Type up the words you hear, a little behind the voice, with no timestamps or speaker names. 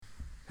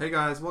Hey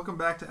guys, welcome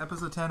back to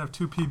episode 10 of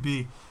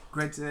 2PB.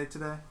 Great day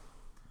today.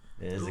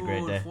 It is a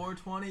great day.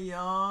 420,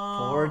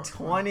 y'all.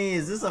 420?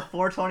 Is this a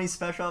 420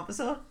 special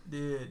episode?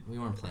 Dude. We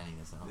weren't planning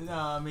this out. No,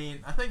 I mean,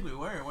 I think we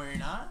were we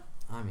not?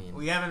 I mean,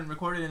 we haven't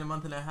recorded in a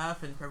month and a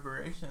half in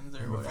preparations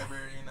or whatever,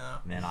 you know.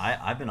 Man,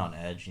 I've been on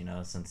edge,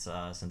 since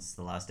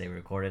the last day we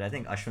recorded. I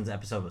think Ashwin's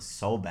episode was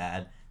so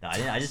bad that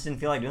I just didn't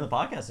feel like doing the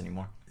podcast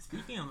anymore.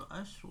 Speaking of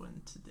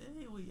Ashwin,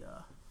 today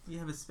we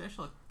have a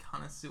special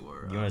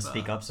connoisseur. You want to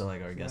speak up so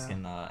our guests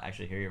can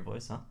actually hear your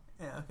voice, huh?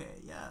 Yeah, okay,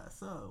 yeah.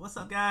 So, what's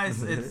up,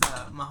 guys? It's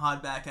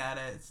Mahad back at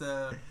it.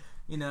 So,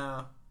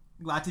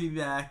 glad to be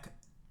back.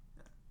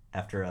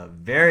 After a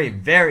very,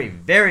 very,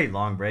 very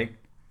long break.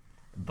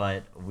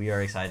 But we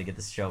are excited to get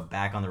this show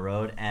back on the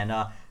road. And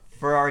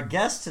for our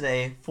guest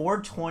today,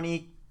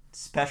 420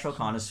 special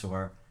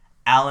connoisseur,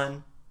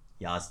 Alan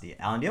Yazdi.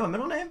 Alan, do you have a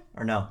middle name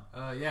or no?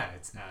 Yeah,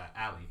 it's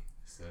Ali.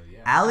 So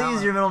yeah. Ali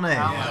is your middle name.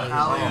 Yeah.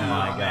 Oh Yeah.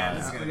 my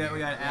god. We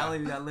got Ali,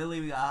 we got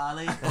Lily, we got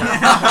Ali.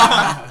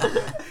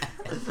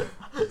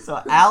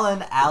 So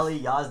Alan Ali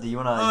Yazdi, you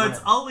wanna? Oh,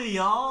 it's Ali,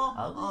 y'all.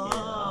 Ali.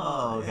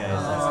 Oh, okay. Yeah.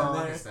 That's So- how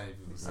Pakistani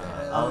people say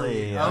it.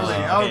 Ali.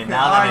 Okay, Okay,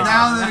 now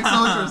that makes so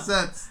much more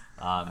sense.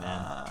 Oh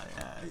man.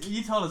 Yeah.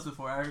 You told us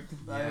before. I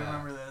Yeah.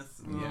 remember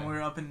this when Yeah. we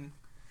were up in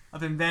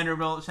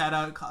Vanderbilt. Shout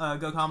out,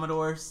 go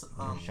Commodores.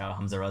 Shout out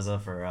Hamza Reza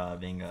for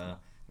being a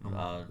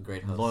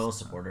great host. loyal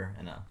supporter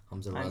and a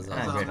Hamza and- Raza.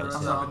 and a great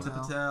host. Hamza too.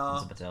 Patel.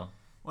 Hamza Patel.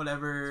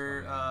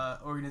 Whatever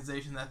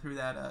organization that threw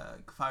that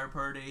fire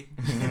party.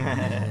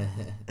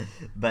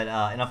 But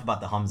enough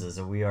about the Hamzas.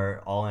 So we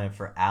are all in it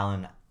for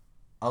Alan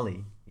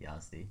Ali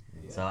Yazdi.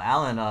 Yeah. So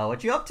Alan,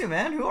 what you up to,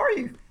 man? Who are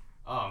you?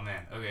 Oh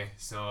man. Okay.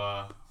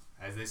 So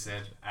as they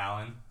said,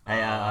 Alan.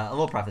 Hey, a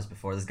little preface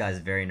before. This guy's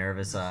very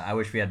nervous. I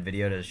wish we had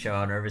video to show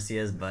how nervous he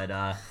is, but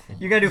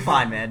you're gonna do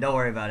fine, man. Don't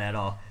worry about it at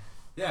all.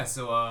 Yeah.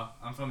 So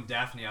I'm from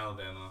Daphne,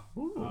 Alabama.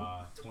 Ooh.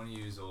 20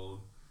 years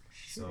old.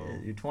 So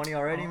Shit, you're 20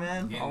 already,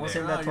 man. getting Almost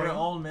there. hitting that You're 20. an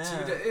old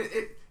man.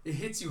 Dude, it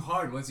hits you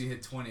hard once you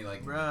hit 20.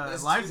 Like, Bruh,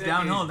 that's life's 2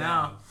 downhill decades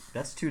now. down.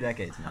 That's 2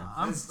 decades, man.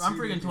 I'm That's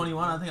freaking too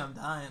 21. I ridiculous.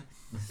 think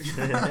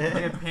I'm dying. I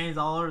get pains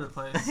all over the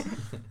place.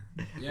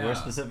 Yeah. Where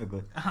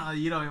specifically?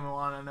 You don't even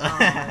want to know.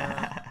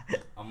 Man.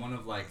 I'm one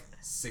of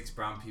 6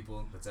 brown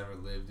people that's ever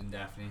lived in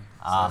Daphne. So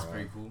Ah. that's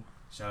pretty cool.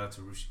 Shout out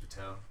to Rushi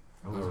Patel.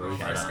 Ooh, He was the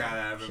shout first out. guy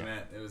that I ever Shout-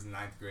 met. It was in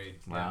 9th grade.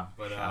 Wow. Yeah.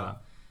 But Shout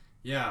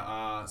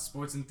out.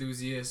 sports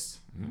enthusiast.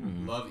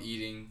 Mm. Love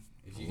eating.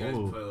 If you guys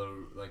Ooh. put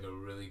a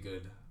really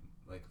good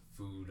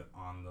food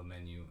on the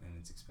menu and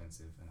it's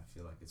expensive, and I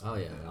feel like it's Oh,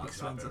 worth yeah. it, I'll drop it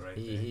Expensive. right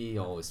He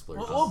always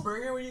splurges. What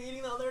burger were you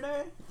eating the other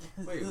day?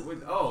 there. Wait,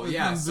 The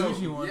yeah. So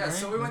bougie one, right?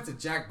 so we went to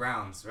Jack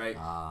Brown's, right?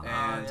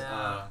 And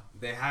yeah.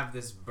 they have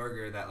this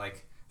burger that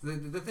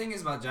the thing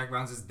is about Jack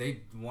Brown's is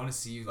they want to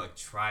see you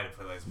try to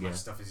put as much Yeah.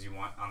 stuff as you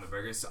want on the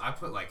burger. So I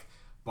put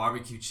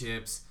barbecue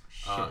chips,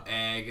 Shit.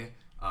 egg,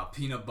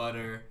 peanut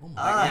butter. Oh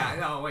my Yeah,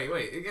 no, wait,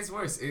 it gets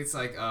worse. It's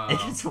It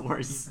gets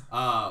worse.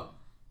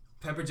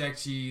 pepper jack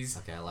cheese.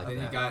 Okay, I like Then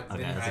that. you got Okay,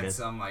 then you that's had good.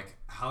 some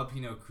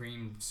jalapeno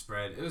cream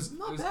spread. It was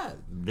Not it was, bad.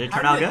 Did it How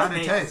turn out did it- how good?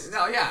 did It taste.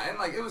 No, yeah,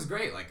 and it was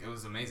great. It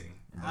was amazing.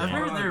 I've Yeah. heard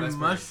One of the their best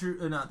burgers.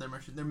 mushroom, not their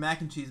mushroom, their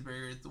mac and cheese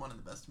burger is one of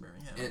the best in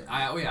Birmingham.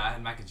 I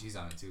had mac and cheese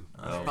on it too.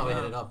 Oh, Probably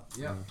yeah. hit it up.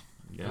 Yeah,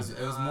 Yeah. it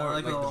was more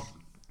like like a the, little-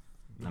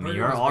 the I mean, burger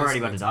you're was already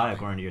about basically to die topping.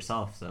 according to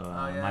yourself, so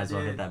yeah, might as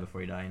well hit dude. that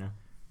before you die,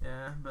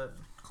 Yeah, but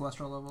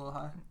Cholesterol level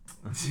high.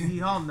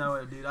 you all know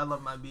it, dude. I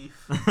love my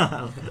beef.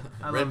 I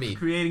Red love meat.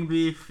 creating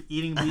beef,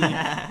 eating beef. Creating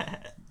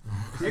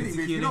beef. You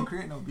Executing. don't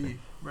create no beef.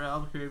 Bro,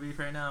 I'll create beef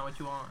right now. What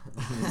you want?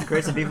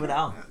 Create some beef with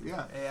Al.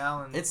 Yeah. Hey,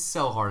 Alan. It's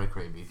so hard to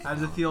create beef. How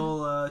does it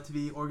feel to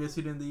be Orga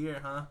Student of the Year,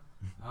 huh?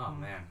 Oh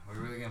man, we're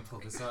really gonna pull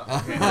this up.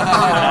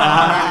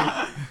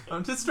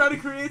 I'm just trying to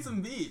create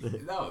some beef.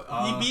 No,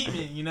 He beat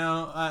me, you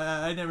know.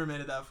 I never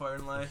made it that far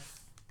in life.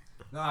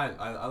 No,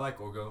 I like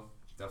Orgo,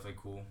 definitely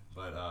cool,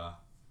 but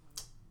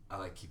I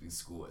like keeping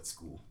school at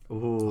school.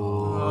 Ooh,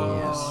 Oh,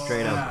 yes.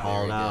 straight up Yeah.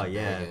 called Very out, good,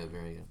 yeah. Very good,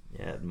 very good.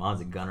 Yeah,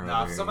 Mon's a gunner No,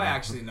 over if here. somebody you know?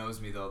 actually knows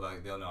me, they'll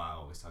know I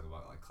always talk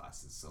about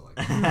classes. So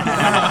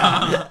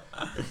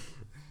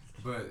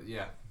but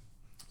yeah,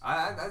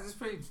 I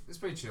it's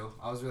pretty chill.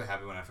 I was really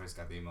happy when I first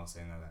got the email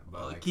saying that.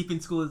 But Keeping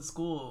school at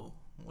school.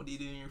 What do you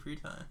do in your free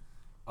time?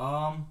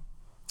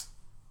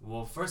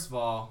 well, first of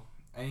all,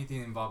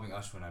 anything involving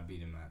Ashwin, I beat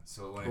him at.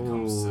 So when it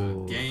comes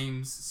Ooh. to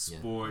games, Yeah.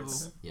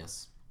 sports,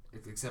 Yes.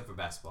 except for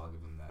basketball, I'll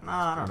give him that.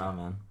 Nah, I don't know,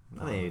 man.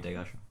 I think you take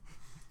Usher.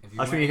 If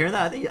Usher, you hear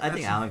that? I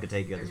think Alan could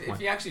take you at this If point.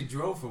 he actually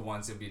drove for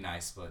once, it'd be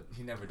nice, but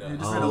he never does. He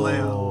just had a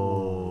layup.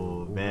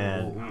 Oh,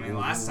 man. I mean,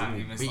 last time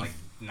he missed Beef.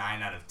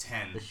 9 out of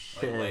 10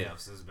 Shit.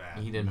 layups. It was bad.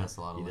 He did miss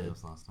a lot of He did.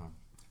 layups last time.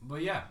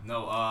 But yeah,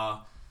 no.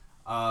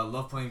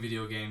 Love playing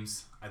video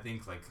games. I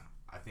think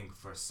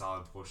for a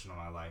solid portion of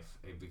my life,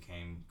 it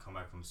became come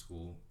back from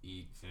school,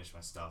 eat, finish my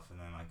stuff, and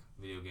then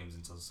video games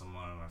until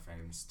someone of my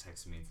friends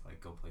texted me to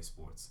go play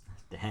sports.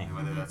 Dang. And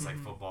whether that's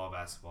football,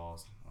 basketball,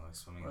 or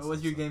swimming. What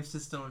was your game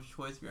system of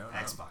choice growing up?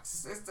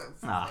 Xbox. It's the,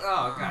 Nah.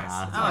 oh, guys.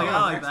 Nah.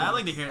 I like that. I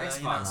like to hear that. Xbox.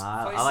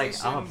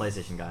 You know? I'm a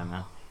PlayStation guy,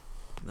 man.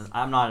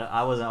 I'm not.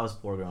 I was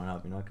poor growing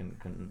up. You know, I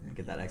couldn't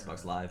get that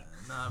Xbox Live.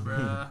 Nah,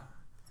 bro.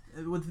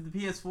 With the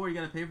PS4, you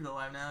gotta pay for the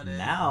live nowadays.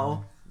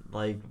 Now,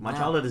 like my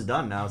childhood is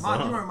done now. Mom,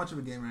 you So weren't much of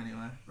a gamer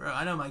anyway. Bro,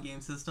 I know my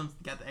game systems.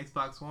 Got the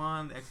Xbox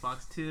One, the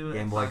Xbox Two,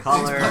 Game Xbox Boy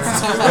Color.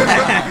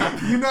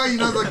 you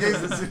know what game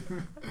this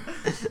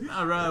is.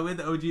 Nah, bro, we had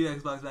the OG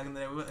Xbox back in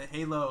the day. We had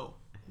Halo,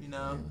 you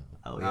know.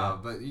 Oh No, yeah.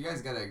 but you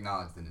guys gotta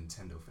acknowledge the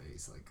Nintendo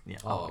phase. Like, Yeah.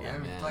 Oh, yeah. I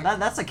mean, man. like,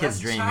 That's a kid's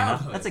dream, you know.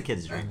 childhood. That's a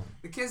kid's Like, dream.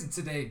 the kids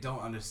today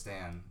don't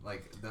understand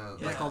like the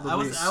Yeah, like all the I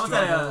was weird at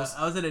struggles.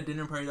 I was at a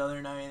dinner party the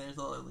other night, and there's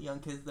all young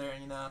kids there,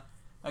 and you know.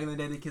 Back in the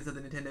day, the kids had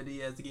the Nintendo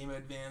DS, the Game Boy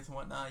Advance, and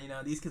whatnot. You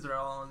know, these kids are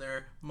all on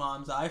their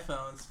mom's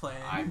iPhones playing.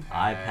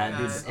 iPad,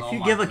 dude. Yes. If Oh you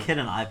my give a God. kid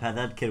an iPad,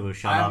 that kid would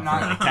shut I'm up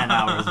for like 10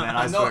 hours, man.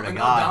 I swear to and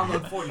God. they'll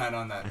download Fortnite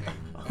on that thing.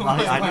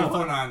 I I know.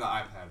 Fortnite on the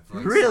iPad. For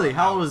like Really? 7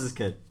 How old hours. was this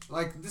kid?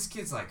 Like this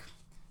kid's like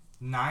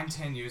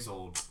 9-10 years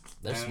old.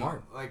 They're and,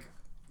 smart. Like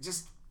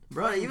just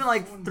Bro, even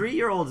like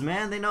 3-year-olds,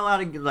 man, they know how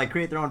to like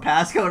create their own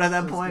passcode at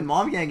that point.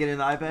 Mom can't get in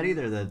the iPad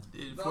either. Then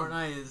Dude, No.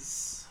 Fortnite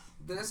is.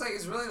 it's like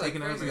it's really like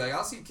Taking crazy. over. Like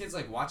I'll see kids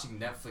like watching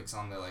Netflix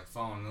on their like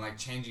phone and like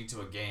changing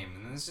to a game,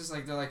 and it's just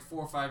like they're like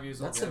 4 or 5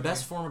 years old. That's the They're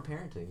best like, form of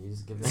parenting. You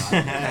just give them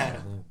an iPad.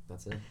 and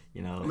that's it.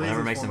 you know, Lazy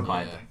whatever makes them form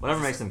of quiet. life. Whatever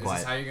makes them Is this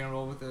quiet. how you're gonna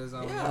roll with it?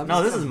 Yeah,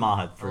 No, this is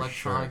Mahad for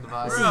sure. Electronic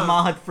device. This is Bro.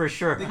 Mahad for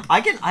sure.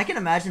 I can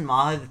imagine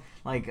Mahad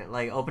like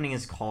opening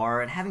his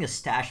car and having a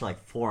stash of like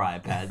 4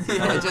 iPads. You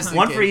know? Just in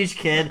one for case. each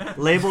kid,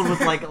 labeled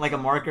with like a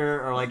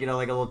marker or like you know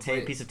like a little tape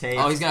Wait. piece of tape.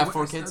 Oh, he's gonna have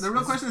 4 kids. The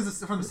real question is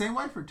this from the same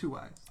wife or 2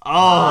 wives?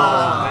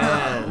 Oh,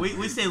 man.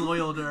 We stay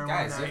loyal to our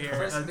Guys, one out here.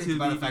 first uh, think to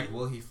about the BB. fact: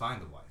 will he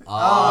find the wife?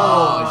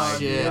 Oh, my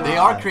shit! God. They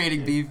are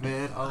creating beef,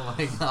 man. Oh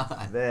my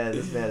god. Man,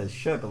 this man is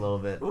shook a little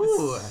bit.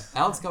 Ooh,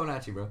 Alan's coming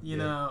at you, bro. You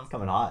Yeah, know, it's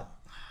coming hot.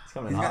 It's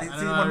coming He's hot. got, I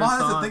see, don't know when how Mom to has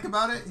to respond. think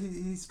about it,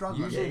 he's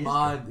struggling. Usually he's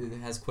Mod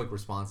has quick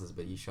responses,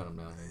 but you shut him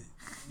down.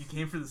 you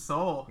came for the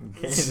soul.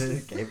 Came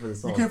for the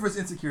soul. You came for his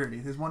insecurity.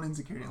 There's one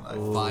insecurity in life.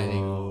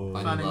 Oh.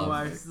 Finding love.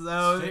 wife.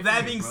 So Straight that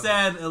from being your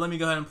said, let me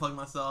go ahead and plug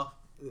myself.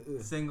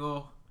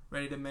 Single,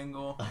 ready to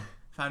mingle.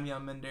 Found me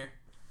on Minder.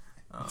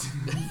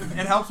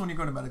 It helps when you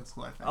go to medical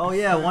school, I think. Oh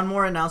yeah, one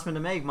more announcement to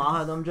make.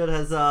 Mahad Amjad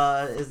has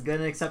is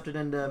getting accepted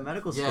into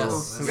medical school.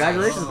 Yes.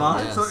 Congratulations, Oh,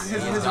 Mahad. yes. So his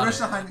Yeah.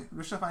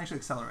 Rishta Fine should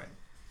accelerate.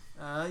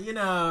 You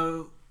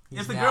know, He's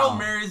if the now- girl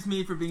marries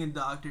me for being a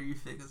doctor, you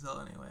fake as hell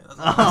anyway. That's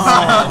all Oh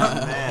I'm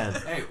saying. man.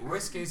 Hey,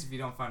 worst case, if you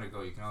don't find a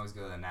girl, you can always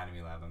go to the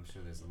anatomy lab. I'm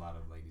sure there's a lot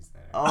of ladies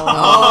there.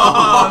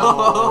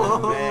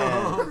 Oh,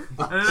 man.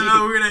 I don't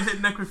know, we're gonna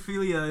hit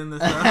necrophilia in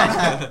this.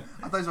 I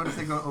thought he was going to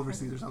say go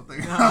overseas or something.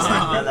 Yeah,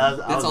 that was-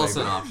 I That's was also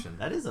like, an option.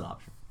 That is an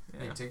option.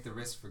 Hey, Yeah. take the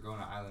risk for going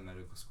to island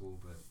medical school,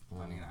 but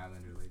finding an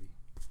islander lady.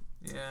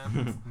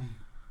 Yeah.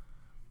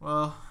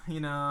 Well, you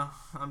know,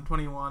 I'm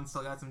 21,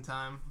 still got some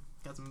time.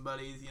 Got some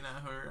buddies, you know,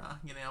 who are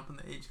getting up in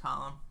the age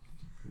column.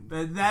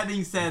 But that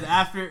being said,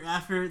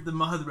 after the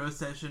Mahad Roast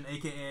session,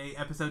 aka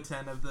episode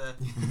 10 of the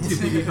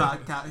 2PB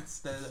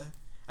podcast,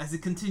 as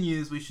it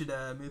continues, we should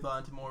move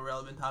on to more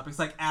relevant topics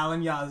like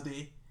Alan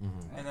Yazdi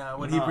and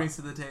what he brings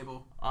to the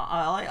table.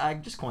 I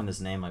just coined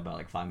this name about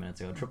like 5 minutes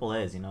ago. Triple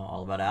A's, you know,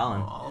 all about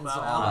Alan. All It's about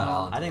all Alan. about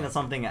Alan. I think that's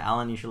something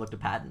Alan you should look to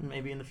patent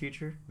maybe in the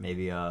future.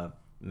 Maybe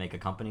make a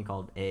company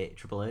called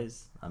Triple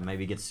A's.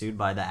 Maybe get sued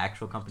by the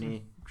actual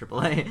company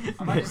Triple A.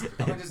 I might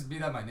just be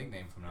that my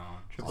nickname from now on.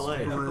 Triple A.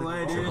 Triple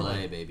A, dude. Triple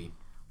A, baby.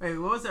 Wait,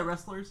 what was that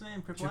wrestler's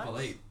name? Triple Triple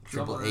H? Eight.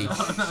 Triple H.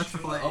 Oh, no,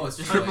 Triple H. Oh, it's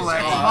Triple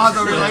X. Oh, Mahad's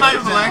over here like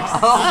Triple X.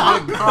 Oh my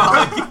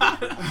god.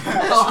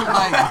 Oh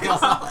my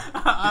god.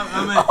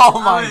 I'm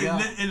an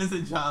God.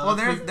 innocent child.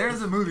 Well,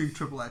 there's a movie,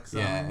 Triple X. So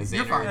Yeah, you're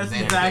Xander- fine. That's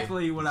Xander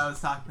exactly what I was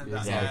talking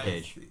about. Xander guys.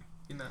 Cage.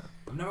 You know.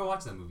 I've never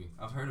watched that movie.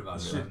 I've heard about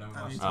it. Shit. I've never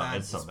I watched mean, it. Oh, bad.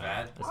 it's so It's bad.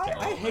 bad? It's I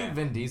terrible. hate man.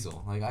 Vin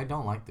Diesel. Like, I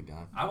don't like the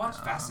guy. I watched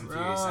Fast and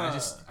Furious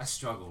and I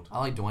struggled. I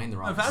like Dwayne the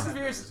Rock. Fast and Johnson.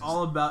 Furious is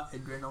all about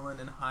adrenaline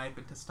and hype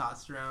and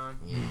testosterone.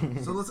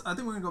 Yeah. So I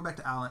think we're gonna go back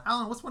to Alan.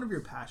 Alan, what's one of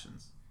your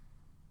passions?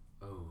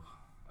 Oh,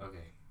 okay.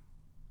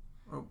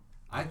 Oh.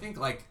 I think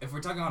like if we're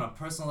talking on a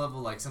personal level,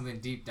 like something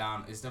deep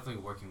down, it's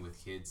definitely working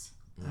with kids.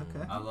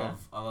 Okay. I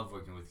love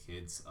working with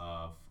kids.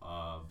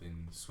 I've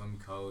been swim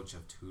coach.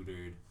 I've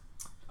tutored,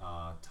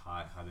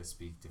 taught how to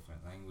speak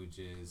different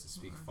languages. I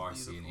speak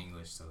Farsi and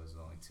English, so there's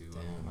only two.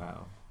 Damn.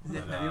 Wow.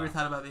 Have But, you ever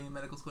thought about being a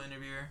medical school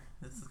interviewer?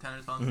 This is kind of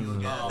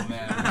responsible. Oh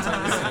man,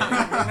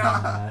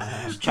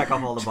 Just check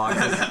off all the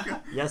boxes.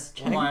 Yes,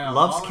 check. Well, I,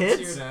 Loves volunteered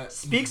kids. at-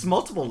 Speaks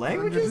multiple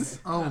languages.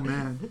 Oh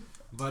man.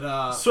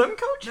 But Swim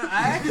coach. No,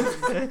 I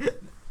actually.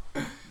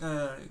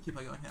 Keep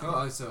on going.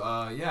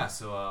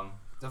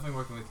 Definitely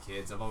working with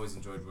kids. I've always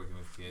enjoyed working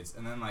with kids.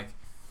 And then like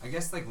I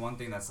guess like one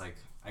thing that's like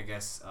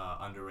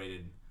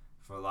underrated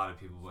for a lot of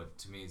people, but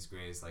to me it's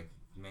great is like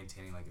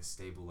maintaining like a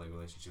stable like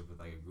relationship with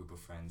like a group of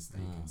friends that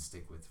you can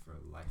stick with for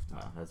a lifetime.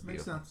 Wow, that's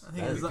Makes beautiful. sense. I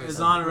think That is-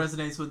 Azana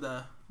resonates with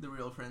the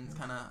real friends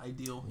kind of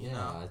ideal. You Yeah, know?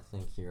 I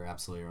think you're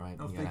absolutely right.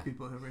 No You fake gotta,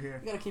 people over here.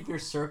 you gotta keep your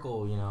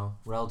circle,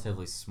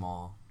 relatively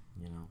small,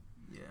 Yeah.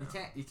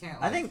 You can't.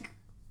 I think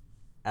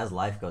as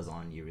life goes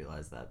on, you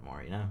realize that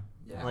more. You know,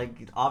 Yeah.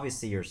 like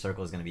obviously your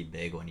circle is going to be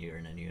big when you're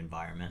in a new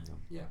environment.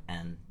 Yeah.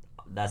 And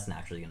that's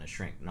naturally going to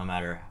shrink. No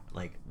matter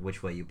like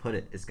which way you put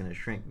it, it's going to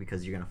shrink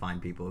because you're going to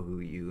find people who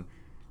you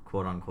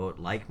quote unquote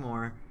like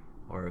more,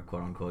 or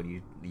quote unquote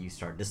you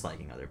start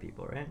disliking other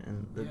people, right?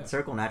 And the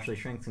circle naturally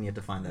shrinks, and you have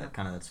to find that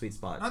kind of that sweet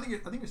spot. I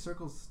think your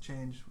circles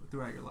change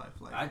throughout your life.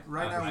 Like I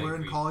now we're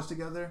agree. in college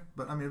together,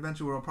 but I mean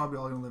eventually we're probably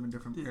all gonna live in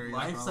different Dude, areas.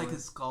 life's probably. like a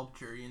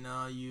sculpture, you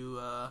know.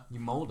 You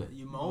mold it.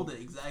 you mold it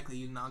exactly.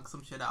 You knock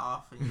some shit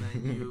off, and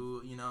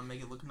then you know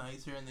make it look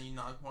nicer, and then you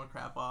knock more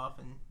crap off,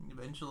 and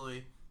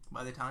eventually,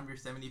 by the time you're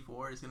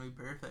 74, it's gonna be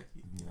perfect.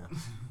 Yeah.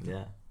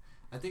 Yeah.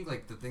 I think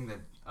like the thing that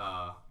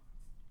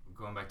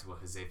going back to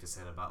what Josefa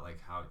said about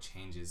like how it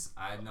changes.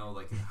 I know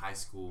like in high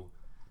school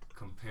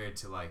compared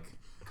to like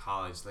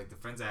college, like the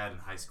friends I had in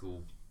high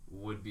school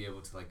would be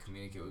able to like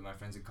communicate with my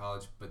friends in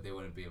college, but they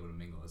wouldn't be able to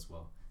mingle as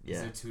well.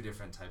 Yeah. They're two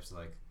different types of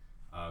like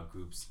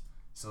groups.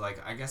 So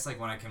like I guess like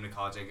when I came to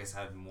college, I guess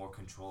I had more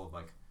control of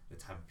like the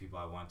type of people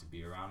I wanted to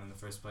be around in the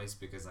first place,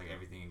 because like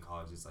everything in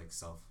college is like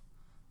self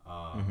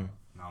not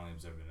only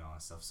observant and all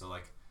that stuff. So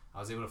like I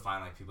was able to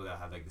find like people that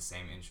had like the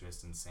same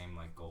interests and same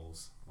like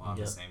goals, while at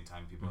the same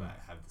time people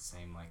that have the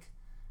same like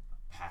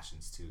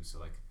passions too. So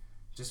like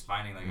just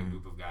finding like a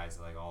group of guys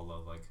that like all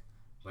love like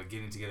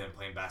getting together and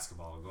playing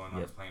basketball, or going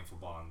out playing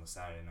football on the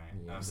Saturday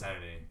night,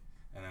 Saturday,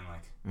 and then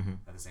like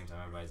at the same time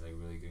everybody's like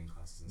really good in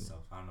classes and stuff.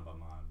 I don't know about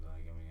mine, but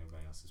like I mean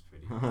everybody else is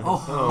pretty.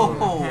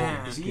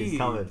 He's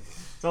covered.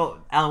 So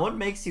Alan, what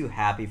makes you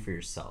happy for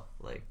yourself?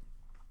 Like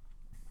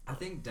I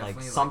think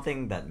definitely like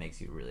something that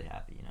makes you really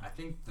happy, you know? I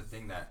think the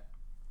thing that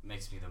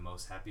makes me the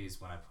most happy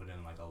is when I put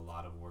in like a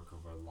lot of work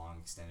over a long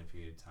extended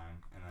period of time,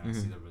 and then I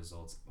see the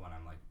results when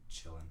I'm like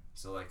chilling.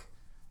 So like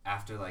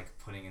after like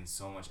putting in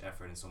so much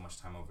effort and so much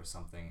time over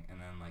something,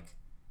 and then like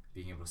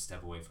being able to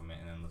step away from it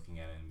and then looking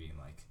at it and being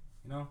like,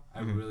 you know,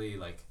 I really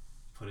like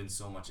put in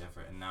so much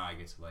effort, and now I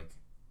get to like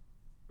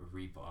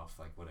reap off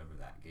like whatever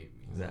that gave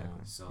me.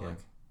 Exactly. So like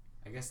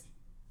I guess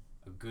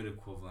a good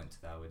equivalent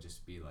to that would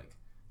just be like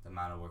the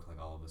amount of work like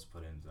all of us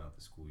put in throughout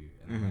the school year,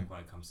 and then like when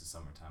it comes to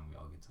summertime, we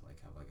all get to like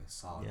have like a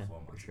solid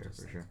 4 months for of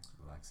just, sure.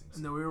 relaxing.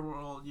 In the real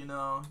world, you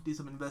know, do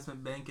some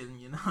investment banking,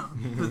 you know,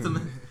 put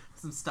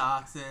some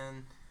stocks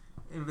in,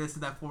 invest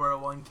in that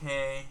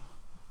 401k,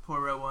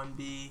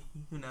 401b,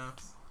 who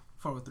knows.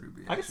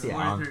 403B. I can see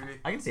Sure. Alan.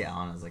 I can see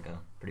Alan as like a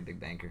pretty big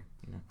banker,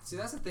 you know. See,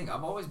 that's the thing.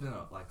 I've always been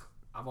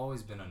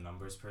a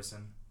numbers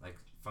person, like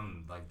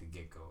from like the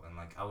get go, and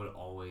like I would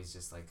always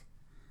just like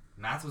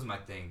math was my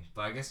thing.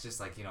 But I guess just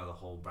like, you know, the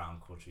whole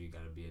brown culture, you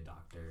got to be a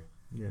doctor.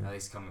 Yeah. At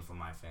least coming from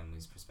my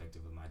family's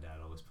perspective, with my dad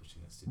always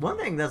pushing us to. One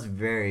thing that's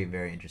very,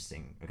 very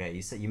interesting. Okay,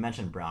 you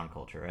mentioned brown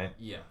culture, right?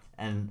 Yeah.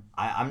 And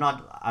I'm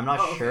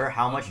not sure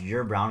how much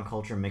your brown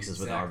culture mixes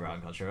with our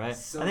brown culture, right?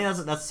 So, I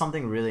think that's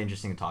something really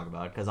interesting to talk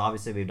about, because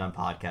obviously we've done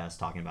podcasts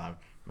talking about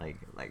like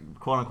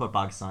quote unquote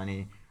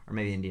Pakistani or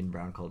maybe Indian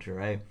brown culture,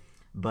 right?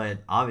 But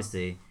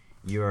obviously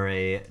you're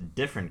a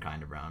different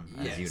kind of brown,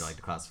 as you'd like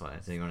to classify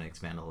it. So you want to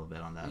expand a little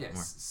bit on that more?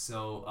 Yes.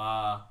 So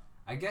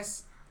I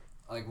guess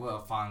like what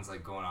Afan's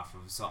like going off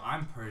of. So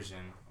I'm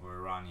Persian or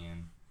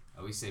Iranian.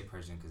 We say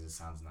Persian because it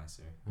sounds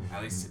nicer.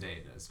 At least today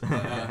it does.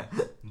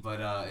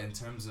 But in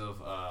terms of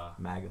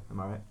MAGA, am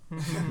I right?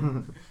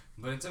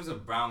 but in terms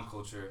of brown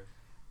culture,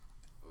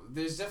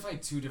 there's definitely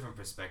two different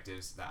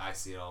perspectives that I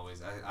see it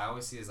always. I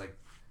always see it as like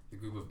the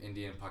group of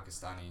Indian,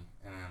 Pakistani,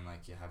 and then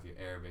like you have your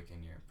Arabic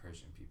and your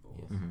Persian people.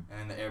 Yeah. And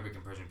then the Arabic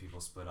and Persian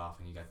people split off,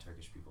 and you got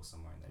Turkish people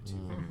somewhere in there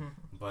too.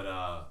 But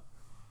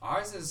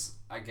ours is,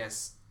 I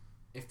guess,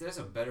 if there's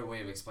a better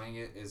way of explaining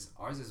it, is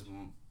ours is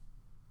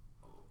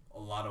a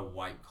lot of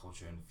white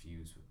culture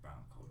infused with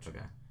brown culture.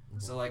 Okay.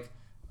 So like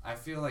I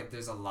feel like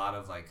there's a lot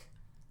of like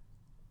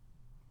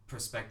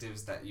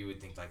perspectives that you would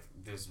think like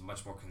there's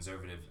much more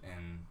conservative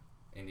in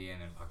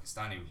Indian and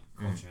Pakistani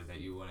culture that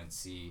you wouldn't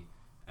see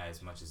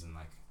as much as in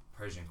like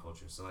Persian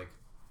culture. So like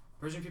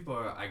Persian people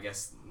are, I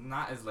guess,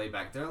 not as laid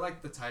back. They're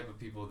like the type of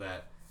people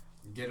that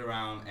get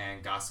around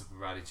and gossip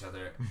about each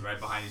other right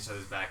behind each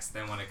other's backs.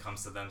 Then when it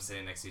comes to them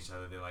sitting next to each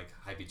other, they like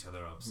hype each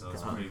other up. So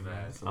it's pretty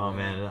bad. Oh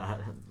man,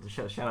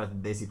 shout out to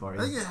the Desi party.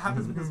 I think it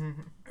happens because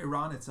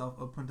Iran itself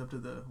opened up to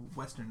the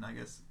Western, I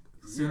guess,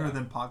 sooner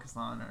than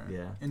Pakistan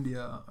or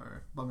India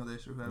or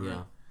Bangladesh or whoever.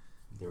 Yeah.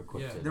 They were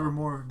quick to They were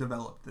more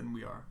developed than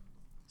we are.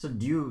 So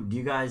do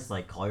you guys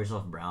like call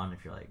yourself brown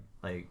if you're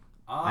like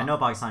I know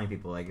Pakistani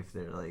people, like if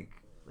they're like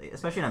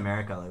especially in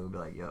America, like we'd be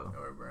like, yo,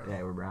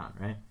 we're brown,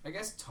 right? I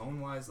guess tone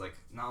wise, like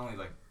not only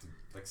like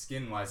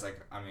skin wise, like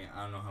I mean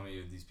I don't know how many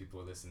of these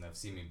people listen that have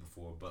seen me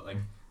before, but like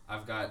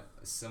I've got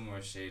a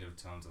similar shade of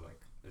tone to like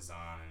Azan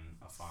and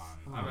Afan.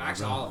 I mean,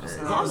 actually all of us.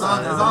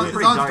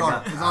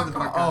 Azan's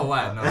dark. Oh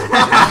wow, no.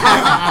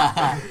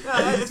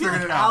 I feel figured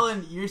like, it out.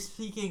 Alan, you're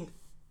speaking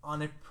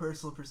on a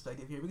personal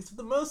perspective here, because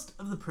the most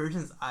of the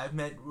Persians I've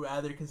met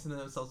rather consider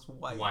themselves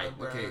white. White. than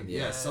brown. Okay.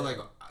 Yeah. So like,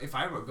 if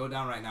I go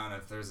down right now and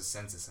if there's a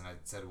census and I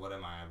said what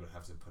am I would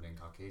have to put in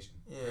Caucasian.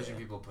 Yeah. Persian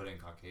people put in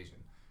Caucasian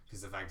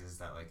because the fact is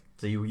that like.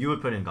 So you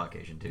would put in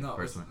Caucasian too, No,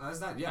 personally. that's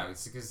not. Yeah,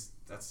 it's because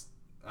that's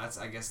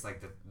I guess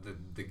like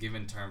the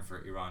given term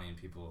for Iranian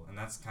people, and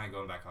that's kind of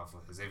going back off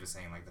what Jose was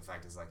saying. Like the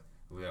fact is like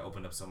we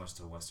opened up so much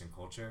to Western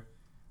culture,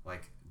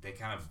 like they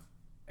kind of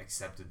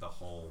accepted the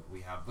whole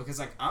we have, because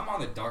like I'm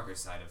on the darker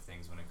side of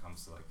things when it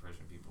comes to like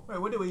Persian people. Wait,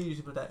 what do we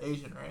usually put that?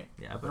 Asian, right?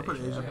 Yeah, I put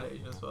Asian. Yeah, I put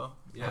Asian as well.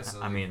 Yeah,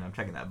 so I mean, I'm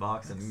checking that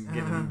box and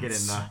getting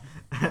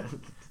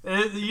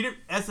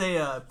As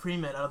a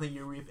pre-med, I don't think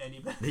you reap any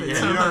benefits. Yeah,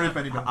 you don't reap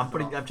any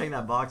benefits. I'm checking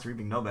that box,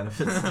 reaping no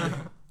benefits.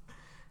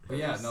 but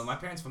yeah, no, my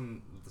parents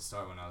from the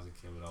start when I was a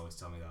kid would always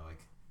tell me that like,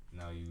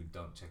 no, you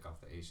don't check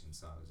off the Asian.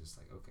 So I was just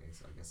like, okay,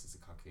 so I guess it's a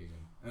Caucasian.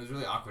 And it was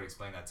really awkward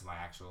explaining that to my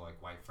actual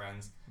like white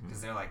friends,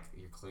 because they're like,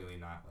 you're clearly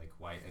not like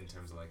white in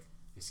terms of like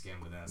your skin,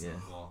 but then it's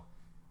like, well,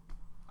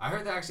 I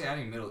heard they're actually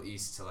adding Middle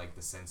East to like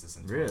the census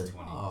in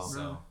 2020. Oh.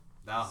 So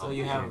that'll help. So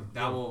you have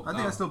that will. I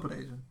think I still put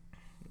Asian.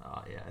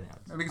 Oh yeah,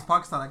 Because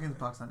Pakistan, I consider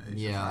Pakistan Asian.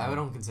 Yeah, I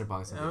don't consider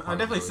Pakistan. I'm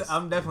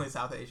definitely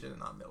South Asian and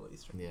not Middle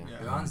Eastern. Yeah.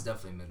 Iran's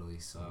definitely Middle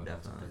East, so I would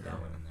have to Definitely, put that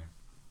one in there.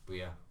 But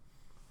yeah.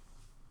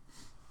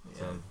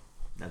 So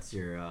that's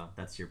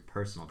your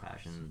personal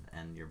passion,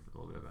 and a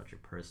little bit about your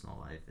personal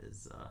life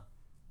is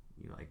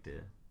you like to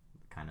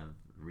kind of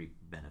reap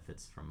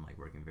benefits from like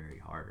working very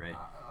hard, right?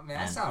 I mean,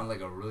 I sound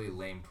like a really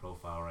lame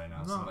profile right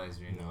now. Somebody's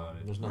reading about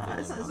it. There's nothing.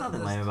 There's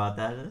nothing lame about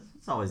that.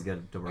 It's always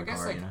good to work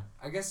hard, like, you know.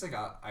 I guess like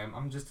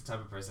I'm just the type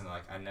of person that,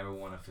 like I never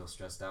want to feel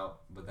stressed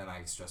out, but then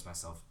I stress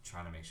myself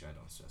trying to make sure I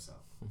don't stress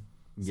out. So,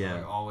 Yeah.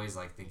 like, always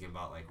like thinking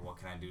about like what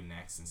can I do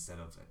next instead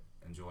of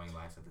enjoying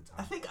life at the time.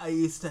 I think I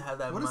used to have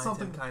that What is mindset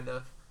something- kind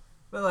of,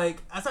 but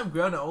like as I've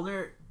grown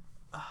older,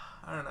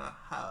 I don't know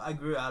how I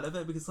grew out of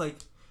it, because like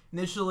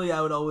initially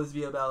I would always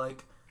be about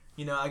like,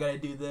 you know, I gotta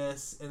do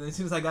this, and then as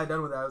soon as I got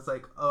done with it, I was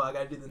like, oh, I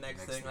gotta do the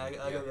next thing. I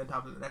gotta be on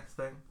top of the next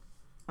thing.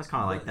 I was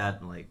kind of like that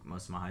in like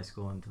most of my high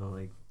school until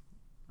like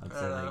I'd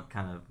say know. like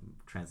kind of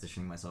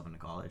transitioning myself into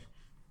college.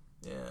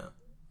 Yeah.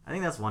 I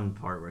think that's one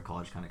part where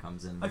college kind of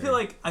comes in. I feel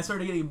like I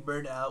started getting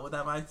burned out with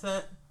that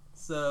mindset.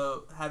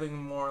 So having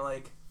more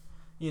like,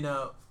 you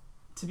know,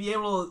 to be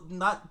able to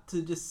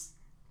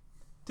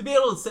be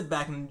able to sit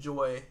back and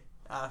enjoy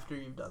after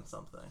you've done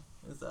something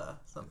is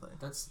something.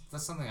 That's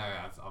something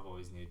I've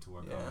always needed to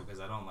work Yeah. on, because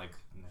I don't like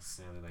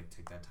necessarily like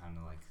take that time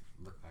to like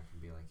look back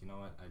and be like, you know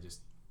what, I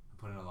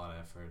put in a lot of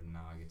effort and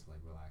now I get to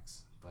like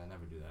relax. But I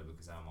never do that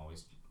because I'm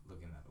always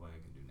looking at what I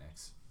can do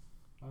next.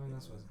 I mean,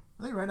 that's what.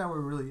 I think right now we're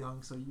really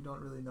young, so you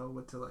don't really know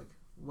what to like.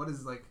 What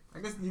is like? I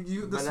guess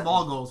you the But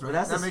small goals, right? But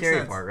that's that the makes scary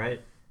sense. part,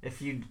 right?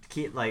 If you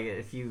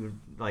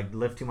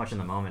live too much in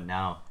the moment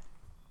now,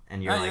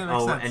 and you're Yeah, like, that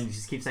makes oh, sense. and you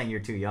just keep saying you're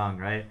too young,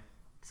 right?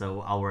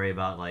 So I'll worry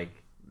about like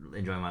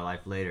enjoying my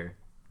life later.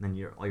 Then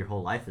your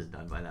whole life is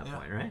done by that Yeah.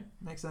 point, right?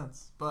 Makes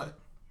sense, but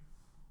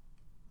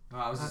No,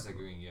 I was just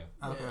agreeing. Yeah.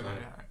 okay. Yeah. No,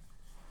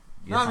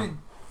 You I have mean,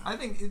 I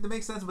think it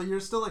makes sense, but you're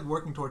still like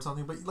working towards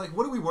something. But like,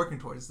 what are we working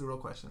towards? Is the real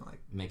question.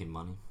 Making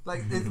money.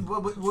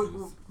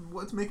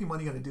 What's making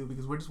money gonna do?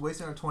 Because we're just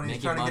wasting our 20s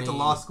Making trying to get to money-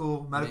 law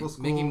school, medical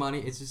school. Making money.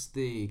 It's just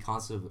the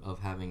concept of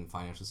having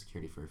financial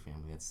security for your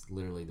family. That's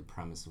literally the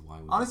premise of why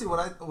we. Honestly, when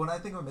I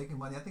think of making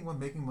money, I think what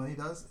making money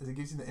does is it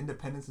gives you the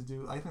independence to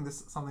do. I think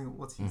this is something.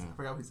 I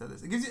forgot what he said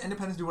this. It gives you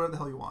independence to do whatever the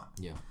hell you want.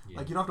 Yeah.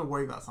 Like you don't have to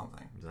worry about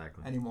something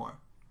exactly. anymore.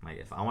 Like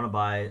if I want to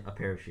buy a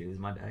pair of shoes,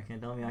 my dad can't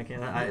tell me I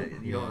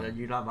can't.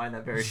 You're not buying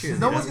that pair of shoes.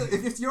 No one's gonna,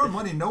 if it's your own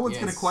money, no one's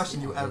gonna Yes,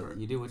 question yeah, you ever.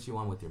 You do what you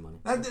want with your money.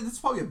 That's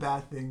probably a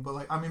bad thing, but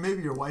like I mean,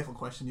 maybe your wife will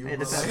question you. It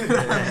but,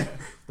 depends. like,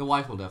 The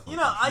wife will definitely. You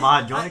know,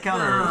 My joint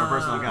account or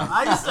personal account?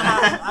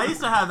 I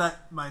used to have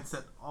that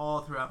mindset all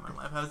throughout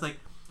my life. I was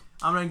like,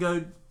 I'm gonna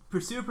go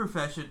pursue a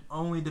profession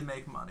only to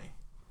make money.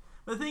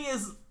 But the thing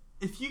is,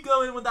 if you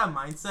go in with that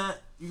mindset,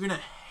 you're gonna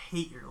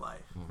hate your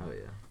life. Oh yeah,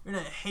 You're gonna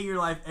hate your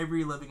life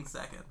every living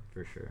second.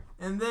 for sure.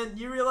 And then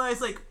you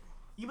realize, like,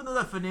 even though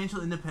that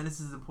financial independence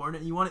is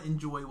important, you want to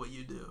enjoy what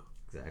you do.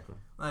 Exactly.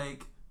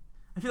 Like,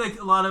 I feel like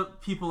a lot of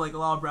people, like a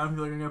lot of brown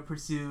people, are going to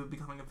pursue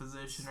becoming a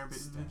physician or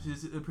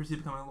pursue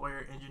becoming a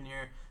lawyer,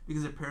 engineer,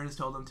 because their parents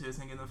told them to. It's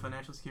going to give them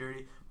financial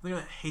security. But they're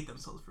going to hate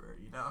themselves for it,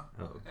 you know?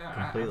 Oh,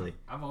 Yeah, completely.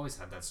 I've always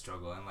had that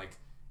struggle, and like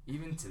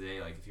even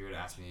today, like if you were to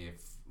ask me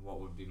what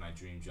would be my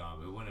dream job,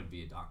 it wouldn't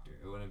be a doctor.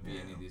 It wouldn't be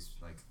any of these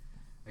like,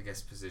 I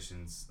guess,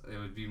 positions. It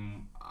would be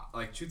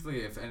like,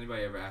 truthfully, if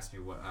anybody ever asked me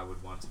what I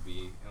would want to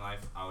be in life,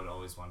 I would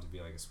always want to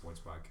be like a sports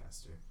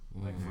broadcaster,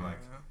 like for like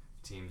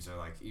teams, or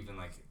like even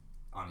like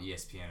on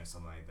ESPN or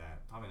something like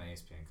that. Probably not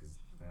ESPN because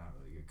they're not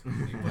really a good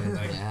company,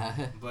 but like,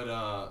 Yeah. but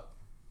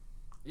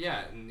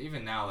yeah, and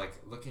even now, like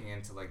looking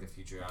into like the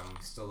future,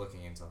 I'm still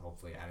looking into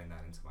hopefully adding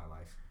that into my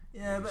life.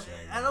 Yeah, Maybe but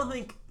sharing I it don't all.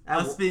 think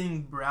us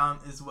being brown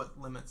is what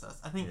limits us.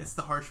 I think Yeah. it's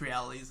the harsh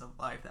realities of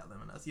life that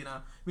limit us, you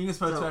know? Being a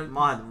sports So,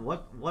 Mod,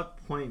 what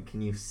point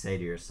can you say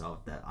to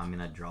yourself that I'm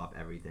gonna drop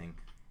everything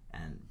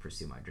and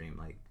pursue my dream?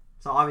 Like,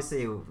 so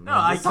obviously,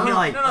 that's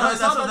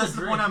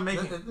the point I'm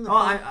making.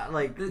 I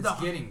like.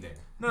 It's getting there.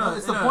 No,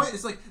 it's the point.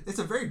 It's like it's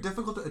a very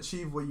difficult to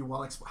achieve what you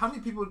want. Like, how many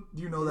people do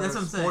you know that That's are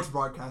what I'm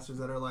sports broadcasters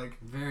that are like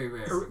Very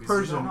rare. Per- because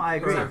Persian. you don't- No, I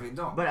agree. Exactly,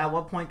 don't. But at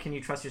what point can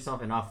you trust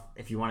yourself enough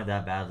if you want it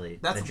that badly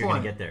That's that the you're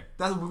point. gonna get there?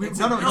 that? None of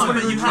It's us a- are no, going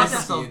but to you trust have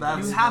themselves to-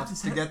 badly You have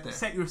enough to get there.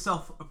 set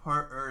yourself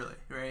apart early,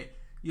 right?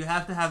 You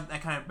have to have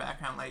that kind of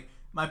background. Like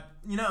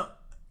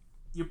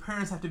your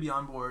parents have to be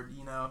on board.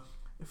 You know,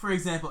 for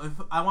example, if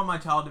I want my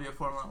child to be a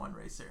Formula One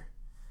racer,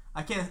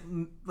 I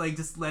can't like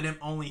just let him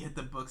only hit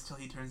the books till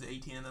he turns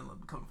 18 and then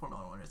become a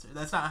Formula One racer.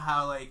 That's not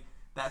how like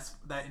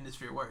that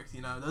industry works.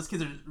 You know, those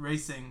kids are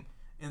racing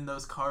in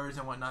those cars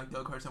and whatnot,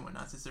 go-karts and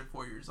whatnot, since they're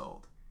 4 years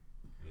old.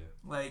 Yeah.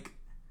 Like,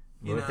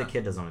 what if the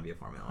kid doesn't want to be a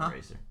Formula One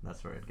racer?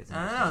 That's where it gets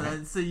interesting. I don't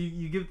know. So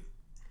you give.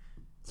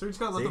 So you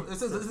just gotta let them.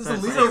 It's a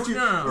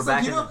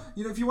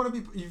if you want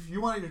to be, if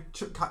you want your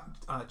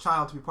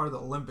child to be part of the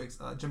Olympics,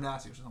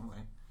 gymnastics or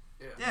something.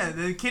 Yeah,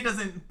 the kid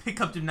doesn't pick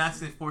up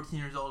gymnastics at 14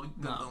 years old and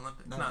go to the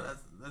Olympics. No,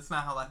 that's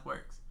not how life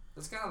works.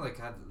 That's kind of like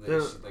how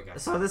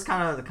so this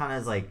kind of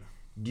is like,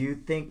 do you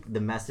think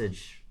the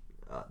message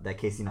that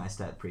Casey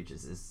Neistat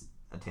preaches is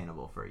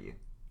attainable for you?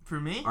 For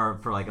me? Or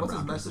for like a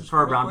brown person?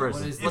 For a brown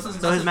person.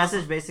 So his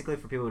message basically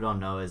for people who don't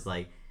know is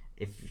like,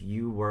 if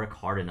you work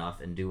hard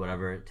enough and do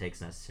whatever it takes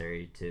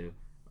necessary to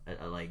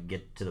like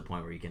get to the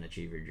point where you can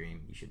achieve your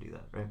dream, you should do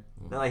that, right?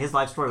 Mm-hmm. Like his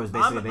life story was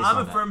basically based on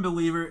that. I'm a firm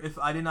believer, if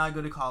I did not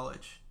go to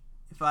college,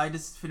 if I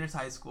just finished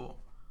high school,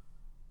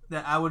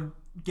 that I would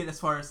get as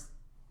far as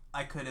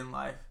I could in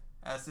life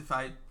as if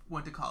I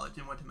went to college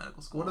and went to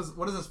medical school.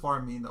 What does as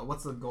far mean though?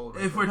 What's the goal?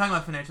 If we're talking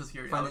about financial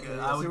security, we're talking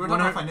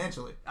about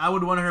financially. I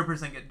would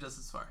 100% get just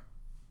as far.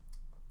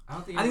 I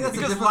think that's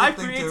because life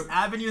creates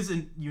avenues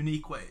in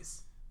unique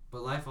ways.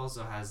 But life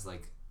also has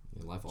like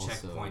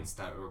checkpoints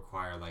that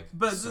require like.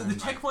 But the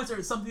checkpoints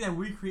are something that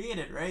we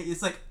created, right?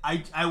 It's like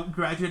I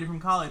graduated from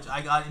college,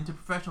 I got into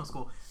professional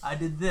school, I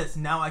did this,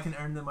 now I can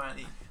earn the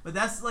money. But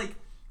that's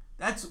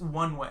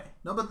one way.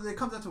 No, but it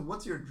comes down to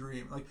what's your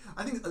dream. Like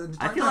I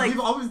feel like we've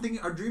always been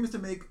thinking our dream is to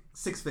make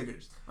 6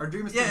 figures. Our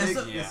dream is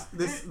to make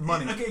this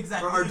money. Okay,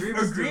 exactly. Our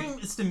dream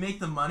is to make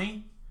the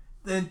money.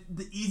 Then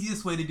the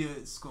easiest way to do it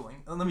is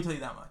schooling. Let me tell you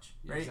that much,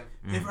 right?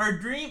 Exactly. If our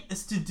dream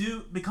is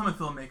to become a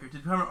filmmaker, to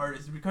become an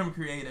artist, to become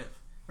creative,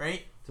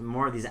 right? So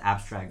more of these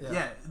abstract.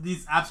 Yeah,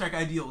 these abstract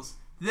ideals.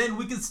 Then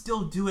we can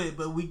still do it,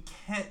 but we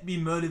can't be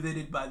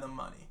motivated by the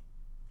money.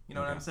 You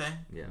know what I'm saying?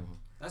 Yeah.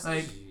 That's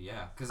like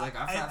because like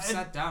I've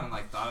sat down and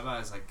like thought about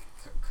it as like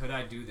could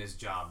I do this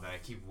job that I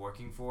keep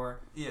working for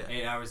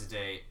 8 hours a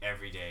day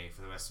every day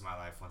for the rest of my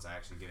life once I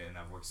actually get it and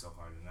I've worked so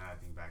hard, and then I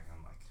think back and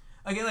I'm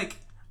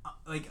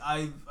like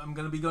I'm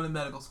gonna be going to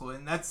medical school,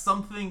 and that's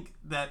something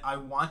that I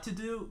want to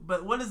do.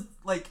 But what is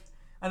like?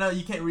 I know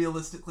you can't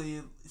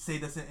realistically say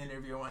this in an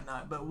interview or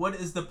whatnot, but what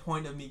is the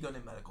point of me going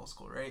to medical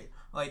school, right?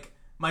 Like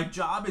my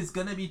job is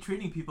gonna be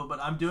treating people, but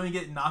I'm doing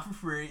it not for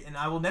free, and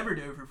I will never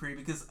do it for free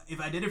because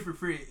if I did it for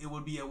free, it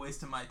would be a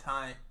waste of my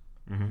time.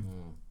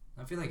 Mm-hmm.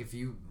 I feel like if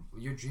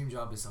your dream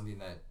job is something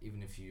that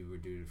even if you were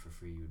doing it for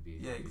free, you would be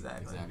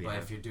exactly. But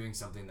if you're doing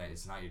something that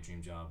is not your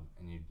dream job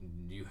and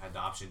you had the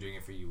option of doing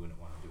it for you wouldn't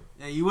want to do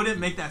it. Yeah, you wouldn't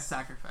make that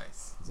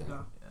sacrifice. Exactly.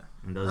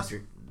 Yeah. And those go.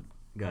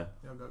 Yeah,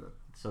 go.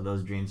 So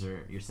those dreams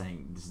you're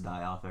saying just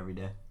die off every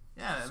day.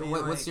 Yeah. So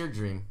what's your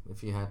dream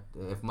if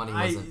money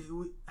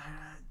wasn't?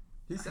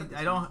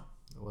 I don't.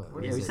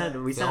 What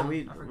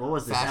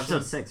was this? Fashion?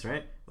 Episode 6,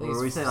 right?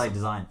 Or we said like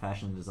design,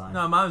 fashion and design.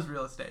 No, mine was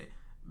real estate.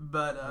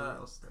 But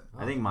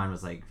I think mine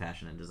was like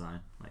fashion and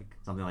design, like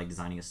something like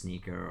designing a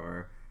sneaker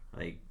or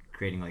like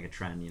creating like a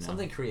trend, you know.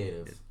 Something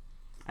creative.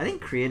 I think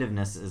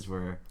creativeness is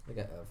where like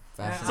a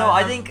fashion. So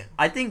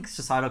I think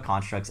societal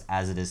constructs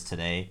as it is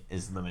today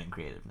is limiting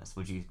creativeness.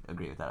 Would you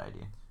agree with that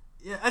idea?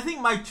 Yeah, I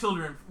think my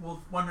children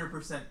will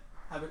 100%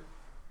 have a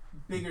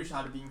bigger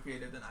shot of being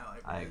creative than I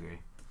like. I agree.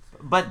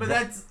 But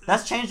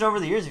that's changed over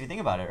the years if you think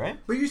about it, right?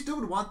 But you still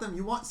would want them.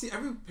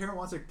 Every parent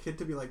wants their kid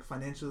to be like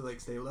financially like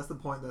stable. That's the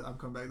point that I'm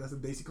coming back. That's the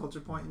basic culture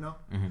point, you know.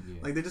 Mm-hmm.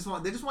 Yeah. Like they just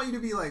want you to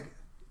be like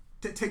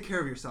take care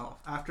of yourself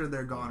after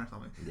they're gone or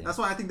something. Yeah. That's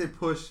why I think they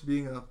push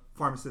being a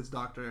pharmacist,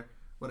 doctor,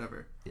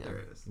 whatever. Yeah. There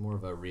it is. More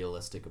of a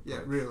realistic approach.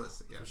 Yeah,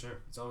 realistic. Yeah, for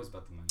sure. It's always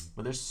about the money.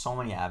 But there's so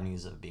many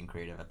avenues of being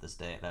creative at this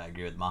day that I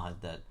agree with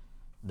Mahad that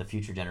the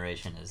future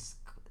generation is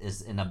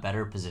in a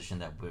better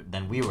position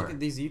than we were. Look at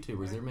these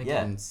YouTubers; they're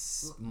making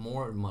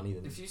more money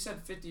than. If you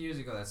said 50 years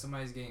ago that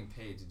somebody's getting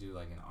paid to do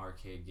like an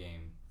arcade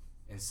game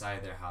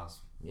inside their house,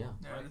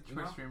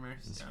 Twitch streamers,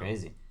 it's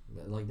crazy.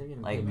 Like they're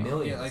getting paid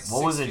millions. Yeah, like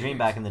what was the dream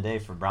back in the day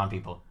for brown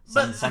people?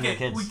 Send your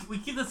kids. We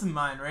keep this in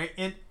mind, right?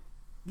 And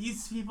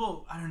these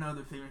people, I don't know,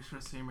 they're famous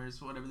Twitch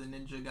streamers, whatever, the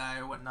ninja guy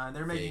or whatnot.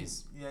 They're making,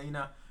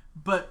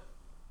 but.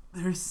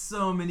 There's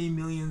so many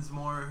millions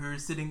more who are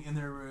sitting in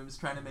their rooms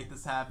trying to make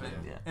this happen.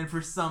 Yeah. And for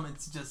some,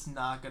 it's just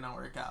not going to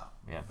work out.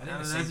 Yeah. I think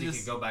the same thing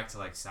could go back to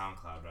like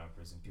SoundCloud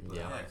rappers and people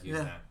that like use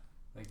that.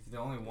 Like the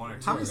only one or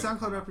two. How many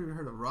SoundCloud rappers have you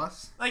heard of?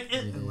 Russ? I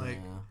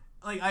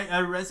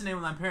resonate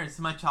with my parents.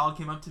 My child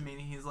came up to me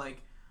and he's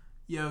like,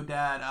 yo,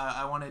 Dad,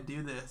 I want to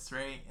do this,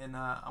 right? And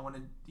I want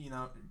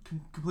to,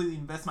 completely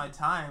invest my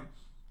time.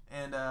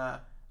 And I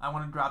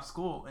want to drop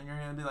school. And you're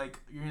going to be like,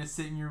 you're going to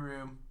sit in your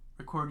room,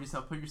 record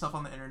yourself, put yourself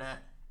on the internet.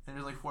 And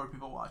there's like 4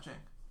 people watching.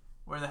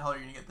 Where the hell are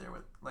you gonna get there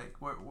with? Like,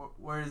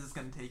 where is this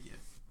gonna take you?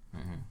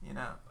 Mm-hmm. You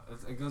know.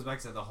 It goes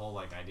back to the whole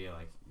like idea.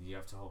 Like you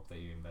have to hope that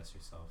you invest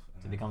yourself.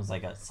 It becomes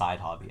like a side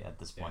hobby at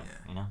this point.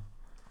 You know.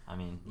 I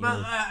mean,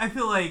 but I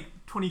feel like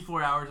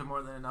 24 hours are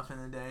more than enough in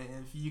a day.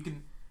 And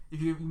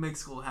if you make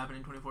school happen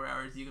in 24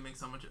 hours, you can make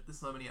so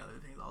many other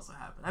things also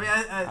happen. I mean,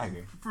 I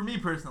agree. For me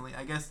personally,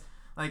 I guess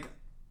like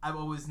I've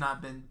always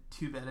not been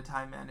too bad at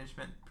time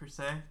management per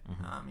se.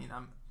 I mean,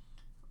 I'm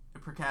a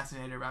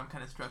procrastinator, but I'm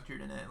kind of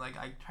structured in it. Like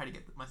I try to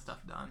get my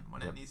stuff done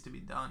when it needs to be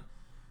done.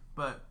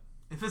 But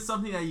if it's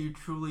something that you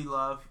truly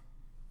love,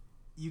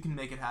 you can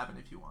make it happen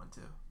if you want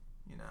to.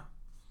 You know.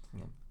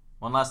 Yeah.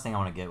 One last thing I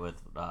want to get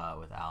with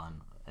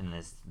Alan in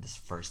this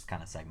first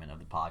kind of segment of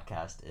the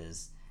podcast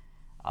is,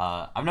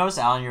 I've noticed,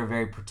 Alan, you're a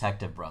very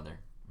protective brother.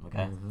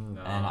 Okay, and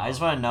I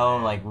just want to know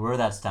like where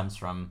that stems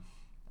from,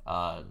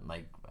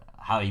 like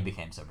how you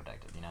became so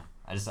protective. You know,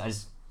 I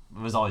just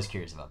was always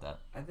curious about that.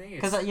 I think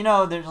because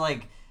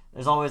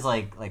there's always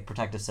like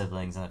protective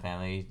siblings in the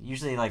family.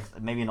 Usually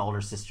like maybe an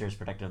older sister is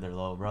protective of their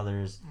little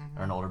brothers,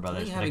 or an older brother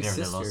is protective of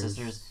their little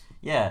sisters.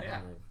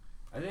 Yeah.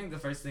 I think the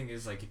first thing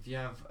is like if you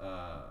have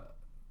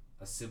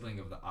a sibling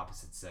of the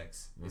opposite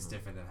sex, it's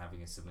different than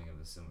having a sibling of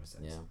the similar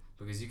sex. Yeah.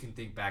 Because you can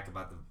think back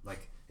about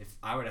if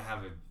I were to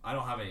have I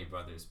don't have any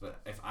brothers, but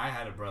if I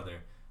had a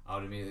brother, I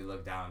would immediately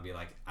look down and be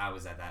like, I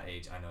was at that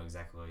age, I know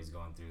exactly what he's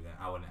going through. Then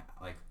I wouldn't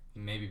like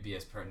maybe be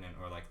as pertinent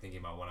or like thinking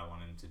about what I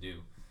want him to do.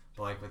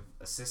 But like with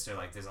a sister,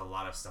 like there's a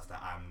lot of stuff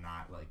that I'm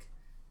not like,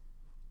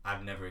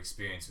 I've never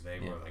experienced or they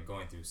were like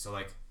going through. So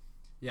like,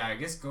 yeah, I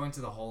guess going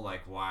to the whole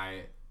like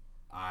why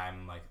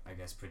I'm like I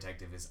guess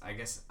protective is I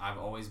guess I've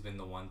always been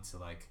the one to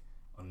like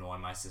annoy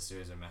my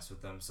sisters or mess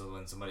with them. So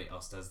when somebody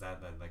else does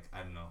that like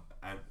I don't know.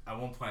 At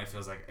one point it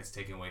feels like it's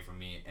taken away from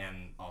me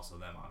and also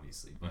them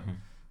obviously. But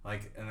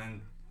like and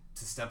then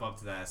to step up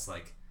to that, it's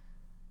like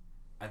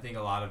I think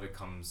a lot of it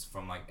comes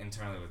from like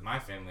internally with my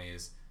family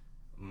is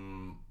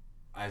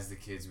as the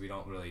kids we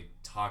don't really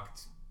talk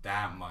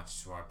that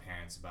much to our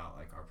parents about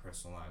like our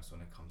personal lives when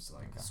it comes to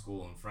like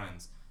school and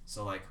friends.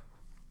 So like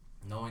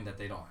knowing that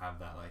they don't have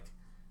that like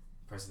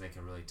person they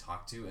can really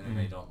talk to and then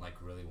they don't like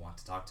really want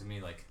to talk to me,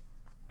 like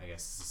I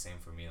guess it's the same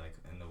for me, like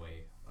in the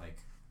way like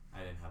I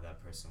didn't have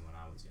that person when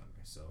I was younger.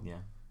 So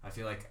I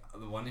feel like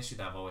the one issue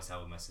that I've always had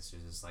with my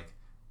sisters is like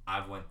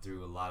I've went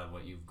through a lot of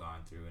what you've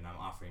gone through and I'm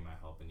offering my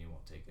help and you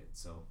won't take it.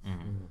 So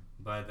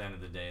but at the end of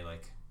the day,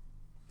 like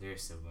they're your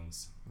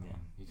siblings.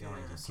 You can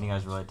only do so Can you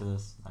guys much. relate to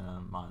this?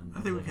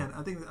 I think we can.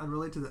 I think I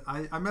relate to the.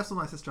 I mess with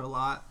my sister a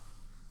lot.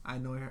 I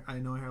know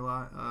her a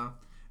lot.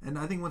 And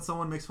I think when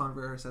someone makes fun of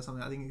her or says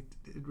something, I think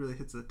it really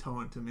hits the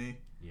tone to me.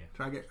 Yeah.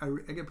 So I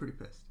get pretty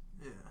pissed.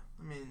 Yeah.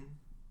 I mean,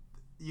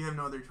 you have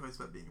no other choice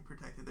but being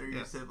protected. They're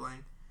your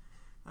sibling.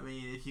 I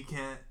mean, if you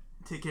can't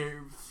take care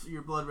of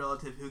your blood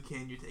relative, who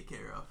can you take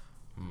care of?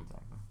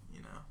 Exactly.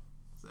 You know.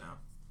 So.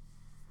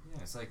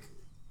 Yeah, it's like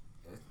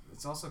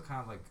it's also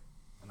kind of like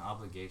an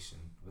obligation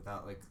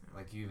without like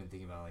you even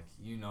thinking about like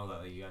you know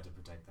that like, you have to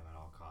protect them at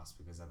all costs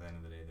because at the end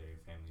of the day they're your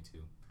family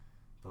too.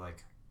 But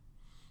like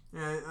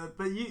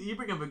but you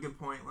bring up a good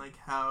point, like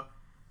how,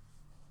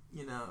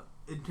 you know,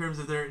 in terms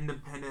of their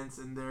independence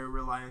and their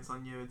reliance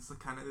on you, it's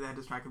kind of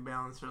that strike a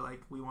balance, or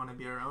like we want to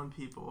be our own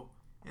people,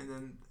 and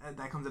then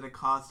that comes at a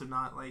cost of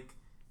not like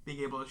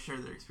being able to share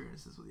their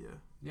experiences with you.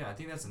 Yeah, I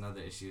think that's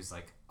another issue. Is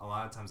like a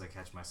lot of times I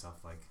catch myself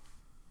like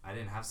I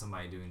didn't have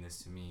somebody doing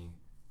this to me.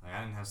 Like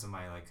I didn't have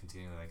somebody like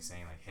continually like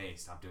saying like, hey,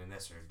 stop doing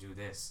this or do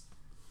this,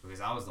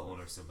 because I was the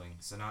older sibling.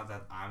 So now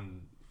that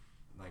I'm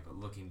like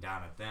looking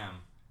down at them,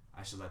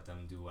 I should let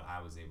them do what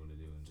I was able to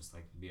do and just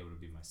like be able to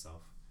be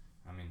myself.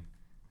 I mean,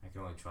 I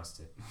can only trust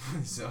it,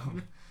 so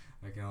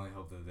I can only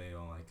hope that they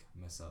don't like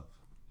mess up.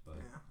 But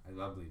I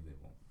believe they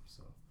won't.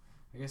 So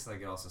I guess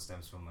like it also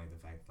stems from like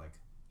the fact like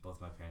both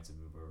my parents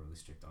were really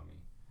strict on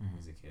me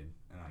as a kid,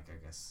 and like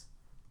I guess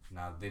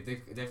now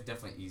they've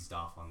definitely eased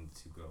off on the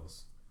two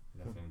girls.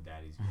 Definitely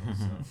daddy's girls,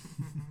 so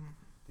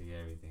they get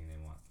everything they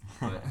want.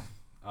 But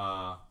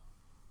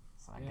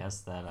so I guess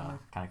that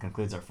kind of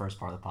concludes our first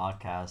part of the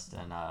podcast,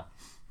 and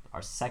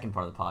our second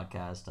part of the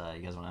podcast.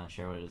 You guys want to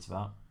share what it's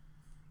about?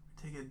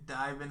 Take a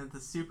dive into the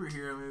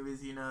superhero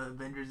movies. You know,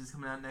 Avengers is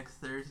coming out next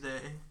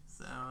Thursday,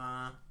 so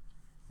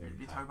we'll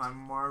be talking about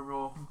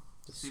Marvel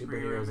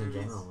superheroes in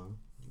movies. general.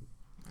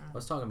 I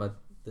was talking about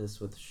this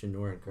with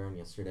Shanur and Kern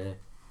yesterday.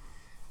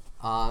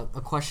 A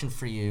question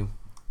for you.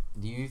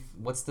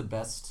 What's the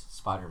best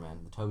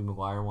Spider-Man? The Tobey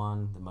Maguire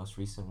one, the most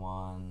recent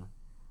one,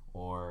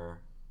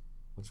 or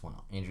which one?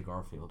 Andrew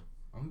Garfield.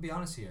 I'm gonna be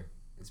honest here.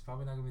 It's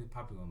probably not gonna be the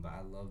popular one, but I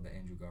love the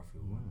Andrew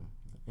Garfield one.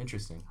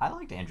 Interesting. I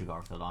liked Andrew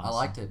Garfield, honestly. I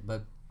liked it,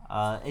 but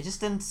it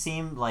just didn't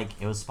seem like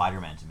it was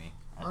Spider-Man to me.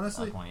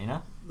 Honestly, that point, you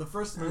know, the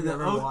first movie The I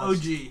ever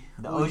watched. the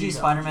OG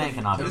Spider-Man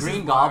cannot the be.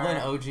 Green Goblin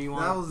OG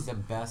one. That was the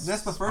best.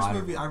 That's the first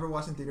Spider-Man. movie I ever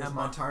watched in theaters in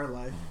my entire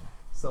life.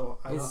 So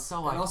It's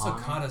so It also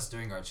iconic. caught us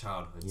during our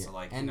childhood. Yeah. So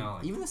like and you know,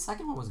 like, even the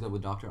second one was good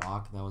with Dr.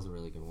 Ock. That was a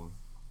really good one.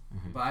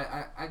 but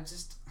I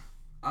just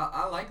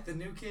I like the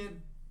new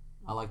kid.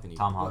 I like the new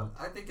Tom one. Holland.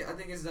 I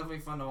think it's definitely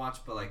fun to watch,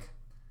 but like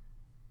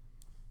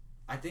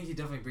I think he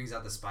definitely brings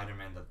out the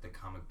Spider-Man that the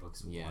comic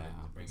books wanted to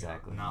bring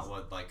exactly. out. Not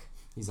what like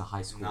He's a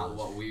high school. not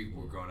what we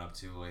were growing up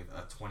to, like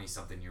a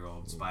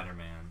 20-something-year-old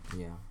Spider-Man.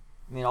 Yeah.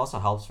 I mean, it also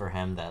helps for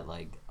him that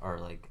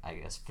I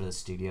guess for the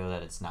studio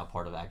that it's now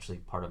part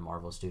of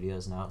Marvel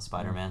Studios now,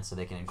 Spider-Man, so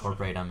they can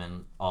incorporate him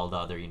in all the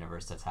other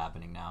universe that's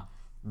happening now.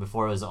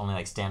 Before it was only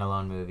like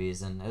standalone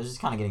movies, and it was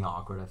just kind of getting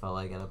awkward. I felt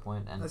like at a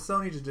point, and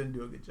Sony just didn't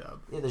do a good job.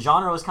 Yeah, the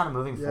genre was kind of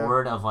moving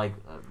forward of like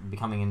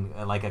becoming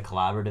like a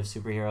collaborative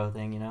superhero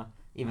thing, you know.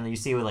 Even you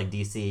see with like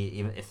DC,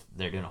 even if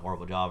they're doing a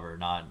horrible job or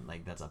not,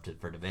 like that's up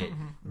for debate.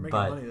 They're making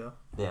money though.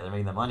 Yeah, they're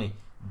making the money,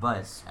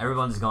 but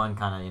everyone's going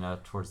kind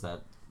of towards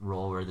that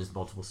role where there's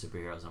multiple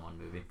superheroes in one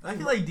movie. I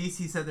feel like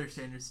DC set their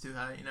standards too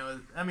high.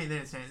 I mean, they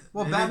didn't stand.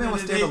 Well, Batman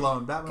was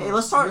standalone. Okay,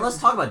 let's talk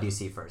about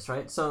DC first,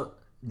 right? So.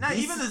 Not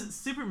even the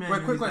Superman.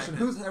 Wait, quick question: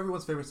 who's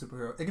everyone's favorite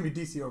superhero? It can be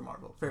DC or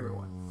Marvel. Favorite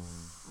one.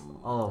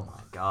 Oh my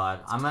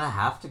God, I'm gonna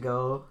have to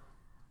go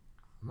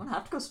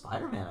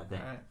Spider-Man. I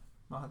think. All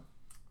right,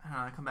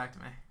 Mohan. Come back to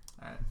me.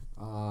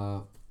 All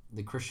right.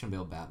 The Christian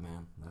Bale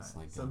Batman. That's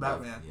like so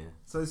Batman. Yeah.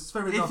 So his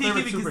favorite. If he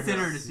favorite could be superhero.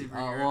 considered a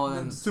superhero. Well,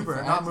 then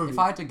superhero, not movie. If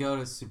I had to go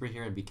to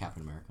superhero, it'd be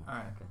Captain America. All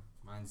right. Okay.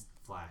 Mine's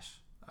Flash.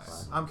 All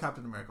right. I'm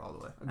Captain America all the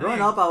way.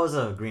 Growing up, I was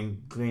a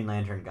Green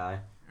Lantern guy.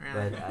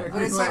 Really? But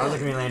But I was a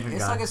Green Lantern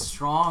It's guy. like a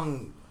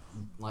strong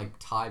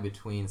tie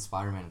between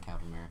Spider-Man and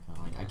Captain America.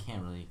 Like I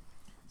can't really.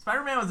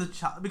 Spider-Man was a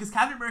child because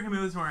Captain America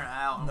movies weren't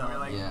out. No. We were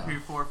like Yeah. 3,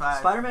 4, 5.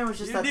 Spider-Man was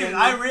just that Dude, thing.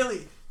 I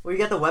really. Where you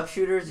get the web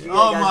shooters. You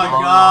Oh guys my know?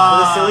 god.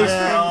 The silly Yeah.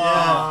 string.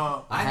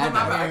 Oh. I had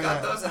remember that. I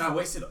got those and I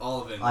wasted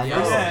all of it. I know.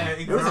 Yeah,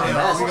 It was a exactly.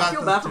 mess. We I got feel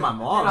those bad for too. my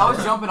mom. I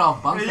was jumping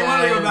off bunk Hey, you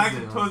want to go beds, back to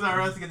you know. Toys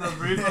R Us to get those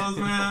burritos,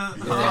 man?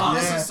 They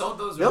honestly Yeah. sold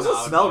those. They also when I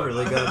was smelled growing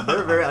really up. good. They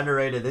were very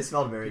underrated. They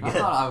smelled very I good.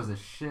 thought I was a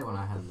shit when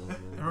I had those.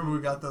 I remember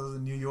we got those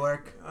in New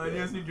York.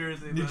 Yes, New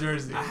Jersey. New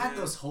Jersey. I had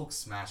those Hulk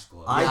Smash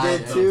gloves. I Yeah,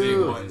 did the big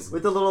too, ones.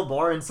 with the little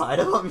bar inside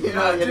of them.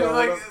 Yeah, dude,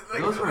 like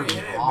Those were when you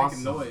hit it,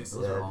 awesome. making noise.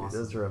 Those Yeah, were dude, awesome.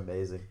 those were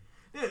amazing.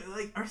 Dude,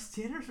 like, our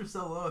standards were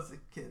so low as a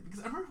kid. Because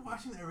I remember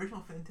watching the original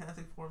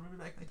Fantastic Four movie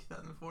back in like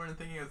 2004 and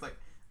thinking it was, like,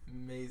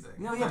 amazing.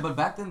 No, yeah, but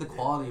back then the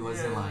quality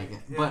wasn't like. yeah,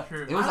 but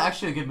true. it was I don't-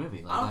 actually a good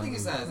movie. Like, I don't that think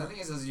it's movie- that. I think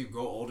it's as you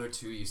grow older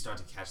too, you start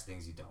to catch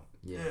things you don't.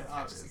 Yeah.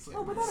 Obviously.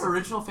 No, but that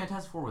original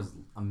Fantastic Four was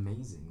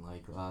amazing.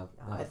 Like,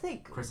 I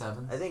think Chris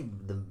Evans. I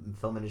think the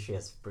film industry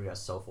has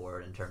progressed so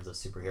forward in terms of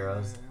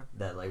superheroes Yeah.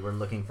 that like we're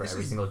looking for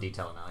every single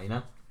detail now. You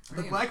know.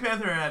 The Black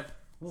Panther had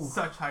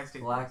such high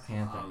stakes. Black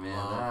Panther, I man,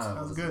 loved- that That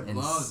was was good. Loved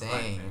Black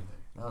insane. Panther.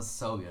 That was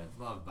so good.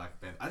 Love Black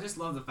Panther. I just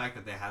love the fact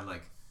that they had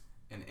like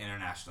an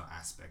international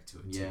aspect to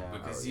it too. Yeah.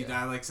 Because Oh, you yeah.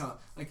 die like so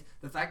like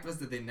the fact was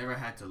that they never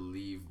had to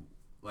leave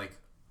like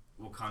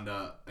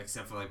Wakanda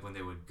except for like when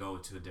they would go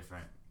to a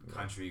different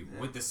country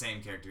with the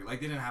same character.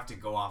 Like they didn't have to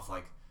go off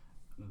like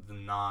the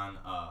non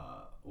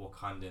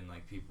Wakandan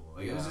like people.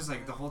 Like it was Yeah. just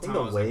like the whole I time. think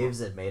the I was like,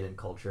 waves it made in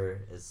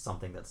culture is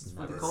something that's For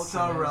never. the culture,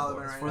 so man.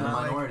 relevant It's right for the now.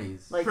 Like-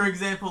 minorities. Like- For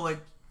example, like,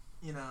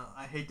 you know,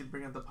 I hate to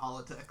bring up the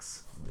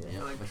politics. Yeah.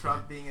 Yeah. Like for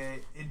Trump being a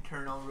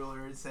internal ruler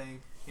and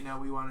saying, you know,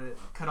 we want to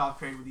cut off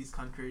trade with these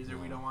countries, or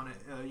we Yeah. don't want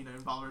to, you know,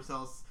 involve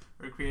ourselves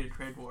or create a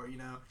trade war, you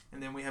know.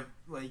 And then we have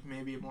like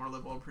maybe a more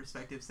liberal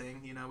perspective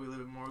saying, you know, we live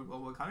in a more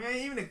global economy. I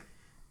mean, even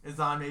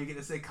Azan maybe get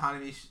this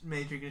economy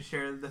major can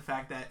share the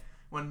fact that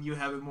when you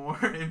have a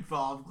more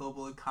involved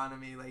global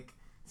economy, like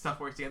stuff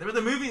works together. But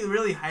the movie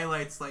really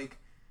highlights like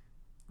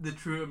the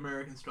true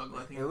American struggle.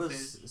 I think It on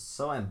was stage.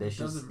 so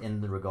ambitious doesn't-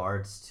 in the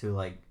regards to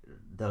like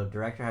the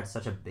director had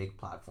such a big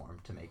platform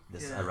to make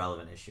this Yeah. a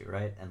relevant issue,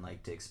 right? And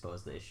like to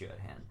expose the issue at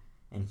hand.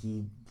 And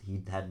he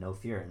had no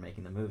fear in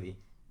making the movie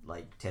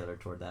like tailored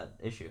toward that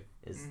issue.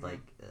 Is Mhm.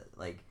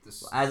 like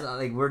This- as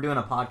like we're doing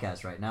a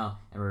podcast right now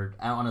and we're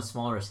on a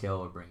smaller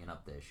scale we're bringing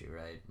up the issue,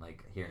 right?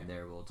 Like here and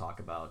there we'll talk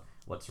about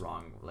what's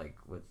wrong like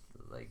with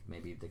like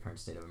maybe the current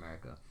state of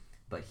America.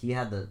 But he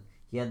had the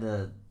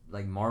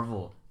like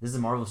Marvel. This is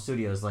Marvel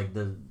Studios, like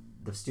the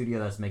studio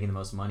that's making the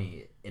most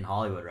money in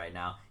Hollywood right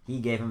now. He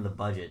gave him the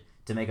budget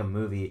to make a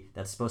movie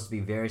that's supposed to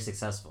be very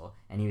successful,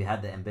 and he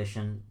had the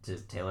ambition to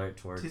tailor it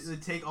towards. To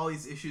take all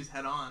these issues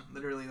head on,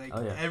 literally, like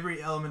Oh, yeah.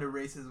 every element of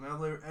racism,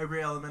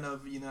 every element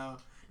of, you know,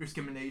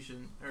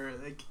 discrimination, or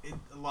like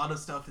a lot of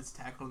stuff is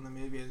tackled in the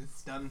movie, and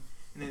it's done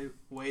in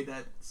a way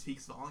that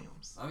speaks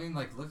volumes. I mean,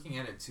 like looking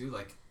at it too,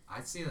 like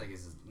I'd say like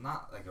it's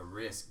not like a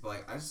risk, but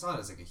like I just saw it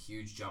as like a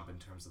huge jump in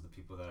terms of the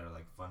people that are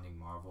like funding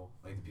Marvel,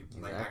 like the people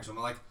like Exactly.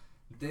 actual like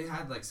they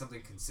had like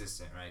something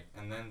consistent, right?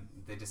 And then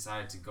they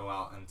decided to go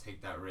out and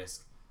take that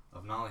risk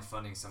of not only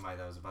funding somebody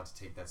that was about to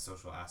take that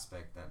social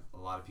aspect that a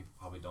lot of people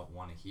probably don't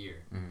want to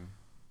hear, Mhm.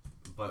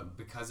 but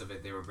because of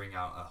it, they were bringing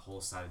out a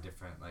whole side of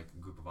different like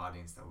group of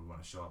audience that would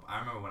want to show up. I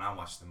remember when I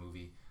watched the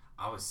movie,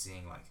 I was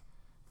seeing like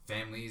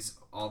families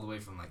all the way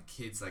from like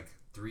kids like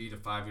 3 to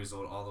 5 years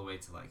old all the way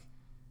to like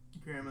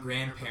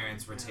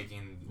grandparents were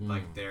taking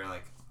like their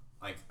like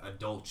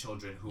adult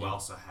children who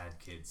also had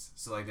kids.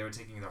 So like they were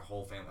taking their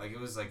whole family. Like it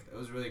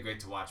was really great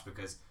to watch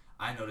because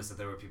I noticed that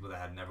there were people that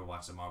had never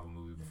watched a Marvel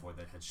movie before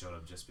that had showed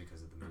up just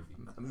because of the movie.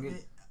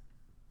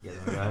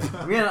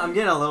 I'm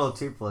getting a little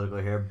too political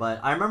here, but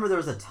I remember there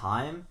was a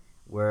time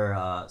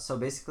where so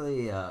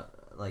basically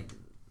like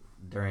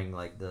during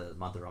like the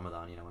month of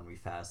Ramadan, you know, when we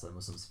fast, the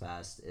Muslims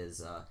fast,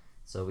 is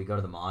So we go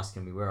to the mosque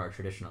and we wear our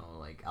traditional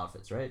like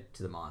outfits, right,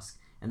 to the mosque.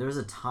 And there was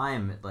a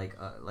time like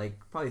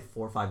probably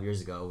 4 or 5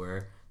 years ago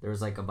where there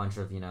was like a bunch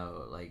of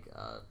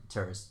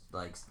terrorist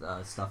like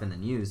stuff in the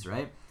news,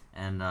 right?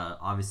 And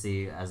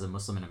obviously as a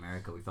Muslim in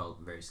America, we felt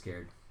very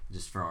scared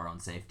just for our own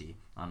safety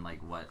on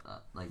like what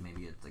like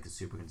maybe like a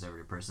super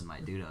conservative person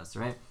might do to us,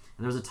 right?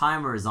 And there was a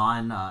time where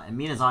Azan and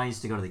me and Azan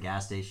used to go to the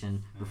gas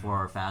station before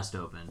our fast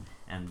opened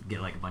and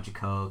get like a bunch of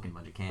Coke and a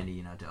bunch of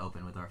candy, to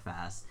open with our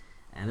fast.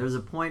 And there was a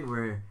point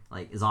where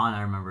like Azan,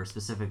 I remember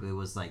specifically,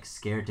 was like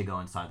scared to go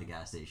inside the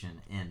gas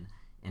station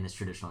in his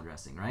traditional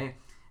dressing, right?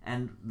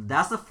 And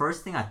that's the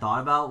first thing I thought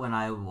about when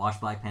I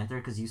watched Black Panther,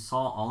 because you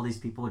saw all these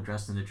people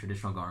dressed in their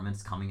traditional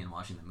garments coming and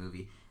watching the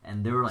movie,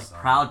 and they were like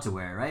proud to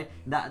wear it, right?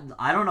 That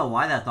I don't know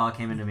why that thought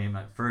came into me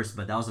at first,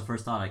 but that was the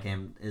first thought I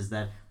came, is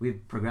that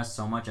we've progressed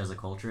so much as a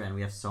culture and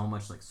we have so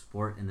much like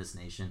support in this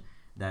nation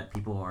that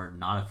people are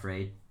not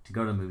afraid to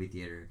go to the movie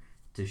theater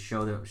to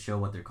show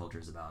what their culture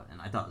is about,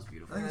 and I thought it was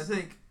beautiful. I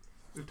think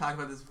we've talked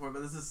about this before,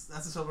 but that's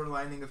the silver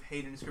lining of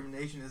hate and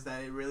discrimination, is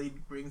that it really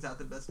brings out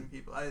the best in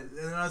people. And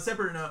on a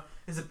separate note,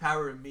 is the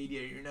power of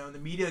media. And the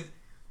media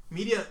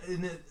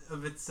in it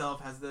of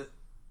itself has the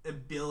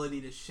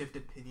ability to shift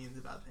opinions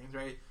about things,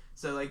 right?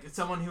 So like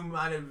someone who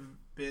might have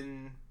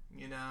been,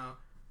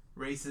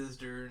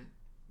 racist or,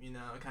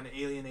 kind of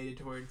alienated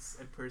towards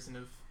a person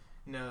of,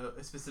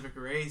 a specific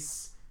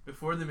race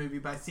before the movie,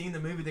 by seeing the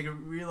movie, they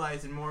can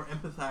realize and more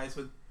empathize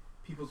with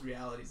people's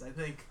realities. I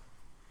think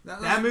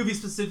that movie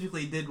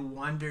specifically did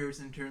wonders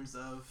in terms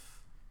of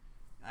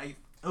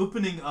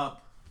opening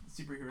up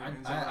superhero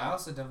movies. I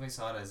also definitely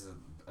saw it as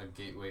a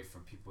gateway for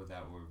people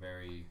that were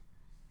very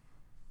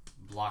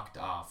blocked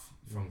off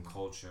from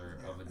culture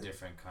of a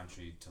different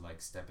country to like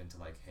step into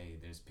like, hey,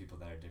 there's people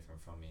that are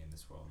different from me in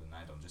this world, and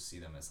I don't just see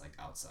them as like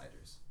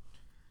outsiders.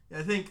 Yeah,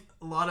 I think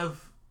a lot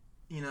of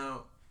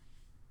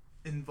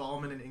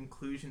involvement and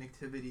inclusion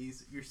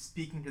activities, you're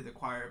speaking to the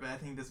choir, but I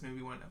think this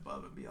movie went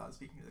above and beyond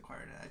speaking to the choir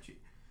and actually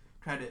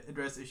try to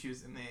address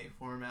issues in a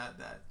format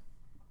that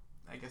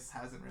I guess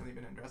hasn't really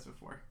been addressed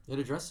before. It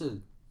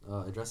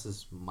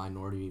addresses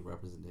minority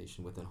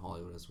representation within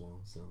Hollywood as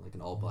well. So like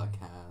an all-black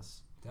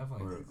cast.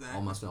 Definitely. Or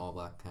almost an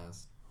all-black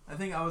cast. I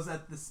think I was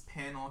at this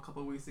panel a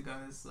couple of weeks ago,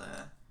 and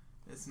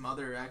this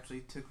mother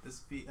actually took the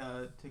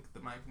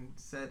mic and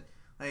said,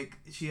 like,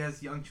 she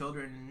has young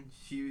children,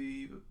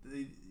 and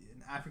an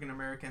African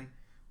American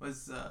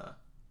was a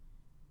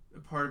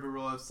part of a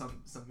role of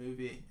some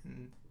movie,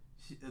 and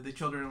the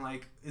children are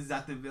like, is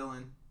that the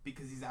villain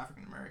because he's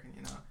African American?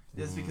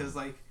 Just because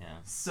like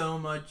so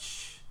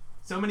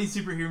many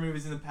superhero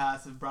movies in the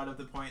past have brought up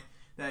the point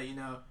that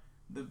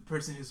the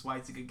person who's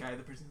white's a good guy,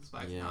 the person who's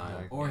black's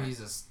not. Or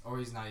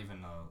he's not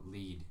even a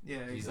lead.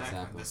 Yeah, he's exactly.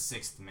 like the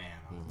sixth man.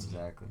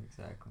 Exactly.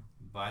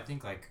 But I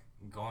think like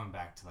going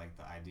back to like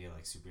the idea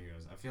like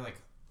superheroes, I feel like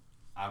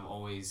I've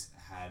always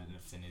had an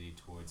affinity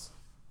towards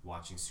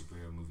watching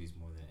superhero movies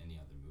more than any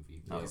other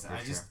movie.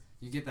 Because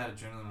you get that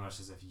adrenaline rush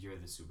as if you're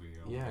the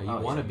superhero. Yeah,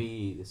 you want to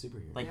be the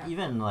superhero. Like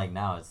even like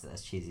now, it's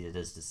as cheesy as it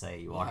is to say,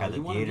 you walk out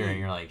of the theater and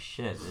you're like,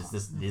 shit,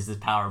 is this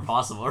power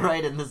possible,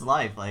 right, in this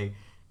life? Like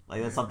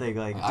that's something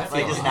like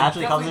just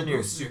naturally comes into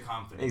your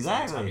confidence.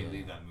 Exactly. You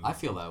leave that movie. I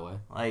feel that way.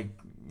 Like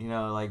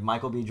like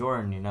Michael B.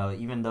 Jordan,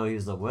 even though he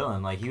was the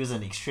villain, like he was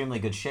in extremely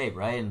good shape,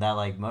 right? And that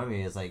like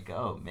movie is like,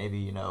 oh,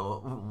 maybe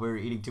we're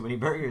eating too many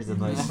burgers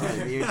and like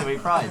eating too many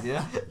fries,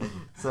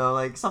 So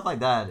like stuff like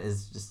that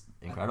is just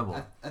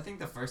incredible. I think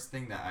the first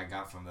thing that I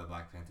got from the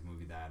Black Panther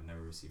movie that I've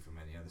never received from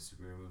any other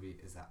superhero movie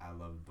is that I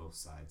loved both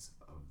sides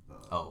of the.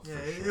 Oh, yeah,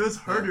 for sure. It was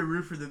hard to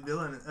root for the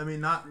villain. I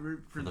mean, not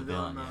root for the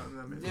villain.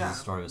 Yeah, the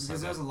story was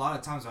because there was a lot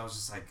of times where I was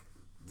just like,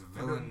 the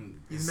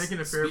villain. He's making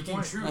a fair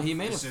point. Truth. No, he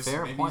made a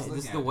fair point.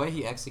 Just the way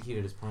he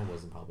executed his plan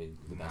wasn't probably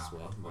the best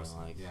way. Of course,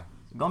 like,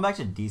 Going back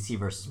to DC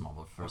versus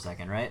Marvel for a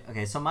second, right?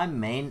 Okay, so my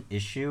main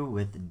issue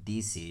with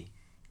DC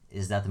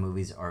is that the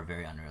movies are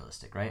very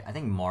unrealistic, right? I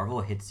think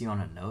Marvel hits you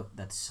on a note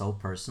that's so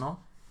personal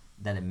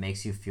that it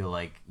makes you feel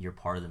like you're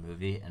part of the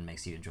movie and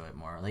makes you enjoy it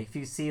more. Like if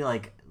you see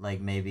like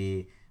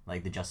maybe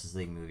like the Justice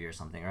League movie or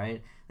something,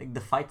 right? Like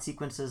the fight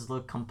sequences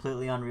look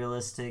completely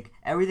unrealistic.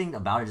 Everything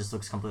about it just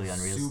looks completely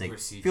unrealistic.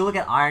 If you look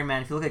at Iron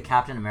Man, if you look at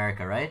Captain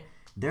America, right?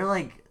 They're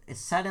like, it's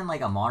set in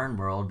like a modern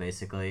world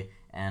basically,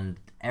 and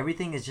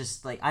everything is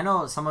just like, I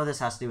know some of this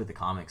has to do with the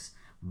comics,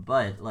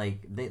 but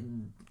like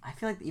I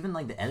feel like even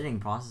like the editing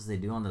process they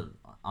do on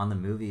the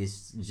movie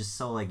is just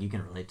so like you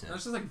can relate to it.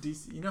 It's just like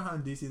DC. You know how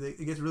in DC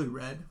it gets really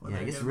red? When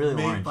it gets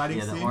really orange.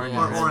 The orange.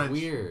 Or orange.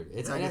 It's weird.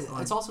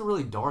 It's also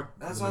really dark.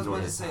 That's what I was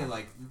about to say.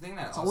 Like the thing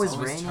that always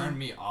turned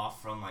me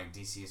off from like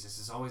DC is just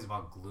it's always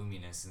about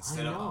gloominess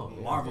instead of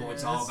Marvel, which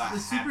is all about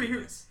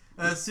happiness.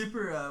 What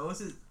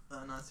was it?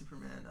 Not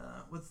Superman.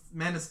 What's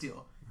Man of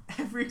Steel?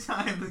 Every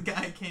time the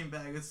guy came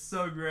back, it was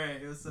so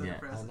great. It was so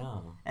impressive. I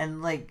know.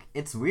 And like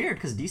it's weird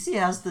because DC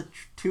has the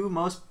two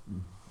most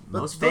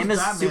famous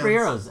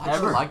superheroes I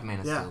ever. I like Man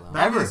of Steel though.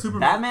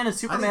 Batman and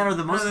Superman are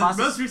the most classic.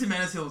 The most recent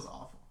Man of Steel was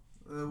awful.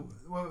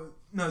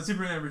 No,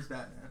 Superman versus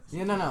Batman.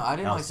 Yeah, no, I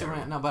didn't like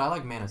Superman. No, but I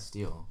like Man of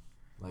Steel.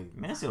 Like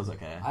Man of Steel was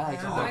okay. I like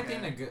Yeah, The all. only,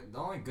 okay. the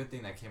only good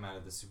thing that came out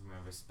of the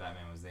Superman vs.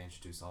 Batman was they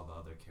introduced all the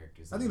other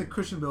characters. I think the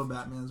Christian Bale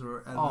Batmans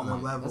were at Oh another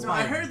my- level. that's No,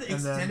 I heard the And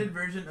then- extended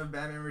version of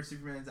Batman vs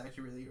Superman is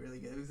actually really, really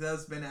good because that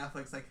was Ben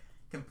Affleck's like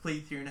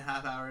complete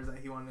 3.5 hours that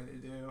he wanted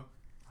to do.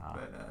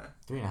 But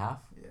 3.5.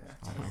 yeah.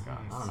 Oh my god.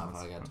 I don't know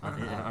if I got time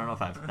for I that. don't know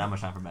if I have that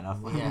much time for Ben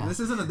Affleck. Yeah. This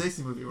isn't a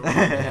DC movie.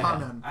 Yeah.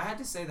 Calm down. I had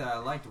to say that I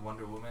liked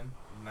Wonder Woman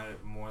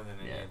more than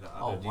any Yeah. of the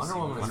Oh, other DC Wonder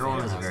Woman movies. Wonder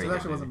Woman is a It very actually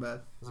good wasn't movie. bad.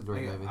 It was a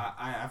great movie.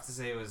 I have to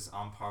say it was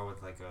on par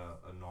with like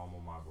a normal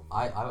Marvel movie.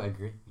 I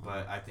agree.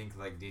 But I think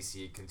like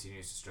DC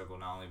continues to struggle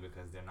not only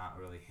because they're not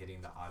really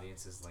hitting the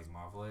audiences like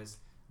Marvel is.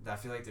 I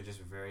feel like they're just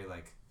very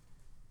like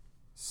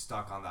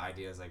stuck on the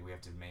ideas like we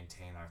have to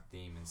maintain our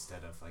theme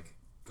instead of like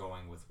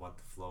going with what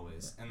the flow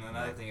is. And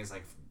another thing is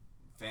like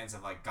fans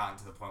have like gotten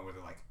to the point where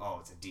they're like, oh,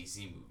 it's a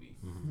DC movie.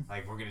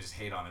 Like we're gonna just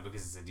hate on it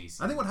because it's a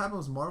DC. I think what happened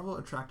was Marvel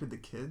attracted the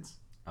kids,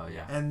 Oh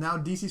yeah. and now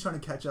DC's trying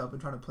to catch up and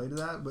trying to play to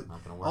that. But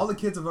Not gonna work. all the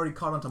kids have already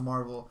caught on to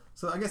Marvel.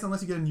 So I guess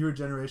unless you get a newer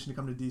generation to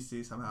come to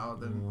DC somehow,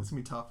 then it's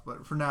gonna be tough.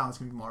 But for now, it's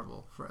gonna be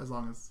Marvel for as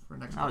long as for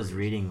next. I was years.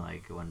 reading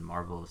like when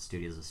Marvel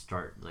Studios was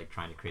start like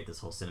trying to create this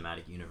whole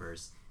cinematic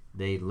universe,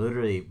 they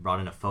literally brought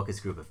in a focus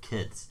group of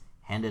kids,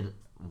 handed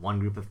one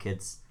group of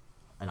kids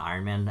an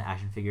Iron Man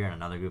action figure and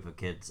another group of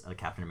kids a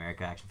Captain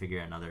America action figure,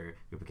 another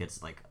group of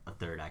kids like a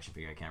third action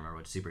figure. I can't remember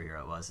which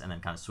superhero it was, and then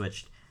kind of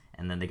switched.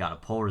 And then they got a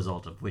poll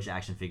result of which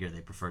action figure they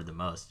preferred the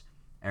most.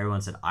 Everyone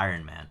said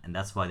Iron Man, and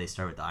that's why they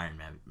started with the Iron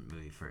Man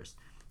movie first.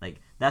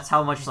 Like that's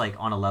how much like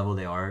on a level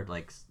they are,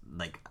 like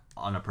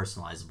on a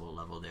personalizable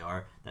level they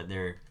are, that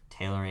they're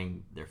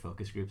tailoring their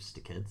focus groups to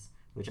kids,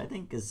 which I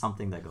think is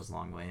something that goes a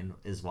long way and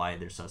is why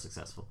they're so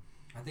successful.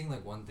 I think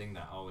like one thing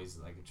that always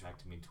like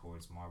attracted me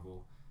towards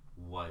Marvel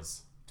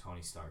was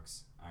Tony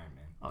Stark's Iron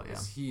Man. Oh, yeah.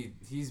 Because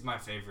he's my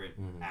favorite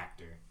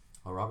actor.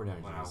 Oh, Robert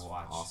Downey When Jr. I is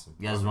watch- awesome.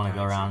 You guys want to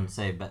go around and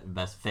say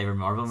best favorite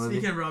Marvel movie?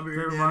 Speaking of Robert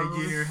Favorite Downey Marvel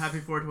movie? Jr., happy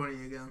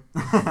 420 again.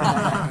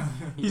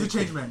 He's a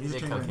change man. He's a He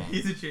did change man. cocaine.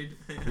 He's a change.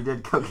 He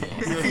did cocaine.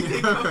 He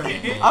did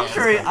cocaine.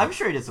 I'm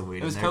sure he did some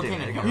weed. It was in there, too.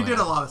 cocaine and He heroin. did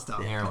a lot of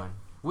stuff. Heroin.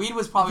 Weed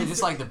was probably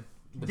just like the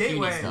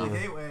Gateway. puny stuff.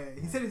 Gateway.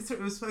 He said it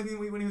was smoking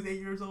weed when he was 8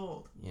 years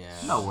old. Yeah.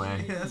 No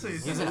way. Yeah, that's what he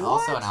He's said.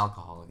 also an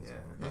alcoholic. as Yeah.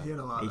 well. Yeah, he had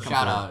a lot. He Of comes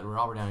Shout from- out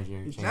Robert Downey Jr. He-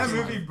 changed That his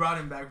movie life. brought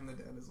him back from the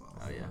dead as well.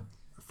 Oh yeah.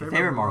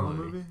 Favorite Marvel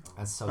Marvel movie?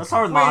 That's so. Let's tough.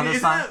 start with Marvel Wait, this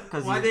isn't time that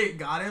because why they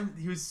got him?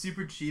 He was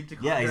super cheap to yeah,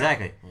 contract.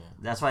 exactly. Yeah.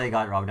 That's why they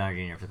got Robert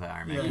Downey Jr. to play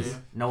Iron Man. Yeah, 'cause yeah.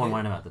 No one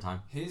wanted him at the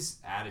time. His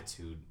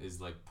attitude is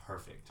like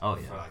perfect. Oh,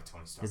 yeah. For like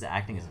Tony Stark. His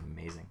acting is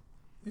amazing.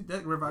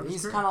 That revived his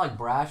He's career. kind of like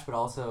brash, but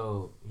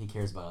also he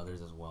cares about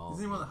others as well.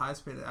 Isn't he one of the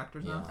highest paid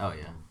actors Yeah. now? Oh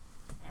yeah.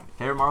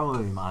 Favorite Marvel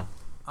movie, Mod?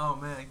 Oh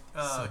man.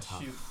 So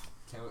tough. Shoot.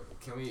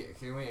 Can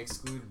we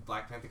exclude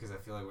Black Panther because I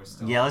feel like we're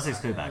still. Yeah, let's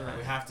exclude Black We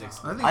Panther. have to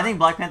exclude. I think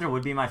Black Panther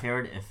would be my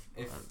favorite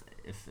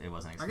if it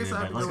wasn't I excluded. guess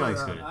I have But to let's go go with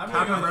exclude it. I'm gonna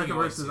Captain go with America you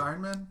versus too.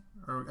 Iron Man,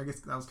 or I guess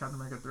that was Captain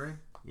America 3.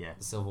 Yeah.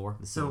 The Civil War.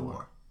 The Civil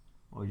War.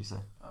 What would you say?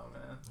 Oh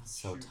man. That's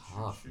so Shoot,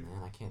 tough, shoot.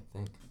 man. I can't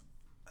think.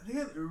 I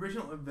think the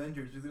original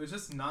Avengers, it was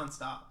just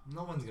nonstop.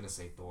 No one's gonna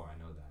say Thor. I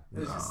know that. It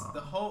was just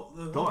the whole.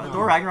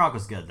 Thor Ragnarok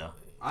was good though.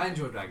 I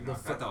enjoyed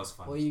Ragnarok. The I thought it was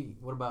fun. Well,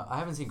 what about? I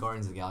haven't seen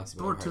Guardians of the Galaxy.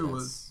 But Thor I've heard 2 that's-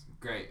 was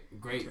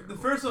Great. The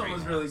first one great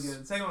was really house.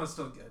 good. The second one was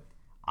still good.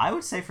 I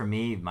would say for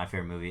me, my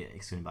favorite movie,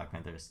 excluding Black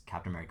Panther, is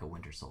Captain America: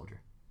 Winter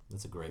Soldier.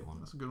 That's a great one.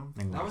 that's a good one. I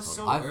think That Winter was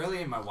so Soldier.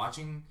 early in my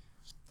watching.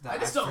 That I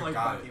just don't like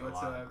forgot Bucky it a lot.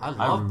 whatsoever. I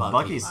love Bucky.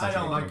 Bucky's I such a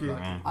don't good like character,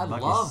 Bucky. man. I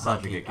Bucky's love such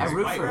a Bucky. good I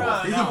root character. for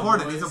him. He's no,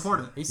 important. boys. He's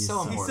important. He's He's so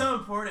so- He's important. so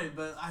important,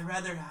 but I'd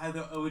rather have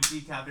the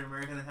OG Captain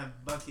America than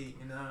have Bucky,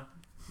 you know?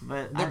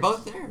 But They're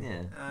both there.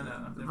 Yeah. I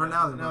know. For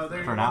now, they're no, both they're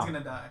there. For one's now.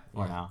 gonna die.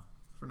 Or now.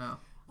 For now,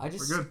 I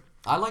just we're good.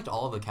 I liked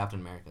all of the Captain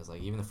Americas.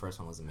 Like even the first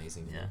one was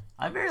amazing. Yeah.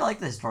 I very like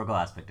the historical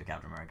aspect of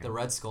Captain America. The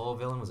Red Skull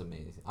villain was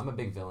amazing. I'm a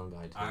big villain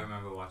guy too. I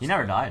remember watching. He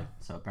never that. died,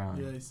 so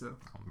apparently. Yeah, he's so.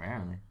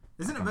 Apparently.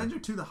 Isn't Avenger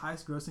 2 the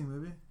highest grossing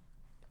movie?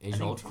 Age I of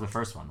think Ultron. the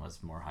first one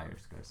was more higher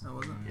scores. Oh,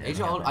 was it? Yeah, Age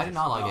yeah, of Ultron. I did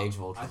not like No, Age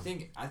of Ultron.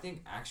 I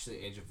think actually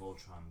Age of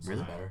Ultron was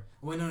Really? better.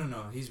 Wait,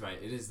 no. He's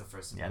right. It is the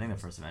first. Yeah, I think the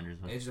Avengers. first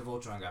Avengers was. Age of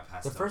Ultron got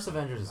passed. The up. first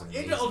Avengers is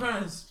amazing. Age of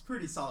Ultron is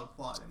pretty solid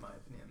plot, in my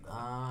opinion, though.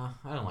 I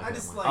don't like I that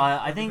just one. like-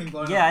 I think everything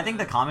blown yeah, up I think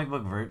the there. comic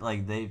book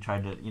like they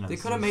tried to They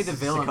could have made the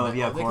villain. Sokovia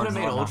They could Accords have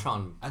made and whatnot.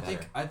 Ultron. I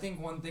better.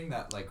 think one thing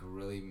that like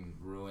really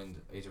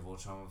ruined Age of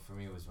Ultron for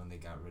me was when they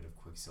got rid of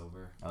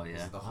Quicksilver. Oh,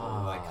 yeah. The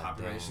whole like Ah,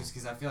 copyright damn. issues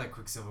because I feel like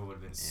Quicksilver would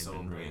have been It'd so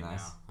been really great nice.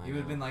 now. I He would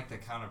have know. been like the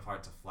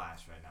counterpart to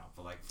Flash right now,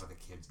 but like for the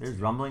kids. There's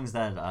too. rumblings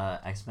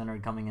that X-Men are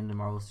coming into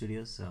Marvel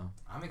Studios, so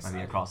I'm might excited.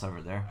 be a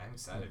crossover there. I'm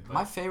excited. But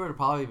My favorite would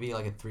probably be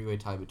like a three-way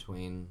tie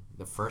between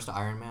the first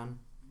Iron Man,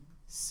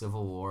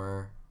 Civil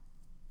War,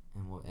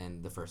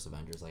 and the first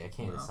Avengers. Like I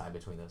can't Wow. decide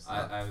between those.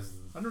 I was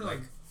I don't know,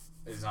 like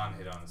it's on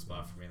hit on the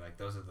spot for me. Like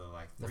those are the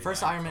like the three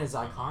first that Iron Man is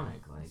come to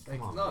mind. iconic. Like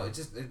come on. No,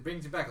 it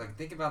brings you back. Like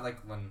think about like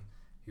when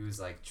he was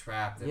like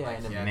trapped and Yeah, like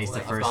and he then had makes to, the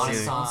like, first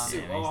Afghanistan suit.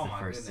 suit. Yeah, makes oh the my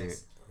first goodness.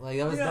 suit. Like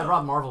that Yeah.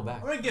 brought Marvel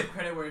back. I'm gonna give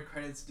credit where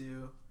credit's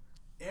due.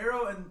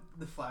 Arrow and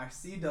the Flash,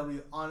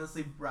 CW,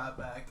 honestly brought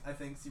back, I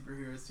think,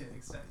 superheroes to an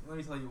extent. Let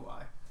me tell you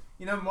why.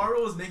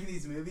 Marvel was making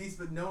these movies,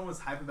 but no one was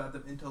hype about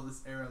them until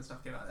this era and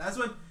stuff came out. That's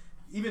when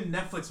even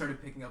Netflix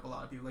started picking up a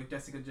lot of people, like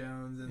Jessica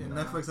Jones and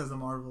Netflix has the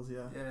Marvels.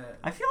 Yeah.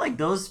 I feel like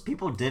those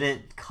people did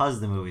it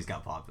because the movies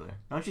got popular.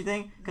 Don't you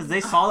think? Because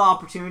they saw the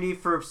opportunity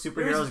for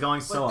superheroes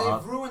going so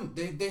up. They ruined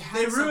it. They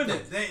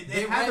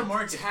had the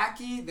market.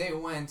 Tacky. They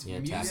went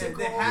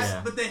musical.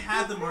 But they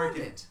had the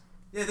market.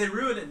 Yeah, they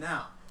ruined it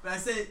now. But I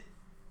say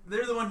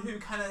they're the one who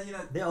kind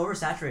of they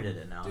oversaturated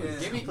it now. Dude,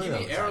 give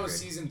me Arrow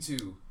season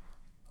 2,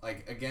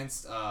 like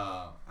against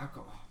I'm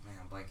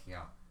blanking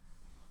out.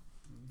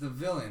 The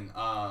villain,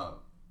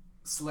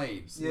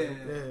 Slade. Yeah.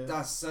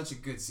 That's such a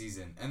good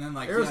season. And then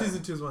Arrow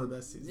season 2 is one of the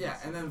best seasons. Yeah,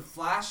 and then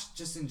Flash,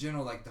 just in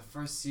general, like the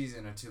first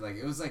season or two,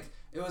 it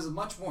was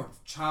much more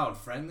child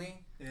friendly.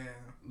 Yeah.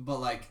 But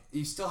like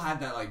you still had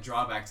that like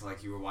drawback to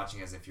like you were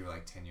watching as if you were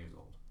like 10 years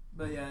old.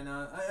 But yeah,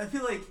 no, I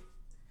feel like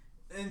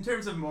in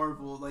terms of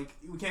Marvel, like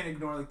we can't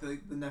ignore like the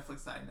Netflix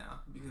side now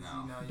because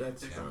you have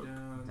Jessica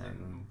Jones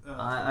and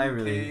I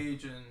really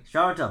Page and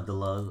shout out to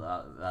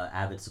the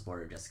avid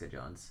supporter Jessica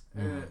Jones.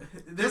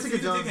 Jessica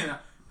Jones.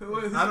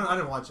 I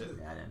didn't watch it.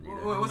 Yeah, I didn't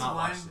either.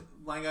 What's the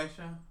Blind Guy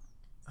show?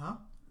 Huh?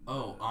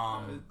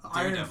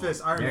 Iron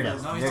Fist.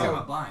 Daredevil. No, he's talking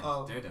about Blind.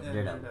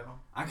 Daredevil.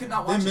 I could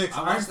not watch it.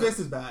 Iron Fist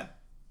is bad.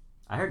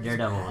 I heard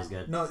Daredevil was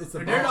good. No, it's the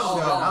Daredevil.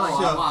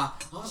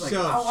 show.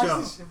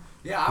 Show.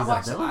 Yeah, I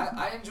watched it.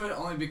 I enjoyed it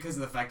only because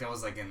of the fact I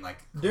was like in like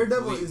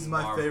Daredevil is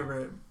my Marvel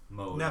favorite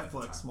mode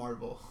Netflix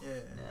Marvel. Yeah.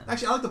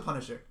 Actually, I like the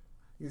Punisher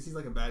because he's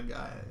like a bad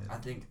guy. I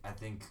think.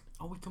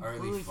 Oh, we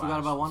completely forgot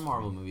about one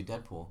Marvel movie,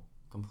 Deadpool.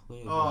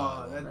 Completely.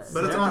 Oh, But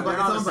but it's owned by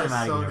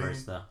cinematic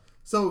universe, Sony. though.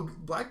 So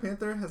Black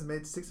Panther has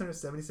made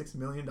 $676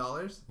 million,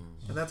 and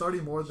that's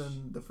already more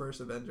than the first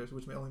Avengers,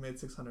 which only made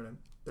 $623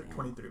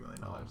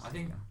 million. I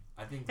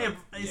think. Hey,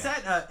 is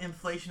that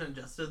inflation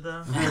adjusted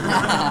though?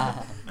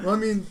 Well, I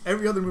mean,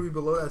 every other movie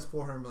below that is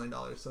 $400 million.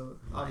 So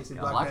obviously,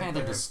 Black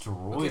Panther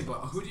destroyed. Okay, but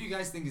who do you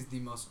guys think is the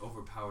most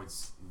overpowered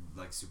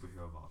like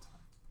superhero of all time?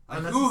 Like,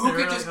 Unnecessarily who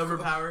could just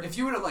overpowered? If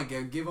you were to like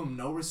give them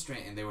no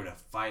restraint and they were to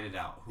fight it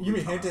out, who You would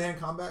mean come out? hand-to-hand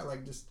combat,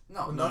 like just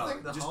No,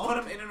 nothing? just put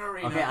them in an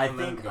arena. Okay, and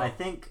let 'em go. I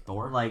think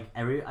Thor? like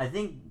I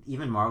think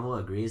even Marvel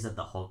agrees that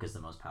the Hulk is the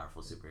most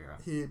powerful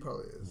superhero. He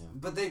probably is. Yeah.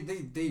 But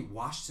they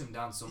washed him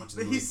down so much. In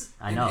the But movie.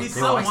 I know. he's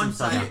They so waxed him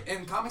one-sided. down.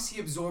 In comics, he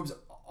absorbs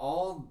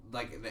all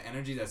like the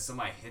energy that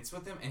somebody hits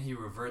with him, and he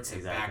reverts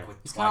it back with.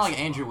 He's kind of like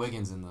Andrew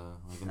Wiggins in the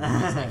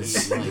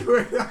movies.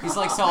 He's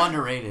like so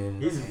underrated.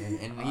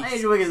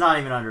 Andrew Wiggins is not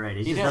even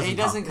underrated. He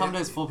doesn't come to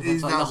his full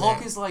potential. Like, the not Hulk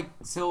there. is like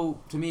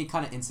so to me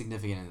kind of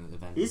insignificant in the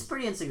Avengers. He's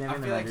pretty I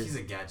insignificant. feel like he's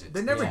a gadget.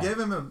 They never Yeah. gave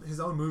him his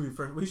own movie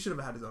first. Well, he should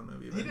have had his own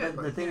movie. He did.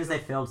 The thing is, they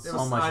failed It so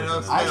was- much. I know,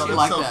 with the it's- I movie. actually it's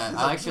like so- that.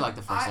 I actually like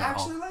the first I ever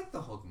actually Hulk. like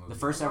the Hulk movie. The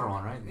first ever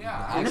one, right? Yeah.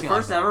 I In the actually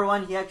first like ever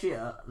one, he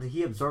actually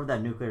he absorbed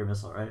that nuclear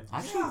missile, right?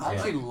 I Yeah.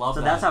 actually love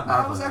So that. that's how That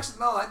powerful. was it is. actually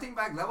no. I think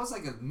back that was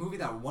like a movie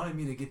that wanted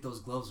me to get those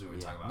gloves we were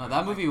talking about. No,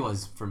 that movie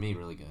was for me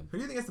really good. Who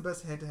do you think has the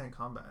best hand-to-hand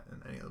combat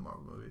in any of the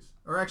Marvel movies?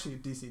 Or actually,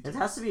 DC. It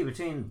has to be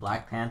between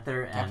Black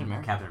Panther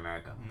and Captain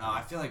America. No,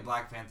 I feel like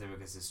Black Panther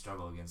because his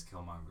struggle against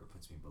Killmonger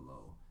puts me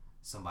below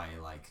somebody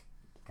like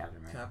Captain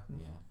America. Captain.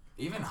 Yeah.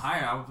 even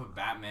higher. I would put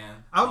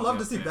Batman. I would love probably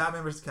to up see there.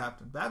 Batman versus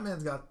Captain.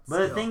 Batman's got. But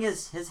the skill. thing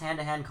is, his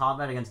hand-to-hand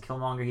combat against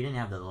Killmonger, he didn't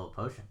have the little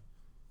potion.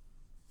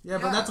 Yeah,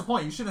 but Yeah. that's the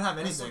point. You shouldn't have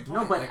That's the anything.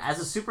 point. No, but like- as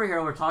a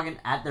superhero, we're talking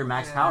at their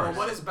max Yeah. powers.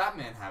 Well, what does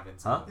Batman have in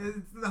Huh?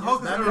 The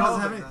Hulk Batman is doesn't have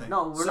irrelevant. anything.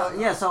 No, we're So- not.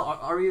 Yeah, so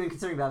are you even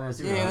considering Batman a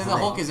superhero? Yeah, That's then the the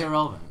Hulk thing. is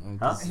irrelevant.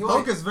 Huh?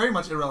 Hulk is very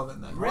much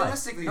irrelevant then.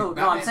 Realistically, No,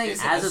 Batman I'm saying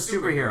isn't as a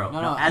superhero.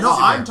 No, as No, a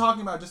superhero. I'm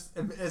talking about just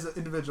as an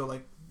individual,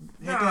 like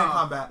hand-to-hand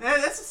combat. Yeah,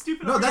 that's a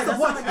stupid. No, that's the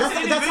argument. point. That's an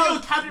That's individual.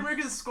 how- Captain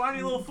America's a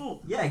scrawny little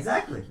fool. Yeah,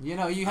 exactly. You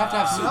know, you have to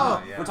have super.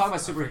 No. We're talking about I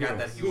forgot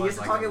that superheroes. he You was get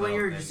to like talk a it when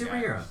you're a little thin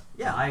superhero. guy.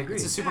 Yeah, I agree.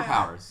 It's a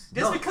superpowers. Just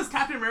No. because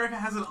Captain America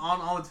has it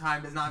on all the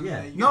time does not mean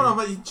Yeah. that you No, can- no,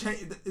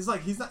 but it's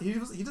like he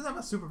doesn't have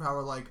a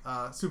superpower like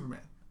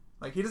Superman.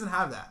 Like he doesn't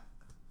have that.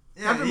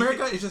 Yeah, Captain he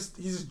America can- is just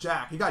he's just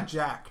jacked. He got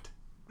jacked.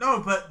 No,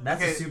 but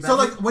That's a okay. super- So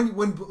like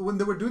when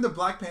they were doing the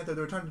Black Panther,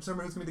 they were trying to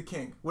determine who's gonna be the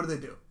king. What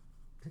did they do?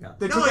 They No,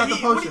 took out the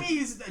what do you potion.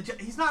 mean?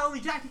 He's not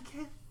only Jack. He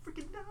can't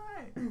freaking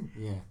die.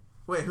 Yeah.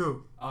 Wait,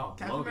 who? Oh,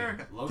 Captain Logan.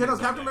 America. Logan's up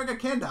Captain there.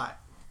 America can die.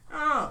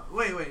 No,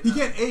 wait. He no.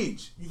 can't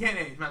age. He can't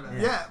age. My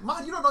bad. Yeah,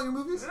 man, you don't know your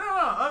movies. No,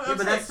 Yeah,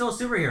 but that's still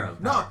superhero.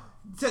 No, power.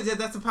 yeah,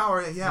 that's the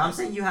power that he No, I'm has.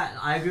 saying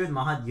I agree with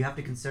Mahad. You have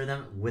to consider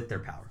them with their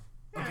power.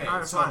 Okay,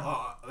 Alright, so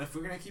fine. if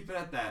we're gonna keep it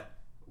at that,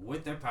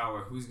 with their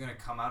power, who's gonna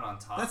come out on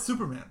top? That's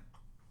Superman.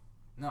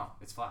 No,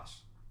 it's Flash.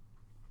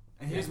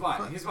 And here's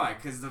why. Here's why.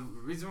 Because the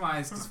reason why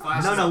is because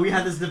Flash. No, is no, we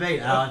had this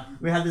debate.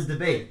 We had this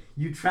debate.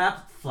 You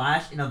trapped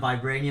Flash in a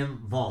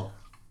vibranium vault.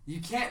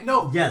 You can't.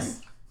 No.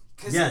 Yes.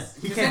 'Cause- Yes,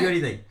 he 'cause can't do then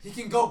anything. He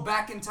can go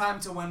back in time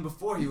to when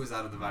before he was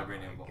out of the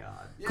vibranium vault.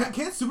 God. Yeah.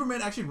 Can't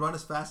Superman actually run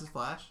as fast as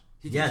Flash?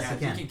 He can Yes, catch,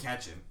 he can. He can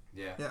catch him.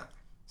 Yeah. Yeah.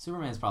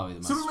 Superman's probably the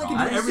most Superman strong. can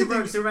I do think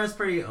everything. Superman's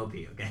pretty OP.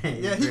 Okay.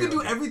 Yeah, He's he can very do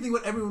OP. everything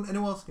what anyone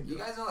else can do. You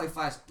guys know, like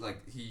Flash,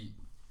 like he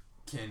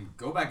can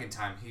go back in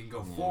time. He can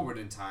go forward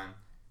in time.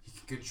 He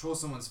can control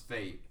someone's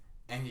fate,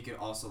 and he can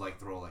also like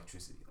throw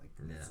electricity. Like,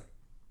 Yeah. it's like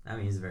I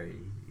mean, he's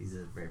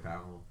a very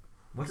powerful.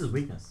 What's his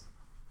weakness?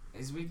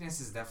 His weakness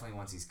is definitely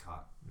once he's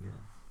caught. Yeah.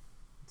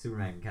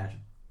 Superman can catch him.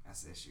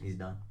 That's the issue. He's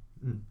done.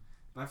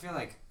 But I feel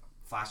like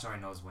Flash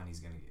already knows when he's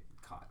gonna get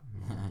caught.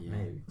 Yeah.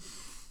 Maybe.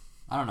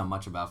 I don't know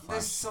much about Flash.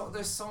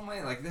 There's so many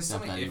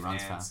Except that he if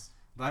runs ands. fast.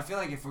 But I feel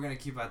like if we're gonna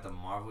keep at the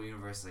Marvel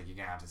universe, like you're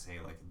gonna have to say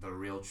like the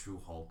real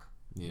true Hulk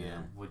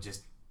Yeah. would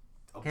just.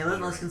 Okay, let's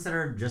obliterate.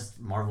 consider just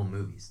Marvel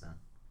movies then.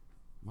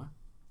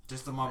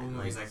 Just the Marvel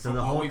movies, like so from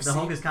the what Hulk, we've the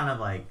Hulk seen. is kind of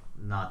like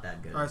not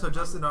that good. All right, so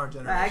just in our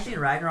generation. Actually, in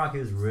Ragnarok, he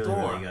was really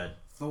Thor. really good.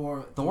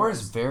 Thor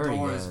is very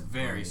Thor good. is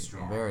very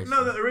strong. Very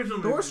No, strong. the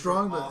original. Thor's movies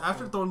strong, were but awful.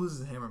 after Thor loses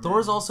his hammer, man.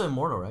 Thor's also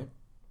immortal, right?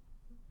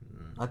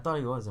 Mm. I thought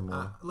he was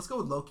immortal. Let's go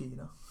with Loki. You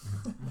know.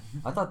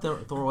 I thought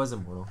Thor was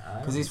immortal I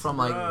because he's from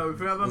like Bro, we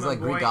forgot about he's my like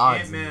boy Greek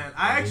gods. Ant-Man.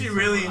 I actually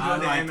really I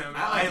enjoyed like Ant-Man.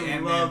 I like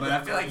Ant-Man, love but I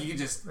that feel like movie. you could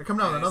just. They're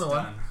coming out with it's another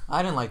one. done.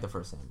 I didn't like the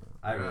first Ant-Man.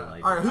 I really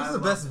like. All right, it. who's I the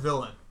love best it.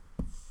 villain?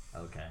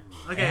 Okay.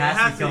 Okay, it has it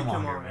has to to be be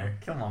Killmonger, Killmonger. man.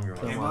 Killmonger.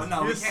 Okay, was but no,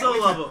 He we was can't. so we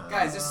can't- lovable.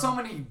 Guys, there's so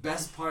many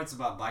best parts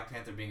about Black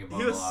Panther being above.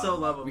 He was a lot so of-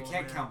 lovable, We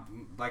can't man.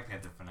 count Black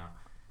Panther for now.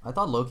 I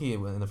thought Loki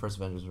in the first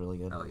Avengers was really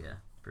good. Oh yeah,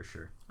 for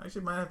sure.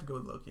 Actually, might have to go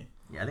with Loki.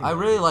 Yeah, I think. I Loki-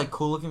 really like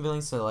cool looking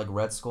villains. So like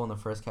Red Skull in the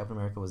first Captain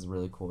America was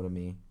really cool to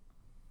me.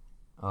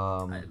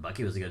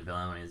 Bucky was a good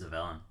villain when he was a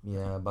villain.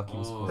 Yeah, Bucky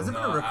was Oh, cool. Has it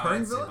been no, a I recurring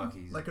would say villain?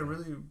 Bucky's Like a okay.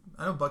 really?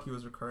 I know Bucky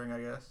was recurring. I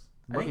guess.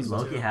 I think Bucky's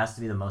Loki too. has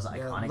to be the most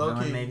Yeah, iconic Loki,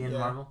 villain maybe in yeah.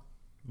 Marvel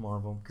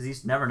Marvel. because you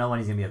never know when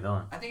he's gonna be a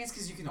villain. I think it's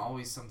because you can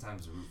always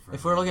sometimes root for.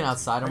 If we're looking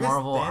outside I of guess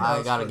Marvel, Thanos,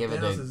 I gotta but give it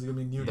Thanos to is gonna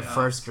be new the to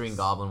first us. Green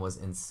Goblin was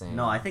insane.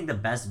 No, I think the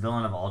best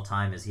villain of all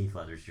time is Heath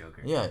Ledger's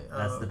Joker. Yeah.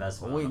 That's the best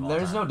villain. of all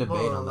There's time. no debate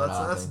Whoa, on that.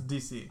 I that's think.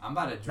 DC. I'm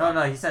about to No, drop.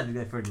 no, he said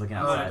if we're looking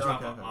I'm about outside. to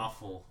drop okay.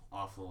 an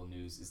awful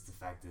news. Is the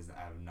fact is that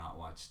I have not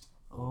watched.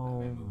 Oh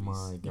Batman movies.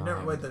 my god. You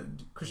never wait the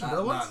Christian Not-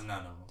 Bale ones. None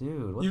of them.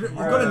 Dude, what You the go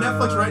hell? to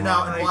Netflix right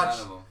now and Like, watch.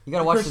 None of them. You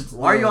gotta watch Chris- the.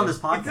 Why are you on this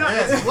podcast?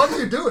 Yes, what are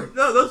you doing?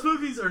 No, those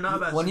movies are not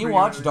bad. When you superhero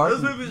watch movies. Dark-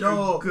 those movies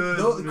No, are good.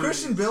 movies.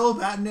 Christian Bale,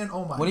 Batman.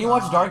 Oh my. When you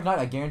God. watch Dark Knight,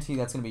 I guarantee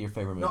that's gonna be your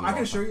favorite movie. No, of I all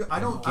can assure time. you. I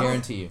don't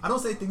Guarantee you. I don't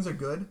say things are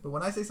good, but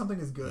when I say something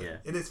is good, Yeah.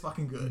 it is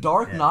fucking good.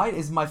 Dark Yeah. Knight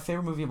is my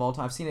favorite movie of all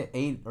time. I've seen it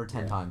 8 or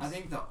 10 Yeah. times. I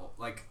think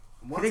like.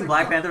 You think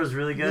Black Panther was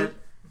really good?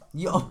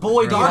 Oh,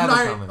 boy, do you Dark have it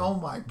Knight. coming. Oh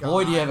my god.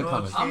 Boy, do you have it Well,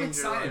 coming. I'm Change your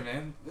excited, life.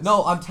 man. This-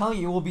 No, I'm telling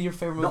you, it will be your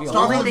favorite movie The of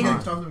all Start from the only beginning.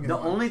 time. Start from the The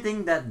beginning. only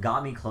thing that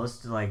got me close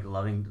to like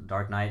loving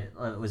Dark Knight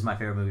was my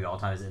favorite movie of all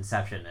time is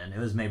Inception, and it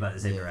was made by the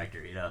same Yeah.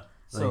 director. You know,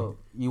 So,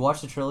 you watch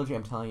the trilogy,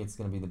 I'm telling you, it's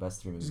gonna be the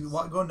best 3 movies. Just go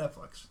on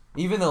Netflix.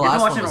 Even the You have to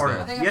last watch one in was order. I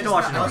good. think You have I'm to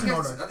watch just it not- in I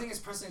order. think it's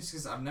personally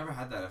because I've never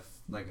had that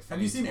Have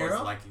affinity you seen towards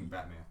Arrow? liking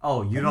Batman.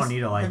 oh, you don't need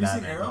to like have you seen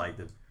Batman to Arrow? like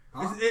the.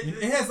 Huh?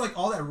 It has like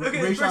all that.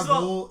 Okay, Ra's first al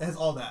of all- Ghul. It has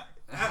all that.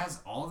 It has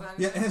all that.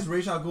 in Yeah, it? it has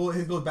Ra's al Ghul.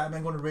 It goes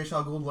Batman going to Ra's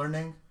al Ghul,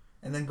 learning,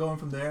 and then going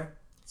from there.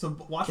 So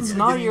watch from It's the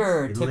not beginning.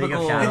 your League of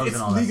typical. Shadows. It's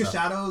and all that League of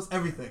stuff. Shadows.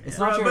 Everything. It's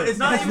Bro, not your. but it's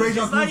not it has even, Ra's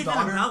al it's not Ghul's even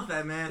daughter. about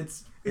that, man.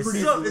 It's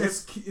pretty. so-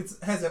 It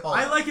has it all.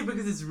 I like it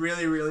because it's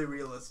really, really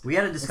realistic. We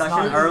had a discussion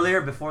not-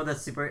 earlier before the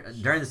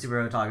during the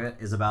superhero talk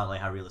is about like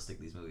how realistic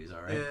these movies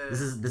are, right? Yeah.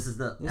 This is the This is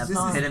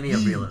epitome the-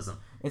 of realism.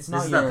 It's This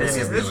not is the your.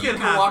 epitome of This realism. can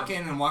You can walk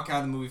happen. in and walk out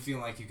of the movie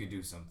feeling like you could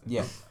do something.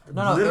 Yeah.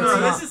 No, Literally. No, it's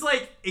this not. is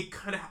like it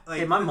could like.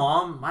 Okay, my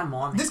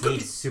mom This could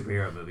hates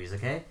superhero movies.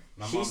 Okay,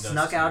 My she mom does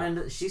snuck too. out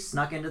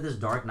into this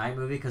Dark Knight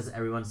movie because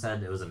everyone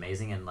said it was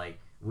amazing, and like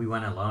we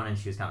went alone, and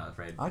she was kind of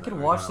afraid. I that can we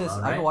were watch going this.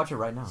 alone, I can right? watch it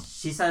right now.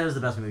 She said it was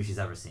the best movie she's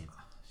ever seen.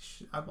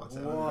 I'd watch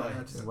that. What?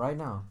 Yeah, too. Right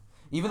now.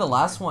 Even the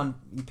last one,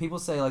 people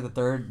say like the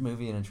third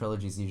movie in a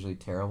trilogy is usually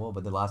terrible,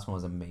 but the last one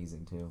was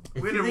amazing too.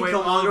 If We you didn't think wait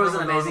Killmonger long was an for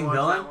Ramadan amazing to watch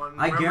villain, that one.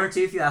 I Remember?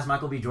 guarantee if you ask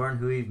Michael B. Jordan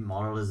who he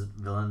modeled his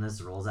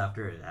villainous roles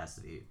after, it has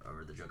to be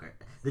over the Joker.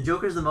 The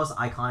Joker is the most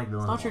iconic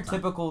villain. It's not of your all time.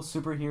 typical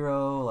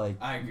superhero like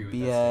I agree with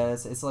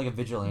BS. It's like a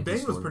vigilante Bane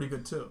was story. pretty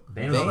good too.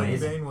 Bane was Bane-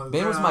 amazing.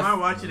 Bane was I my might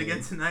watch it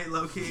again tonight,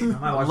 low key. I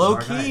might watch Low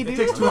Dark Knight. key, It dude.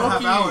 takes 2.5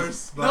 Loki.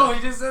 hours. But, No,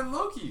 he just said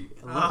Loki.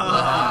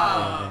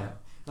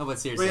 No, but but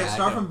seriously, yeah, I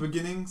start don't- from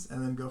beginnings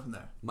and then go from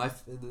there. my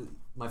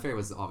favorite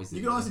was obviously.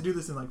 You can honestly do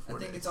this in like I 4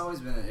 think days. it's always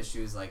been an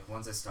issue. Is like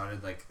once I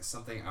started like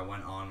something I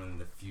went on in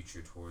the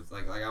future towards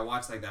like I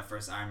watched like that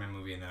first Iron Man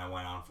movie and then I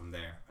went on from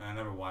there and I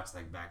never watched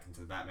like back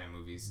into the Batman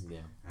movies. Yeah.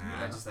 And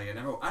Yeah. I just like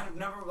I've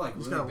never like You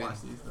just really gotta been.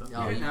 watch these though.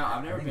 Oh, Even you- now I've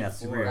I never think been that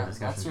for superhero that.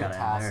 discussion's that's your got to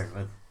end there. task.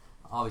 With,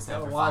 Obviously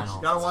Gotta after watch.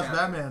 finals. Gotta watch It's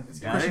Batman.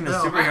 it's yeah, I Christian think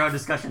the Bale. superhero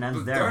discussion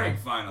ends there. During Right?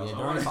 finals. Yeah,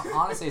 I wanna-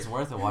 honestly, it's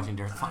worth it watching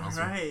during finals.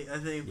 Right, I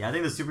think. Yeah, I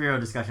think the superhero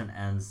discussion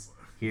ends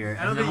here,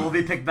 I don't and then think-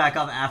 we'll be picked back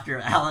up after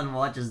Alan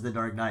watches The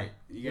Dark Knight.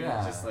 You gotta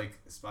Yeah. just like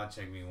spot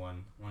check me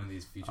one of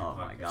these future Oh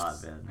podcasts. my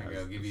God, man. I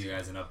gotta give you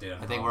guys an update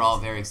on. I think how we're all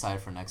it's- very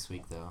excited for next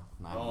week, though.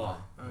 Oh,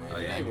 yeah.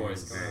 yeah, Yeah,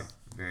 boys. Very,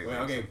 very. Wait,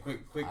 very okay,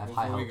 quick I have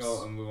high before we hopes.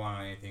 go and move on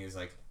to anything is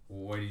like,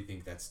 what do you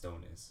think that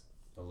stone is?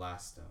 The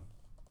last stone.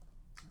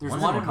 There's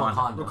One's one in in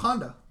Wakanda. Wakanda.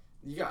 Wakanda.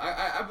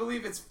 Yeah, I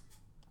believe it's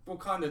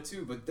Wakanda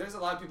too, but there's a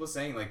lot of people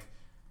saying like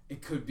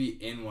it could be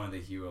in one of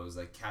the heroes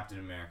like Captain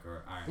America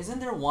or Iron Man. Isn't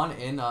there one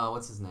in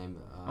what's his name?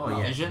 Vision.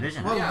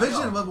 Well, Yeah,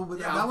 Vision, no. that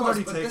Yeah, was of course,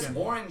 already but taken. this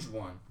orange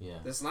one, Yeah.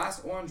 this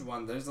last orange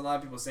one, there's a lot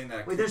of people saying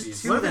that. It Wait, could there's be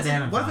two What if that it's, they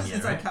haven't what if found it's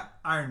yet, inside right?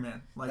 Iron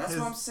Man? Like That's his,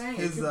 what I'm saying.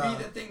 his, it could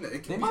be the thing that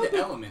it They could might be the be-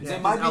 element. They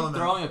his might be element.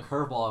 throwing a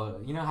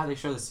curveball. You know how they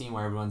show the scene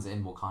where everyone's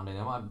in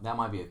Wakanda? That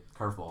might be a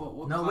curveball. But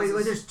what No, causes-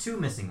 wait. There's two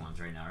missing ones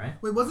right now, right?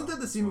 Wait, wasn't that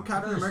the scene where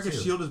Captain There's America's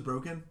two. shield is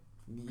broken?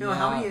 No,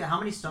 how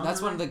many stones?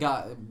 That's are when there? the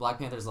guy Black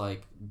Panther's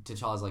like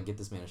T'Challa's like, get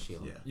this man a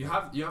shield. Yeah.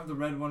 You have the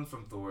red one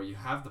from Thor. You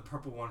have the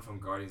purple one from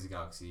Guardians of the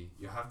Galaxy.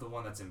 You have the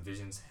one that's in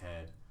Vision's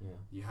head. Yeah.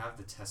 You have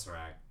the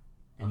Tesseract.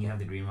 And you have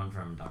the green one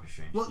from Doctor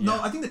Strange. Well,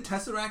 no, I think the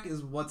Tesseract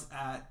is what's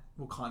at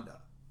Wakanda.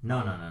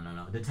 No.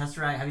 The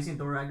Tesseract. Have you seen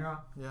Thor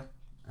Ragnarok? Yeah.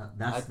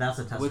 That's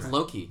a Tesseract. With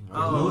Loki.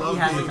 Loki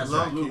has the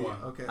Tesseract. Blue one.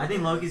 Okay. I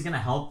think Loki's gonna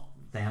help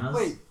Thanos.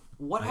 Wait,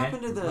 what Okay?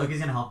 happened to the? Loki's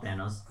gonna help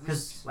Thanos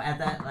because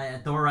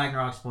at Thor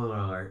Ragnarok, spoiler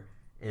alert,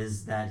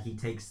 is that he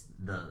takes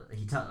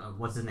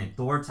what's his name?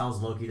 Thor tells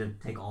Loki to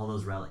take all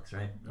those relics,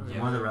 right? Okay.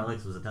 And one of the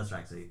relics was a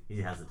Tesseract, so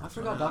he has the Tesseract. I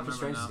forgot I Doctor remember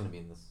Strange is now. gonna be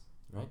in this,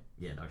 right?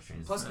 Yeah, Doctor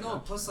Strange.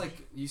 Plus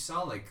like you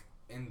saw like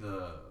in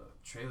the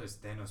trailers,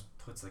 Thanos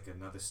puts like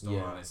another stone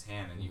Yeah. on his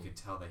hand, and you could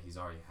tell that he's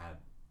already had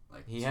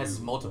like He two, has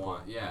multiple.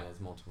 one. Yeah. He has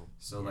multiple.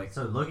 So like,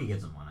 so Loki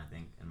gives him one, I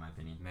think, in my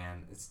opinion.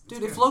 man, it's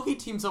Dude, gonna- if Loki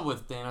teams up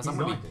with Thanos, He's I'm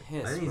gonna going be to.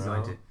 pissed. I think he's bro.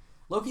 going to.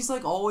 Loki's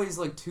like always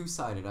like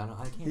two-sided. I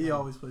can't. He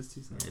always plays two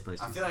Yeah, sides. he plays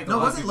I two feel like No, a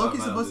lot of wasn't people Loki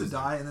might supposed to lose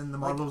die, and then the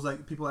Like, Marvel was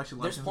like, people actually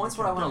like There's him? points They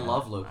where I kept want to him.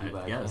 love Loki, I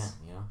but I guess.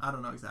 can't. You know. I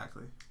don't know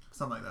exactly.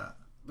 Something like that.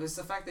 But it's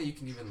the fact that you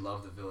can even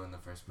love the villain in the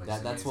first place.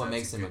 That's It means what that's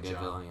makes him a good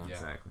job. villain, yeah.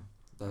 Exactly.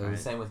 The Right.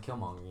 same with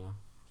Killmonger, you know.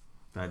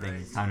 So I think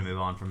it's time to move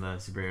on from the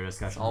superhero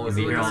discussion. Always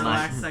We'll be be here here the all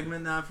last night.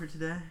 segment now for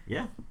today.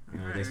 Yeah. You want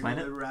Alright, to explain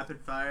we're it? gonna do Rapid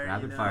fire.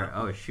 Rapid you know. fire.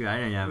 Oh shoot, I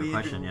didn't have a We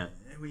question intro-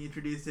 yet. We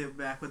introduced it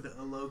back with the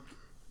Alok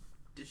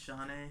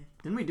Deshane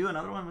Didn't we do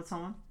another one with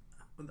someone?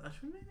 with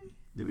Ashwin, maybe.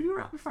 Did we do a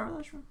rapid fire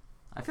with that one?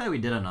 I feel like we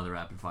did another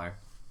rapid fire.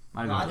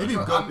 Might No, I have been. Maybe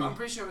think Gopi. I'm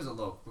pretty sure it was a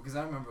Loke because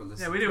I remember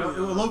listening. Yeah, we did. Well,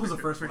 Loki was the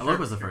first. for Alok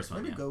was the first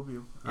one. Maybe Yeah. Goku.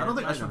 Yeah, I don't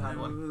think might Ashwin have had been.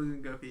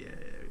 one. Gopi, yeah,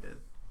 we did.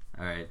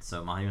 All right.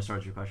 So Mahi, you want to start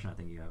with your question? I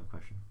think you have a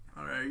question.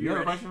 All right, are You you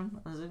have a ready?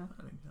 question, Azina?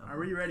 Are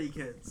we ready,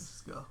 kids?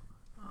 Let's go.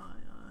 Aye,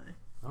 aye.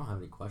 I don't have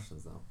any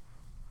questions though.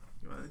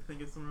 You want to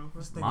think of some real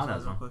quick? Just think Maud of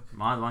has something one. real quick.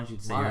 Maud, why don't you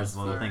say Maud yours has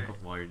while we three. think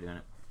while you're doing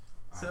it?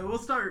 So we'll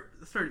start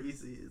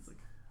easy. It's like,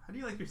 how do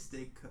you like your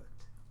steak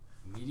cooked?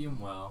 Medium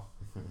well,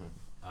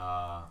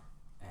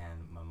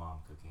 and my mom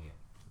cooking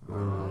it.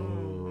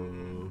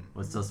 Ooh.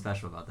 What's so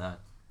special about that?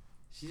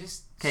 She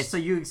just Okay, so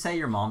you say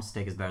your mom's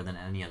steak is better than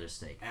any other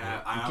steak. And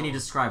I Can you will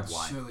describe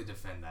why? surely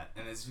defend that,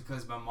 and it's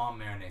because my mom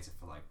marinates it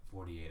for like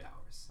 48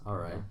 hours. All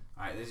right. All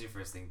right, there's your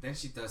first thing. Then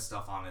she does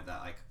stuff on it that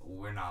like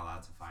we're not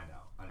allowed to find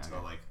out until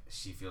Okay. like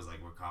she feels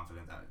like we're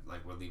confident that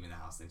like we're leaving the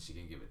house, then she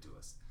can give it to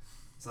us.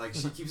 So like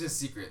she keeps a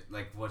secret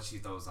like what she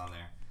throws on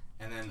there,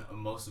 and then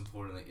most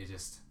importantly,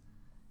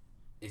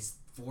 it's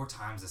 4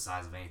 times the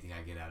size of anything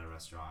I get at a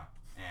restaurant,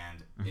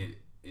 and it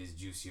is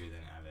juicier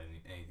than I've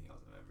anything else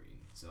I've ever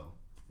eaten. So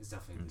it's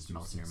definitely It just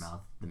melts in your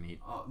mouth, the meat.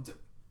 Oh,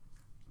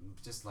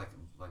 just like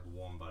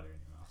warm butter in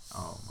your mouth.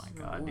 Oh my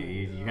god, dude. Ooh.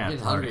 You're I'm gonna have getting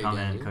to tell her to hungry come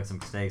again, in and dude. cook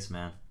some steaks,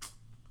 man.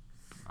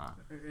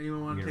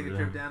 Anyone want to Get take a rid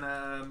trip of down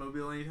to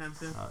Mobile anytime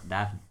soon?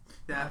 Daphne.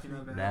 Daphne,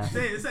 not bad.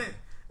 Daphne. Say,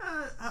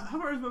 how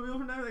far is Mobile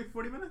from now? Like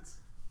 40 minutes?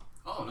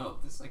 Oh no,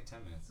 this is like 10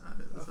 minutes.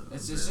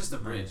 It's It's just a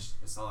bridge.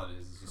 That's all it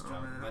is. It's just Oh,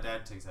 driving. man. My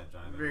dad takes that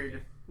drive. very every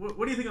day. different.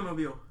 What do you think of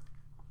Mobile?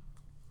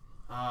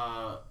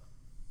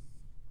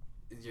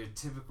 Your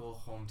typical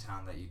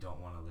hometown that you don't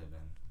want to live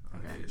in.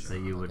 Okay, Okay, so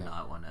you would Okay.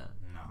 not want to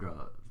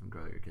No.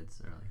 grow your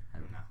kids early.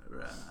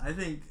 No. I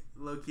think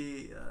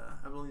low-key,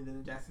 I've only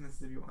been to Jackson,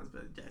 Mississippi once,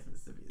 but Jackson,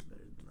 Mississippi is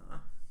better than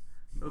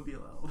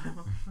Mobile,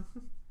 Alabama.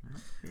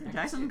 Yeah,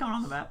 Jackson's going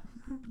on the map.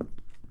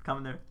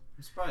 Coming there.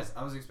 I'm surprised.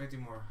 I was expecting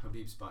more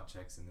Habib spot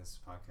checks in this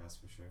podcast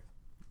for sure.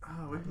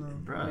 Oh, we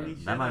Bro,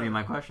 that might be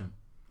my question.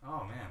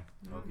 Oh man.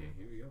 Okay,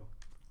 here we go.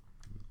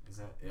 Is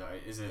that?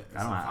 Is it?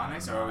 I don't know.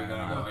 Phonics, or are we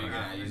gonna go? Are you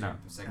gonna use your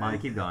second? Molly,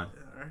 keep going.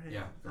 Alright.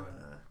 Yeah, go ahead.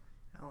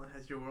 Alan,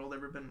 has your world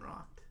ever been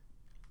rocked?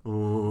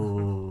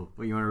 Ooh.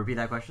 Well, you want to repeat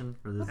that question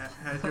for this?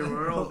 Has your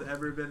world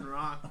ever been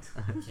rocked?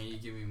 Can you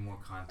give me more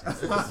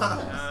context?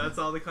 That's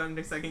all the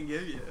context I can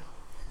give you.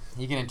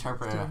 You can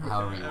interpret it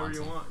however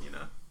you want to. you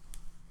know.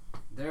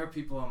 There are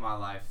people in my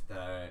life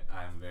that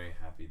I'm very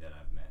happy that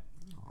I've met,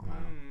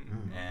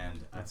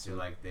 and I feel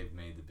like they've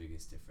made the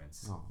biggest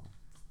difference. Oh,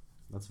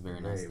 that's a very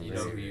nice. Very, You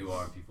thing. know who you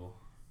are, people.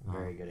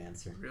 Very good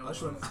answer. Real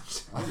Ashwin.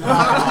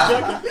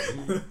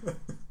 one.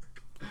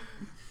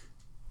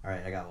 All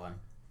right, I got one.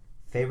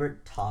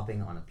 Favorite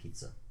topping on a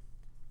pizza?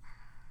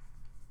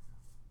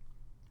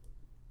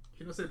 If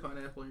you don't say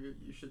pineapple, you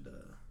should.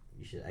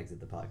 You should exit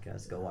the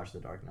podcast. Go watch The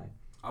Dark Knight.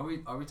 Are we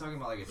talking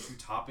about like a true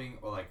topping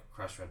or like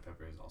crushed red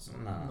peppers also?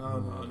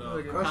 No.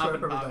 Like a Crushed top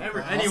red and pepper pop. don't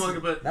count. Anyone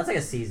can put That's like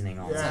a seasoning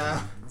almost.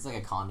 Yeah. It's like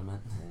a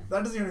condiment.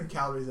 That doesn't even have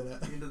calories in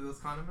it. into those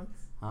condiments.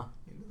 Huh?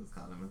 Into those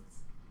condiments.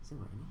 Is it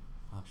raining?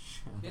 Oh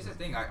shit. Here's the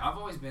thing. I've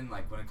always been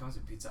like, when it comes to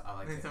pizza, I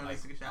like Next it time I like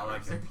just take a I shower like it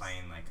upstairs.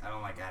 plain. Like I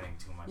don't like adding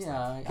too much.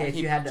 Yeah. Like, Okay, if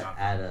you had to junk.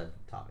 add a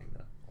topping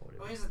though, what would it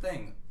well, be? here's the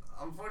thing.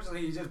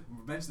 Unfortunately, you just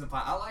mentioned the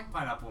pine. I like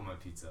pineapple on my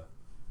pizza.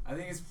 I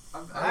think it's. I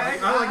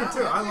like it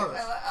too. I love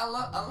it. I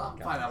love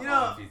pineapple You know-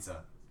 on my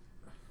pizza.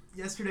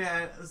 Yesterday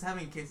I was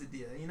having a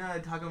quesadilla. You know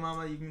at Taco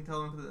Mama you can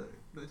tell them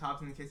put the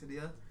toppings in the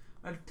quesadilla?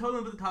 I told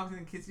them to put the toppings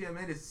in the quesadilla.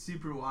 I made it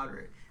super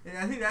watery. And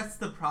I think that's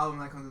the problem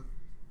when it comes to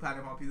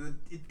pineapple pizza.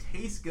 It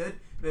tastes good,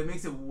 but it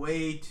makes it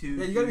way too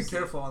Yeah, you gotta be juicy.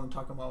 careful on the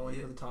Taco Bell when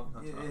you put the topping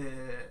on Yeah, top. yeah,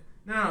 yeah.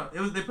 No, it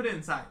was they put it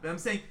inside. But I'm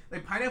saying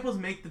like pineapples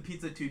make the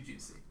pizza too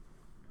juicy.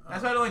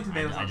 That's why I don't like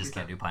tomatoes I on just pizza.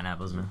 can't do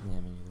pineapples, man. Yeah,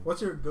 me neither.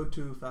 What's your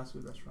go-to fast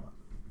food restaurant?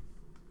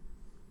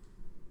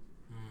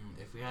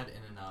 If we had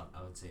In-N-Out,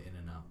 I would say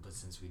In-N-Out. But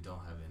since we don't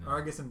have In-N-Out,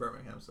 Or I guess in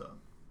Birmingham, so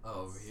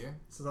over here,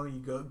 so something you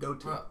go to.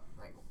 bro,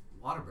 like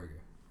Whataburger.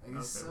 Like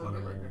it's Okay, so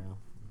Whataburger. good. Yeah.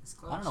 It's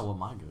close. I don't know what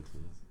my go-to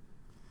is.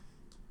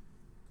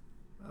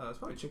 It's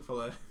probably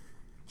Chick-fil-A.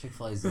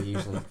 Chick-fil-A is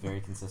usually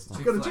very consistent.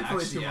 I go to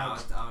Chick-fil-A, Chick-fil-A actually, too yeah,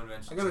 much. I would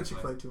mention I go to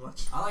Chick-fil-A. Chick-fil-A too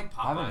much. I like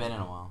Popeyes. I haven't been in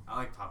a while. I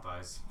like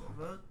Popeyes.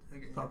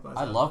 Okay. Popeyes.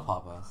 I love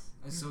Popeyes.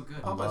 It's so good.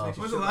 Popeyes Popeyes makes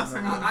you When's the shit last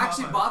like time that. you It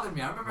actually Popeyes. bothered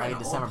me. I remember Like in an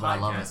December, old but I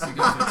love podcast it. you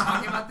guys were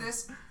talking about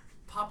this.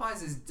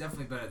 Popeyes is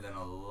definitely better than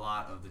a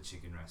lot of the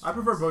chicken restaurants. I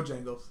prefer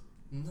Bojangles.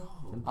 No.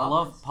 I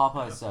love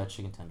Popeyes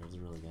chicken tenders.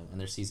 They're really good, and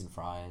their seasoned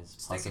fries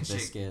plus Steak a and shake.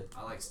 biscuit.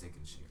 I like steak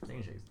and shake. Steak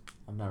and shakes.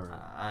 I've never.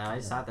 I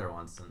sat there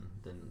once and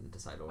didn't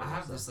decide to order. I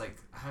have so.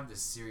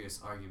 this serious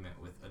argument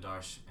with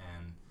Adarsh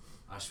and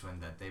Ashwin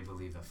that they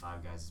believe that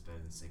Five Guys is better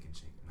than Steak and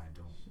Shake, and I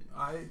don't.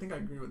 I think I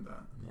agree with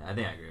that. Yeah, I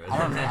think I agree with I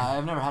don't. that.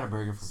 I've never had a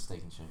burger from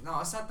Steak and Shake. No,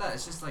 it's not that.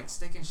 It's just like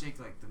Steak and Shake,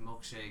 like the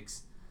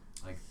milkshakes,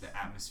 like the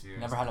atmosphere.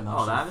 Never had a Oh,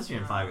 milkshake. the atmosphere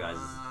in Five Guys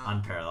is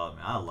unparalled,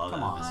 man. I love Come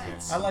that on,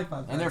 atmosphere. man. I like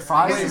Five Guys. And their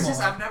fries Way It's more.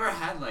 just I've never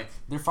had like.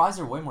 Their fries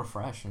are way more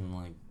fresh and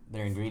like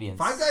their ingredients.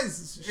 Five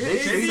Guys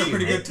It- shakes are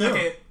pretty good too.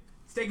 Okay,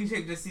 Steak and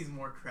Shake just seems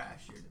more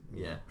trashier. To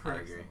me, Yeah, I agree.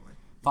 personally.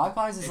 Five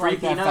Guys is Free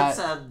like that. peanuts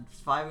Fat, at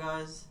Five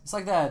Guys. it's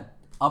like that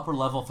upper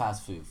level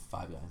fast food.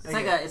 Five Guys. It's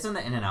like that. It's in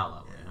the In-N-Out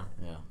level, you know.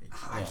 Yeah.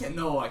 I can't.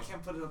 No, I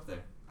can't put it up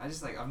there. I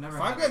just like I've never.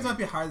 Five had Guys like, might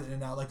be higher than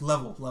In-N-Out, like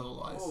level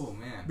wise. Oh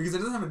man. Because it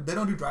doesn't have. They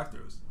don't do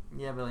drive-throughs.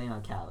 Yeah, but you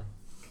know, Cali.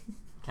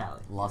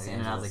 Los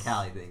In-N-Out's a Angeles.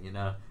 Cali thing, you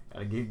know.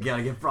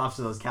 Gotta give props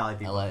to those Cali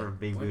people LA. for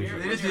being When bougie.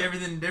 you're- They just do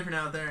everything different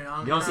out there.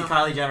 You don't see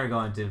Kylie Jenner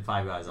going to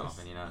Five Guys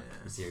often, you know.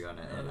 Yeah. You see her going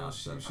to I don't know, In-N-Out.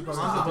 she so- probably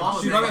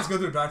not- she probably has to go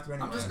through a drive-through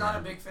anyway. I'm just not a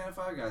big fan of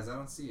Five Guys. I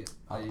don't see it.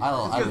 I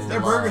Because their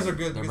love burgers are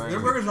good. their Because their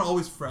burgers. burgers are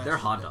always fresh. Their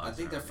hot dogs. I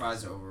think are their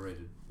fries amazing. are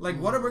overrated. Like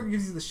Whataburger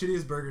gives you the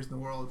shittiest burgers in the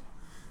world.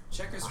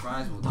 Checkers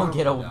fries will Don't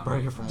get a down.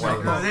 burger from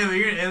Check No, Whataburger. they,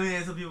 you're gonna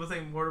alienate some people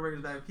saying Whataburger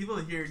is bad. People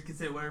here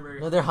consider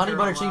Whataburger. No, their honey they're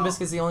butter all chicken wild.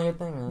 biscuit's the only good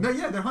thing, man. No,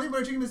 yeah, their honey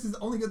butter chicken biscuit is the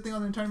only good thing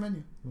on the entire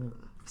menu.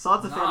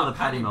 Salt's a fan Nah, of the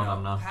patty melt,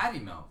 I'm not. Patty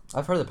melt.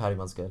 I've heard the patty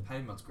melt's good.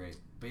 Patty melt's great,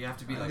 but you have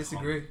to be I like.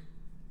 disagree. hungry.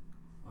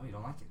 Oh, you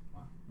don't like it?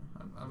 Wow.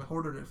 I've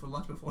ordered it for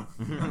lunch before.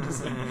 I'm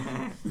just saying.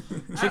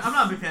 I'm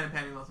not a big fan of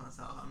patty melts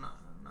myself. I'm not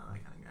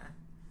that kind of guy.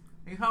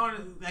 Like, if I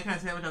wanted that kind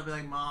of sandwich, I'd be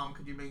like, Mom,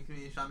 could you make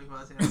me a Shami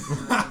Kebab sandwich?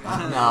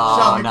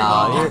 No, me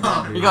no,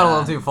 kebab. you got a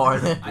little too far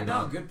there. I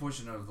know a good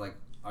portion of like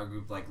our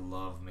group like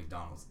love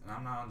McDonald's, and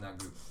I'm not on that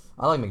group.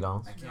 I like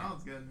McDonald's. I can't. No,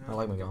 it's good. Man. I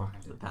like get McDonald's.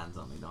 behind it. Depends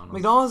on McDonald's.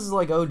 McDonald's is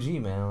like OG,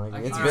 man. Like I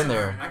it's can been get-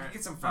 there. I can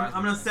get some fries.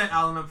 I'm gonna with set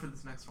Alan up for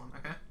this next one,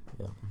 okay?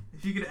 Yeah.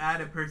 If you could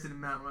add a person to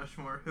Mount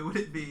Rushmore, who would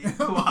it be?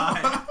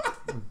 Why?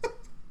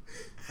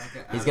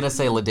 He's gonna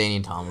say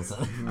LaDainian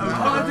Tomlinson.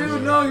 Oh,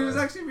 dude, no, he was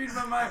actually reading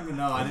my mind. But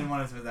no, I didn't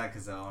want to say that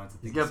because I wanted to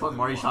think. He's gonna of put something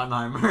Marty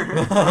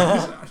more.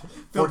 Schottenheimer.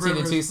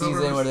 14-2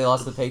 season where they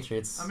lost to the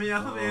Patriots. I mean,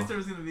 I thought the Oh. answer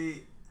was gonna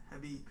be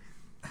Habib,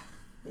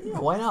 Yeah,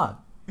 why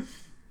not?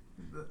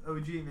 the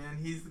OG man.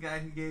 He's the guy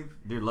who gave.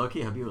 Dude,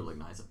 low-key, Habib would look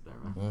nice up there,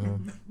 man.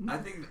 Mm-hmm. I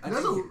think That's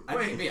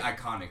it'd be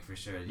iconic for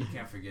sure. You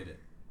can't forget it.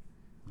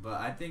 But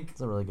I think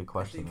That's a really good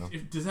question, though.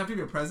 Does it have to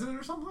be a president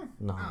or something?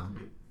 No. Oh.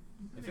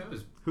 if it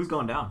was Who's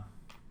going down?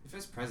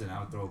 president,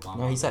 I would throw Obama.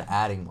 No, he out said there.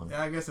 adding one.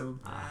 Yeah, I guess it would.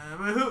 But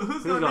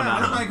who's going going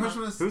down? down? My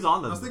question was, Who's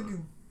on I was the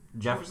thinking,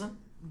 Jefferson?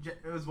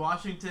 It was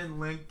Washington,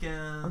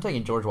 Lincoln. I'm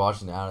taking George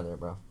Washington out of there,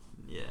 bro.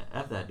 Yeah,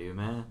 F that dude,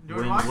 man. George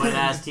Wooden Washington.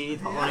 ass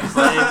teeth, Yeah. owning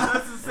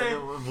That's the slaves.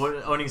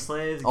 same. Owning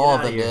slaves. Get All of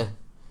out them here. did.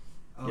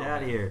 Oh, Get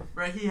out of here.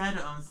 Right, he had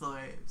to own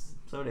slaves.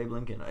 So did Abe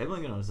Lincoln. Abe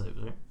Lincoln owned slaves,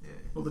 right? Yeah.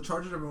 well, the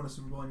Chargers ever won a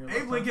Super Bowl in your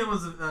Abe lifetime? Lincoln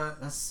was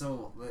That's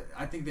so.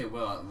 I think they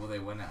will. Will they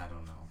win it? I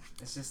don't know.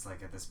 It's just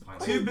like at this point.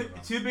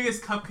 two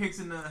biggest cupcakes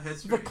in the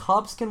history. The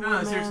Cubs can No,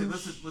 win, no, seriously, man.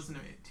 listen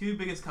to me. Two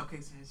biggest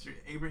cupcakes in history: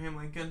 Abraham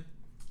Lincoln,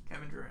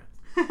 Kevin Durant.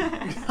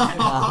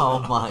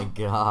 Oh my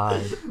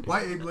god.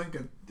 Why Abe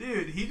Lincoln?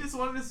 Dude, he just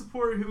wanted to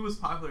support who was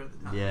popular at the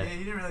time. Yeah.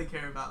 He didn't really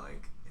care about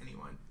like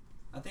anyone.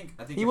 I think.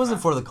 He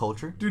wasn't for the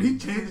culture. Dude, he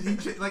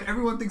changed. Like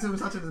everyone thinks he was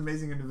such an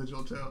amazing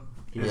individual too.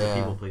 He was Yeah. a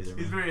people pleaser,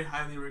 He's man. very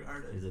highly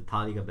regarded. He's a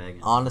Taliga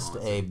begging. Honest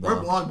Abe, We're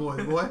though. blog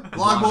boys, boy.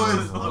 Blog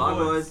boys. Blog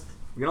boys.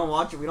 We don't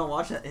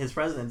watch his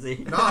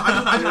presidency. No,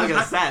 I We look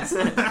just, at the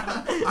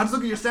stats. I just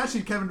look at your stat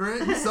sheet, Kevin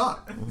Durant. You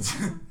suck.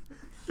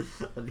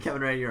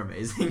 Kevin Durant, you're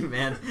amazing,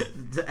 man.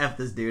 F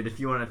this dude. If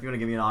you want to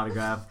give me an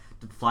autograph,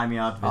 fly me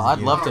out to visit I'd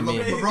you. love to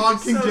meet.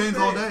 LeBron, King So James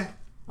all fit. day.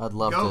 I'd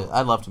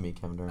love to meet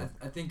Kevin Durant.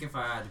 I think if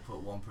I had to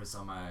put one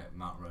person on my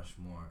Mount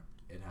Rushmore,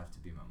 it'd have to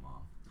be my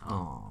mom.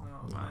 Oh.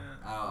 Oh, man.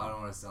 I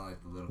don't want to sound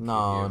like the little kid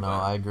No, here, no, but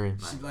I agree.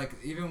 she, like,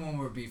 even when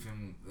we're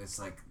beefing, it's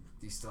like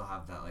you still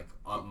have that like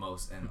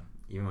utmost and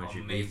Even when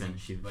she's amazing,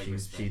 beefing, like, she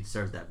respect.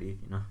 serves that beef,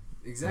 you know.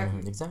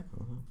 Exactly.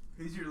 Exactly.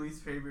 Who's your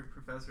least favorite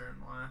professor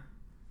and why?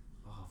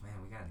 Oh man,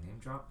 we got a name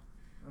drop.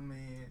 I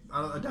mean,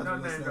 I don't no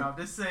name listen. drop.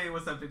 Just say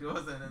what subject it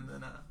was in, and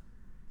then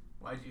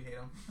why'd you hate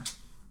him?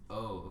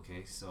 Oh,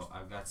 okay. So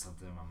I've got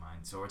something in my mind.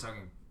 So we're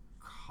talking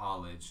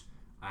college.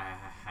 I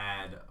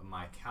had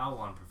my Cal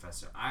 1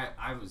 professor. I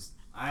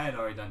had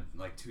already done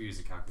like 2 years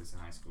of calculus in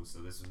high school, so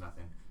this was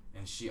nothing.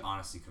 And she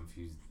honestly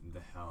confused the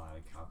hell out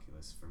of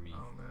calculus for me.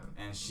 Oh man.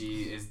 And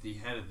she is the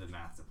head of the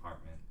math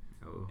department.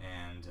 Oh.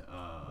 And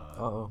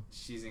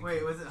she's in.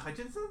 Wait, was it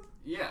Hutchinson?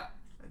 Yeah.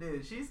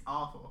 Dude, she's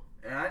awful.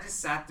 And I just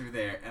sat through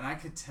there, and I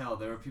could tell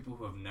there were people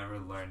who have never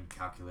learned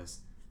calculus,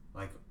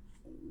 like,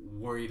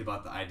 worried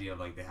about the idea of,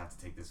 like, they have to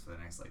take this for the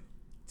next, like,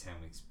 10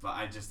 weeks. But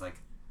I just, like,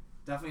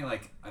 definitely,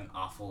 like, an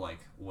awful, like,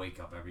 wake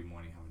up every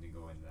morning having to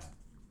go into that.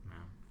 Yeah,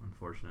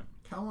 unfortunate.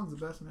 Cal 1's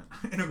the best, man.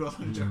 Integral,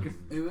 I'm joking.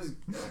 It was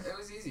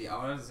easy. I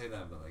wanted to say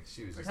that, but, like,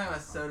 she was We were just talking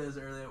about kinda fun. sodas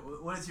earlier.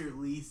 What is your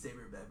least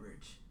favorite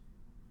beverage?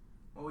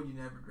 What would you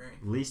never drink?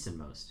 Least and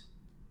most.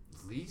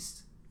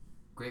 Least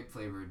grape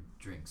flavored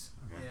drinks.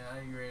 Okay. Yeah,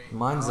 I agree.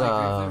 Mine's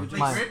I like Like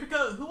mine, grape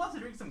Pico? Who wants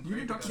to drink some You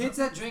grape drink Pico? Kids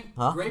that drink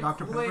Huh? grape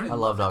Dr. Kool-Aid. Pepper? I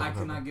love Dr. I could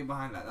Pepper. not get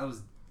behind that. That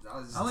was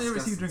I only ever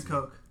see you drink disgusting to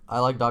me. Coke. I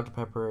like Dr.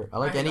 Pepper. I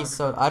like I hate any Dr.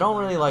 soda. Pepper. I don't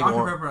really like.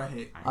 Dr. Pepper, I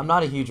hate. I'm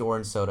not a huge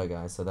orange soda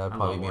guy, so that would I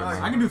probably love be orange.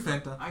 mine. I can do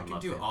Fanta. I I can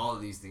love do it. all of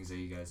these things that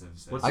you guys have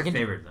said. What's I your can-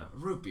 favorite though?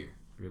 Root beer.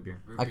 Root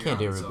beer. Root I beer can't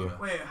do on root soda. beer.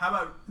 Wait, how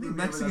about I think root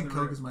beer Mexican without the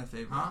Coke root? is my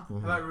favorite. Huh? How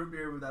about root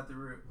beer without the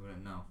root?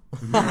 No.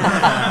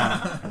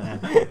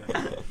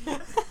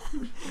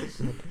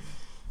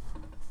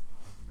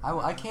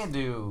 I can't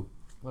do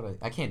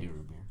I can't do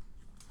root beer,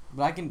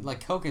 but I can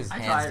like Coke is I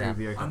hands tried down. root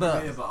beer.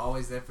 Underrated, but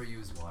always there for you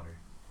is water.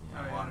 Oh,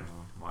 yeah. Water.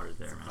 Water's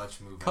there, It's a man.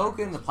 clutch move. Coke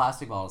in the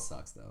plastic bottle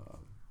sucks though.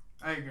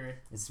 I agree.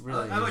 It's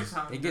really I like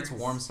fountain it gets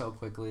drinks. warm so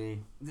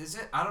quickly Is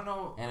it? I don't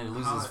know. and it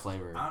how loses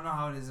flavor. I don't know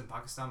how it is in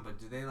Pakistan, but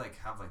do they like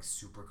have like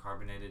super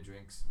carbonated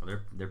drinks? Well,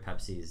 their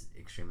Pepsi is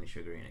extremely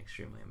sugary and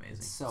extremely amazing.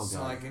 It's so good.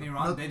 So like in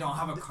Iran, No, they don't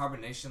have a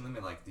carbonation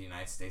limit like the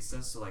United States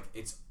does. So like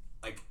it's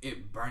like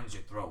it burns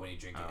your throat when you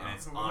drink it, and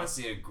it's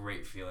honestly a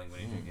great feeling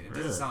when you drink it. It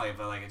doesn't Really? sound like it,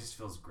 but like it just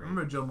feels I great.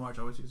 remember Joe March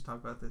always used to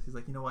talk about this. He's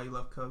like, you know why you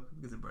love Coke?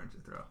 Because it burns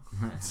your throat.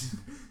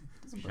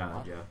 Shout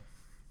out, Joe.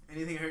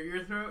 Anything hurt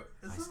your throat?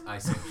 I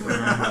said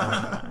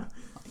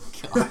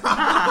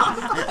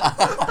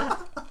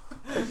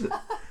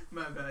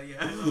My bad, yeah.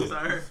 I'm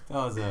sorry. That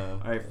was All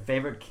right,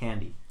 favorite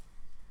candy.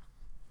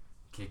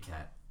 Kit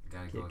Kat.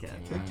 Gotta go with Kit Kat.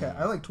 Kit Kat. Kit Kat.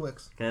 I like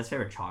Twix. Okay, that's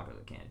favorite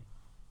chocolate candy.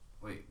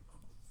 Wait,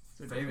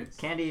 favorite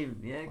Candy,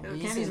 yeah, You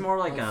candy's said, more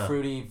like a.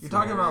 fruity. You're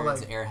talking about,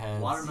 flavors, like, Airheads.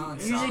 watermelon.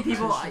 Usually sour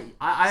people, patch.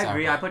 I Sour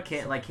agree. I Patch.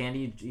 put like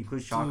candy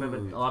includes chocolate,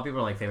 Dude. but a lot of people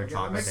are like favorite Yeah,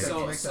 chocolate. makes sense.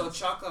 favorite So makes so sense.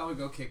 chocolate I would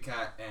go Kit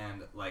Kat,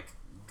 and like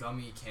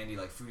gummy candy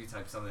like fruity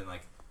type something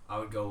like I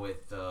would go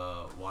with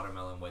the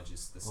watermelon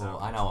wedges. The sour Oh,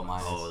 I patch know what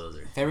ones. mine Oh, those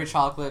are. Favorite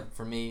chocolate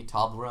for me,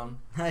 Toblerone.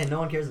 Hey, no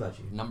one cares about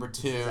you. Number This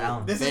 2. is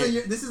Alan.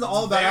 This is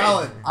all about Very-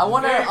 Alan. I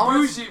want Very to.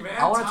 bougie, man.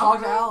 I want to talk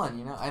to Toblerone. Alan.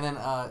 You know, and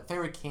then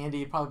favorite candy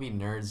would probably be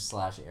Nerds /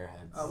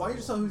 Airheads. Why don't you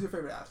just tell who's your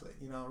favorite athlete?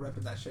 You know,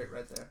 repping that shirt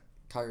right there.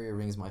 Kyrie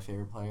Irving's my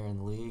favorite player in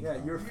the league.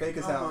 Yeah, you're fake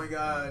as Oh hell. my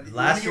god.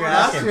 Last year,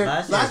 Last ask year, him.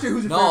 last year,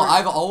 who's your No, favorite?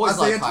 I've always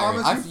Isaiah liked Kyrie.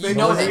 Thomas, I've, you you fake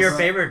know What was as it hell. your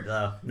favorite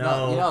though?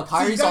 No. You know, So you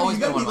Kyrie's gotta, always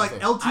you been gotta one be of my like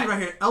favorites. LT right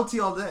here, LT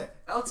all day.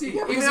 LT. Yeah,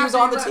 even because he was after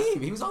on the left.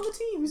 team. He was on the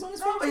team. He was on his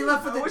No, favorite but he team.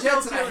 left for the Which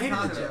Jets, and I LT hated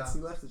are the we Jets.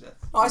 talking He left the Jets.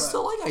 No, I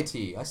still like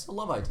IT. I still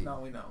love IT. No,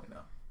 we know.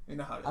 We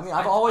know how it is. I mean,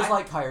 I've I- always I-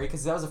 liked Kyrie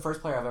because that was the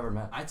first player I've ever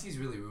met. IT's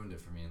really ruined it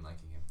for me in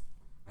liking him.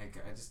 Like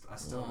I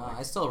still Yeah, like.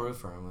 I still root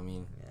for him. I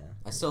mean, Yeah.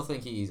 I still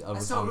think he's. I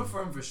still root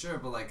for him for sure,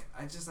 but like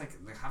I just like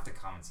half the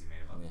comments he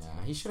made about the Yeah,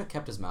 team. he should have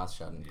kept his mouth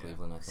shut in Yeah.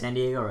 Cleveland. I think. San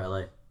Diego or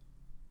LA?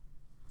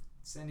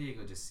 San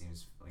Diego just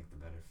seems like the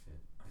better fit.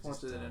 I just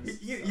What's it didn't.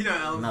 is? You know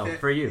Alan. No,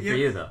 for you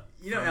though.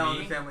 You know For Alan,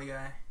 me? the Family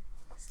Guy.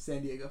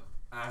 San Diego.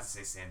 I'd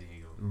say San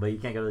Diego. But you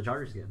can't go to the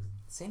Chargers games.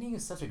 San Diego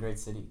is such a great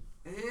city.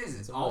 It is.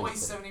 It's a really always good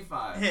city.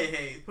 75.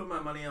 Hey, put my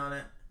money on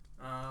it.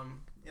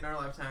 In our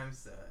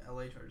lifetimes,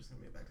 LA Chargers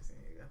gonna be back to San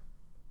Diego.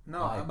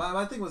 No, Why?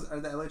 my thing was, are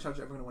the LA Chargers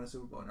ever going to win a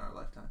Super Bowl in our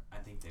lifetime? I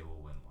think they will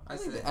win one. I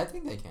say- I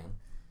think they can.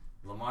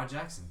 Lamar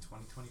Jackson,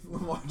 2024.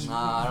 Lamar Jackson.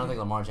 Nah, I don't think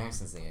Lamar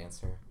Jackson's the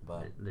answer.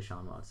 But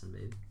Deshaun Watson,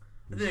 baby.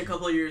 I think a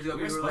couple of years ago,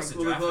 We were we were like, supposed to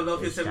will the draft him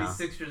Philadelphia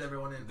this 76ers ever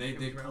win it?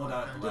 They pulled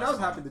out Dude, I was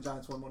happy the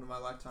Giants won one in my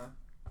lifetime.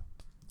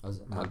 I was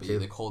Me happy too.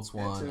 the Colts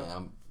Yeah, won.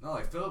 too. No,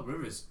 like Philip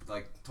Rivers,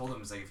 like told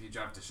him it's like if you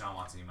draft Deshaun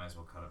Watson, you might as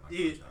well cut it. My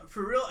Dude, contract.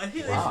 for real, I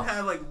think they Wow. should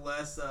have like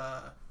less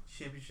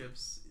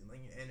championships like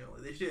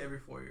annually. They should do it every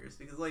 4 years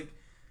because like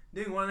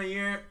doing one a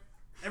year,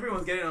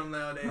 Everyone's getting them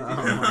nowadays. Oh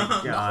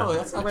my god. No,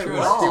 that's not Wait, true at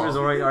what all. stupidest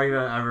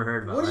argument I've ever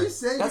heard about? What are you Like,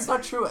 saying? That's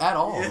not true at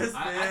all. Yes,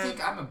 I man.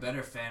 think I'm a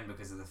better fan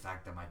because of the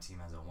fact that my team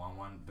has a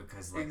 1-1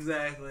 because like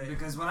Exactly.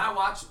 because when I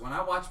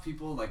watch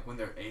people like when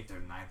their 8th or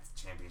 9th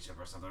championship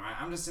or something, right?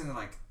 I'm just sitting there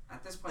like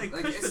at this point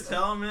Like, like Chris it's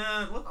Patel,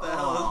 man. What the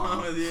hell is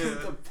wrong with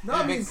you? No,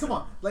 I mean, come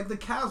on. Like the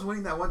Cavs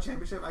winning that one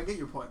championship, I get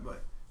your point,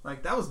 but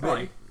like that was big.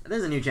 like,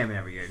 there's a new champion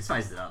every year. Just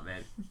spice it up,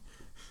 man.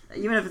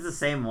 Even if it's the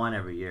same one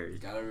every year.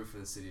 Gotta root for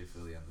the city of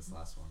Philly on this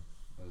last one.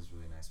 It was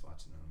really nice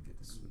watching them get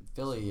this.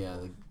 Philly, yeah.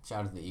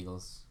 Shout out to the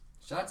Eagles.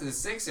 Shout out to the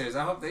Sixers.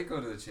 I hope they go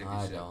to the I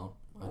championship. don't.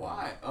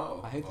 Why? Oh,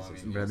 I hate well, the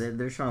Sixers. mean, Bro,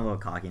 they're showing a little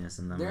cockiness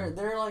in them.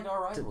 They're like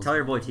our rivals. Tell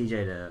your boy TJ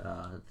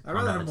to. I'd rather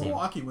calm down have the team.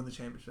 Milwaukee win the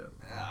championship.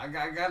 I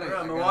gotta.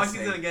 Bro, I Milwaukee's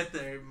gotta say, gonna get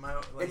there.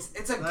 It's a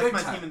that's good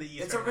my type. team in the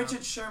East It's right a now.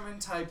 Richard Sherman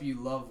type. You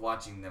love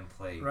watching them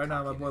play. Right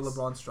now, my boy cockiness.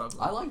 LeBron's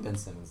struggling. I like Ben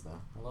Simmons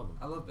though. I love him.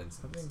 I love Ben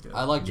Simmons. think,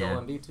 I like Yeah.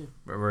 Joel Embiid too.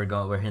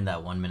 We're hitting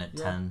that 1 minute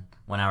Yeah.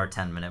 1 hour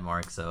 10 minute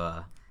mark. So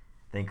I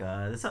think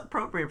this is an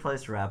appropriate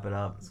place to wrap it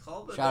up. It's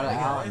called the Shout out day,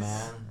 Allen, guys.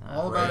 man.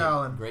 All Great- about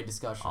Allen. Great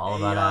discussion. All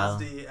about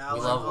Allen.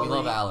 Yazdi, We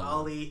love Allen.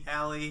 Ali,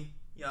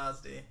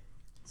 Yazdi.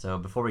 So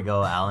before we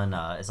go, Alan,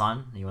 it's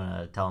on. You want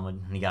to tell him what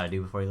you got to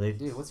do before you leave?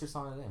 Dude, what's your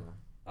song today, man?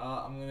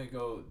 I'm gonna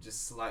go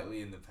just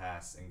slightly in the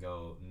past and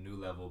go "New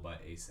Level" by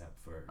ASAP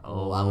Ferg.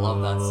 Oh, I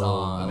love that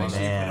song. Make sure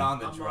you man. put on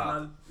the I'm drop.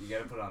 on You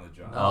gotta put on the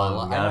drop. No, Oh, I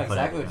we know gotta put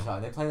exactly it- what you're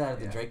talking. They played that at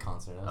the Yeah. Drake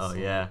concert. That was Oh so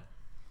yeah.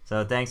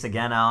 So thanks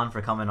again, Alan,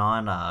 for coming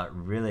on.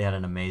 Really had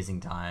an amazing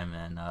time,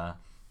 and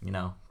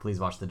please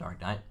watch The Dark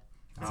Knight.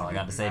 That's all I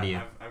got to say to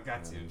you. I've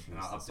got to, Yeah, and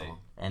I'll that's the update. song.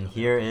 And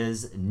here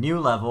is New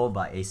Level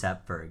by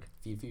ASAP Ferg.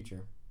 Feed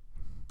Future.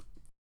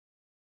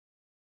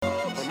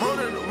 I'm on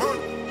a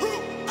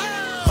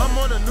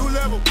new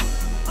level.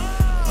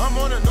 I'm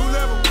on a new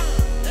level.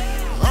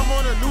 I'm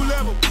on a new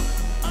level.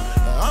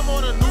 I'm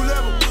on a new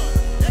level.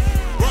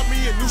 Brought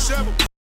me a new shovel.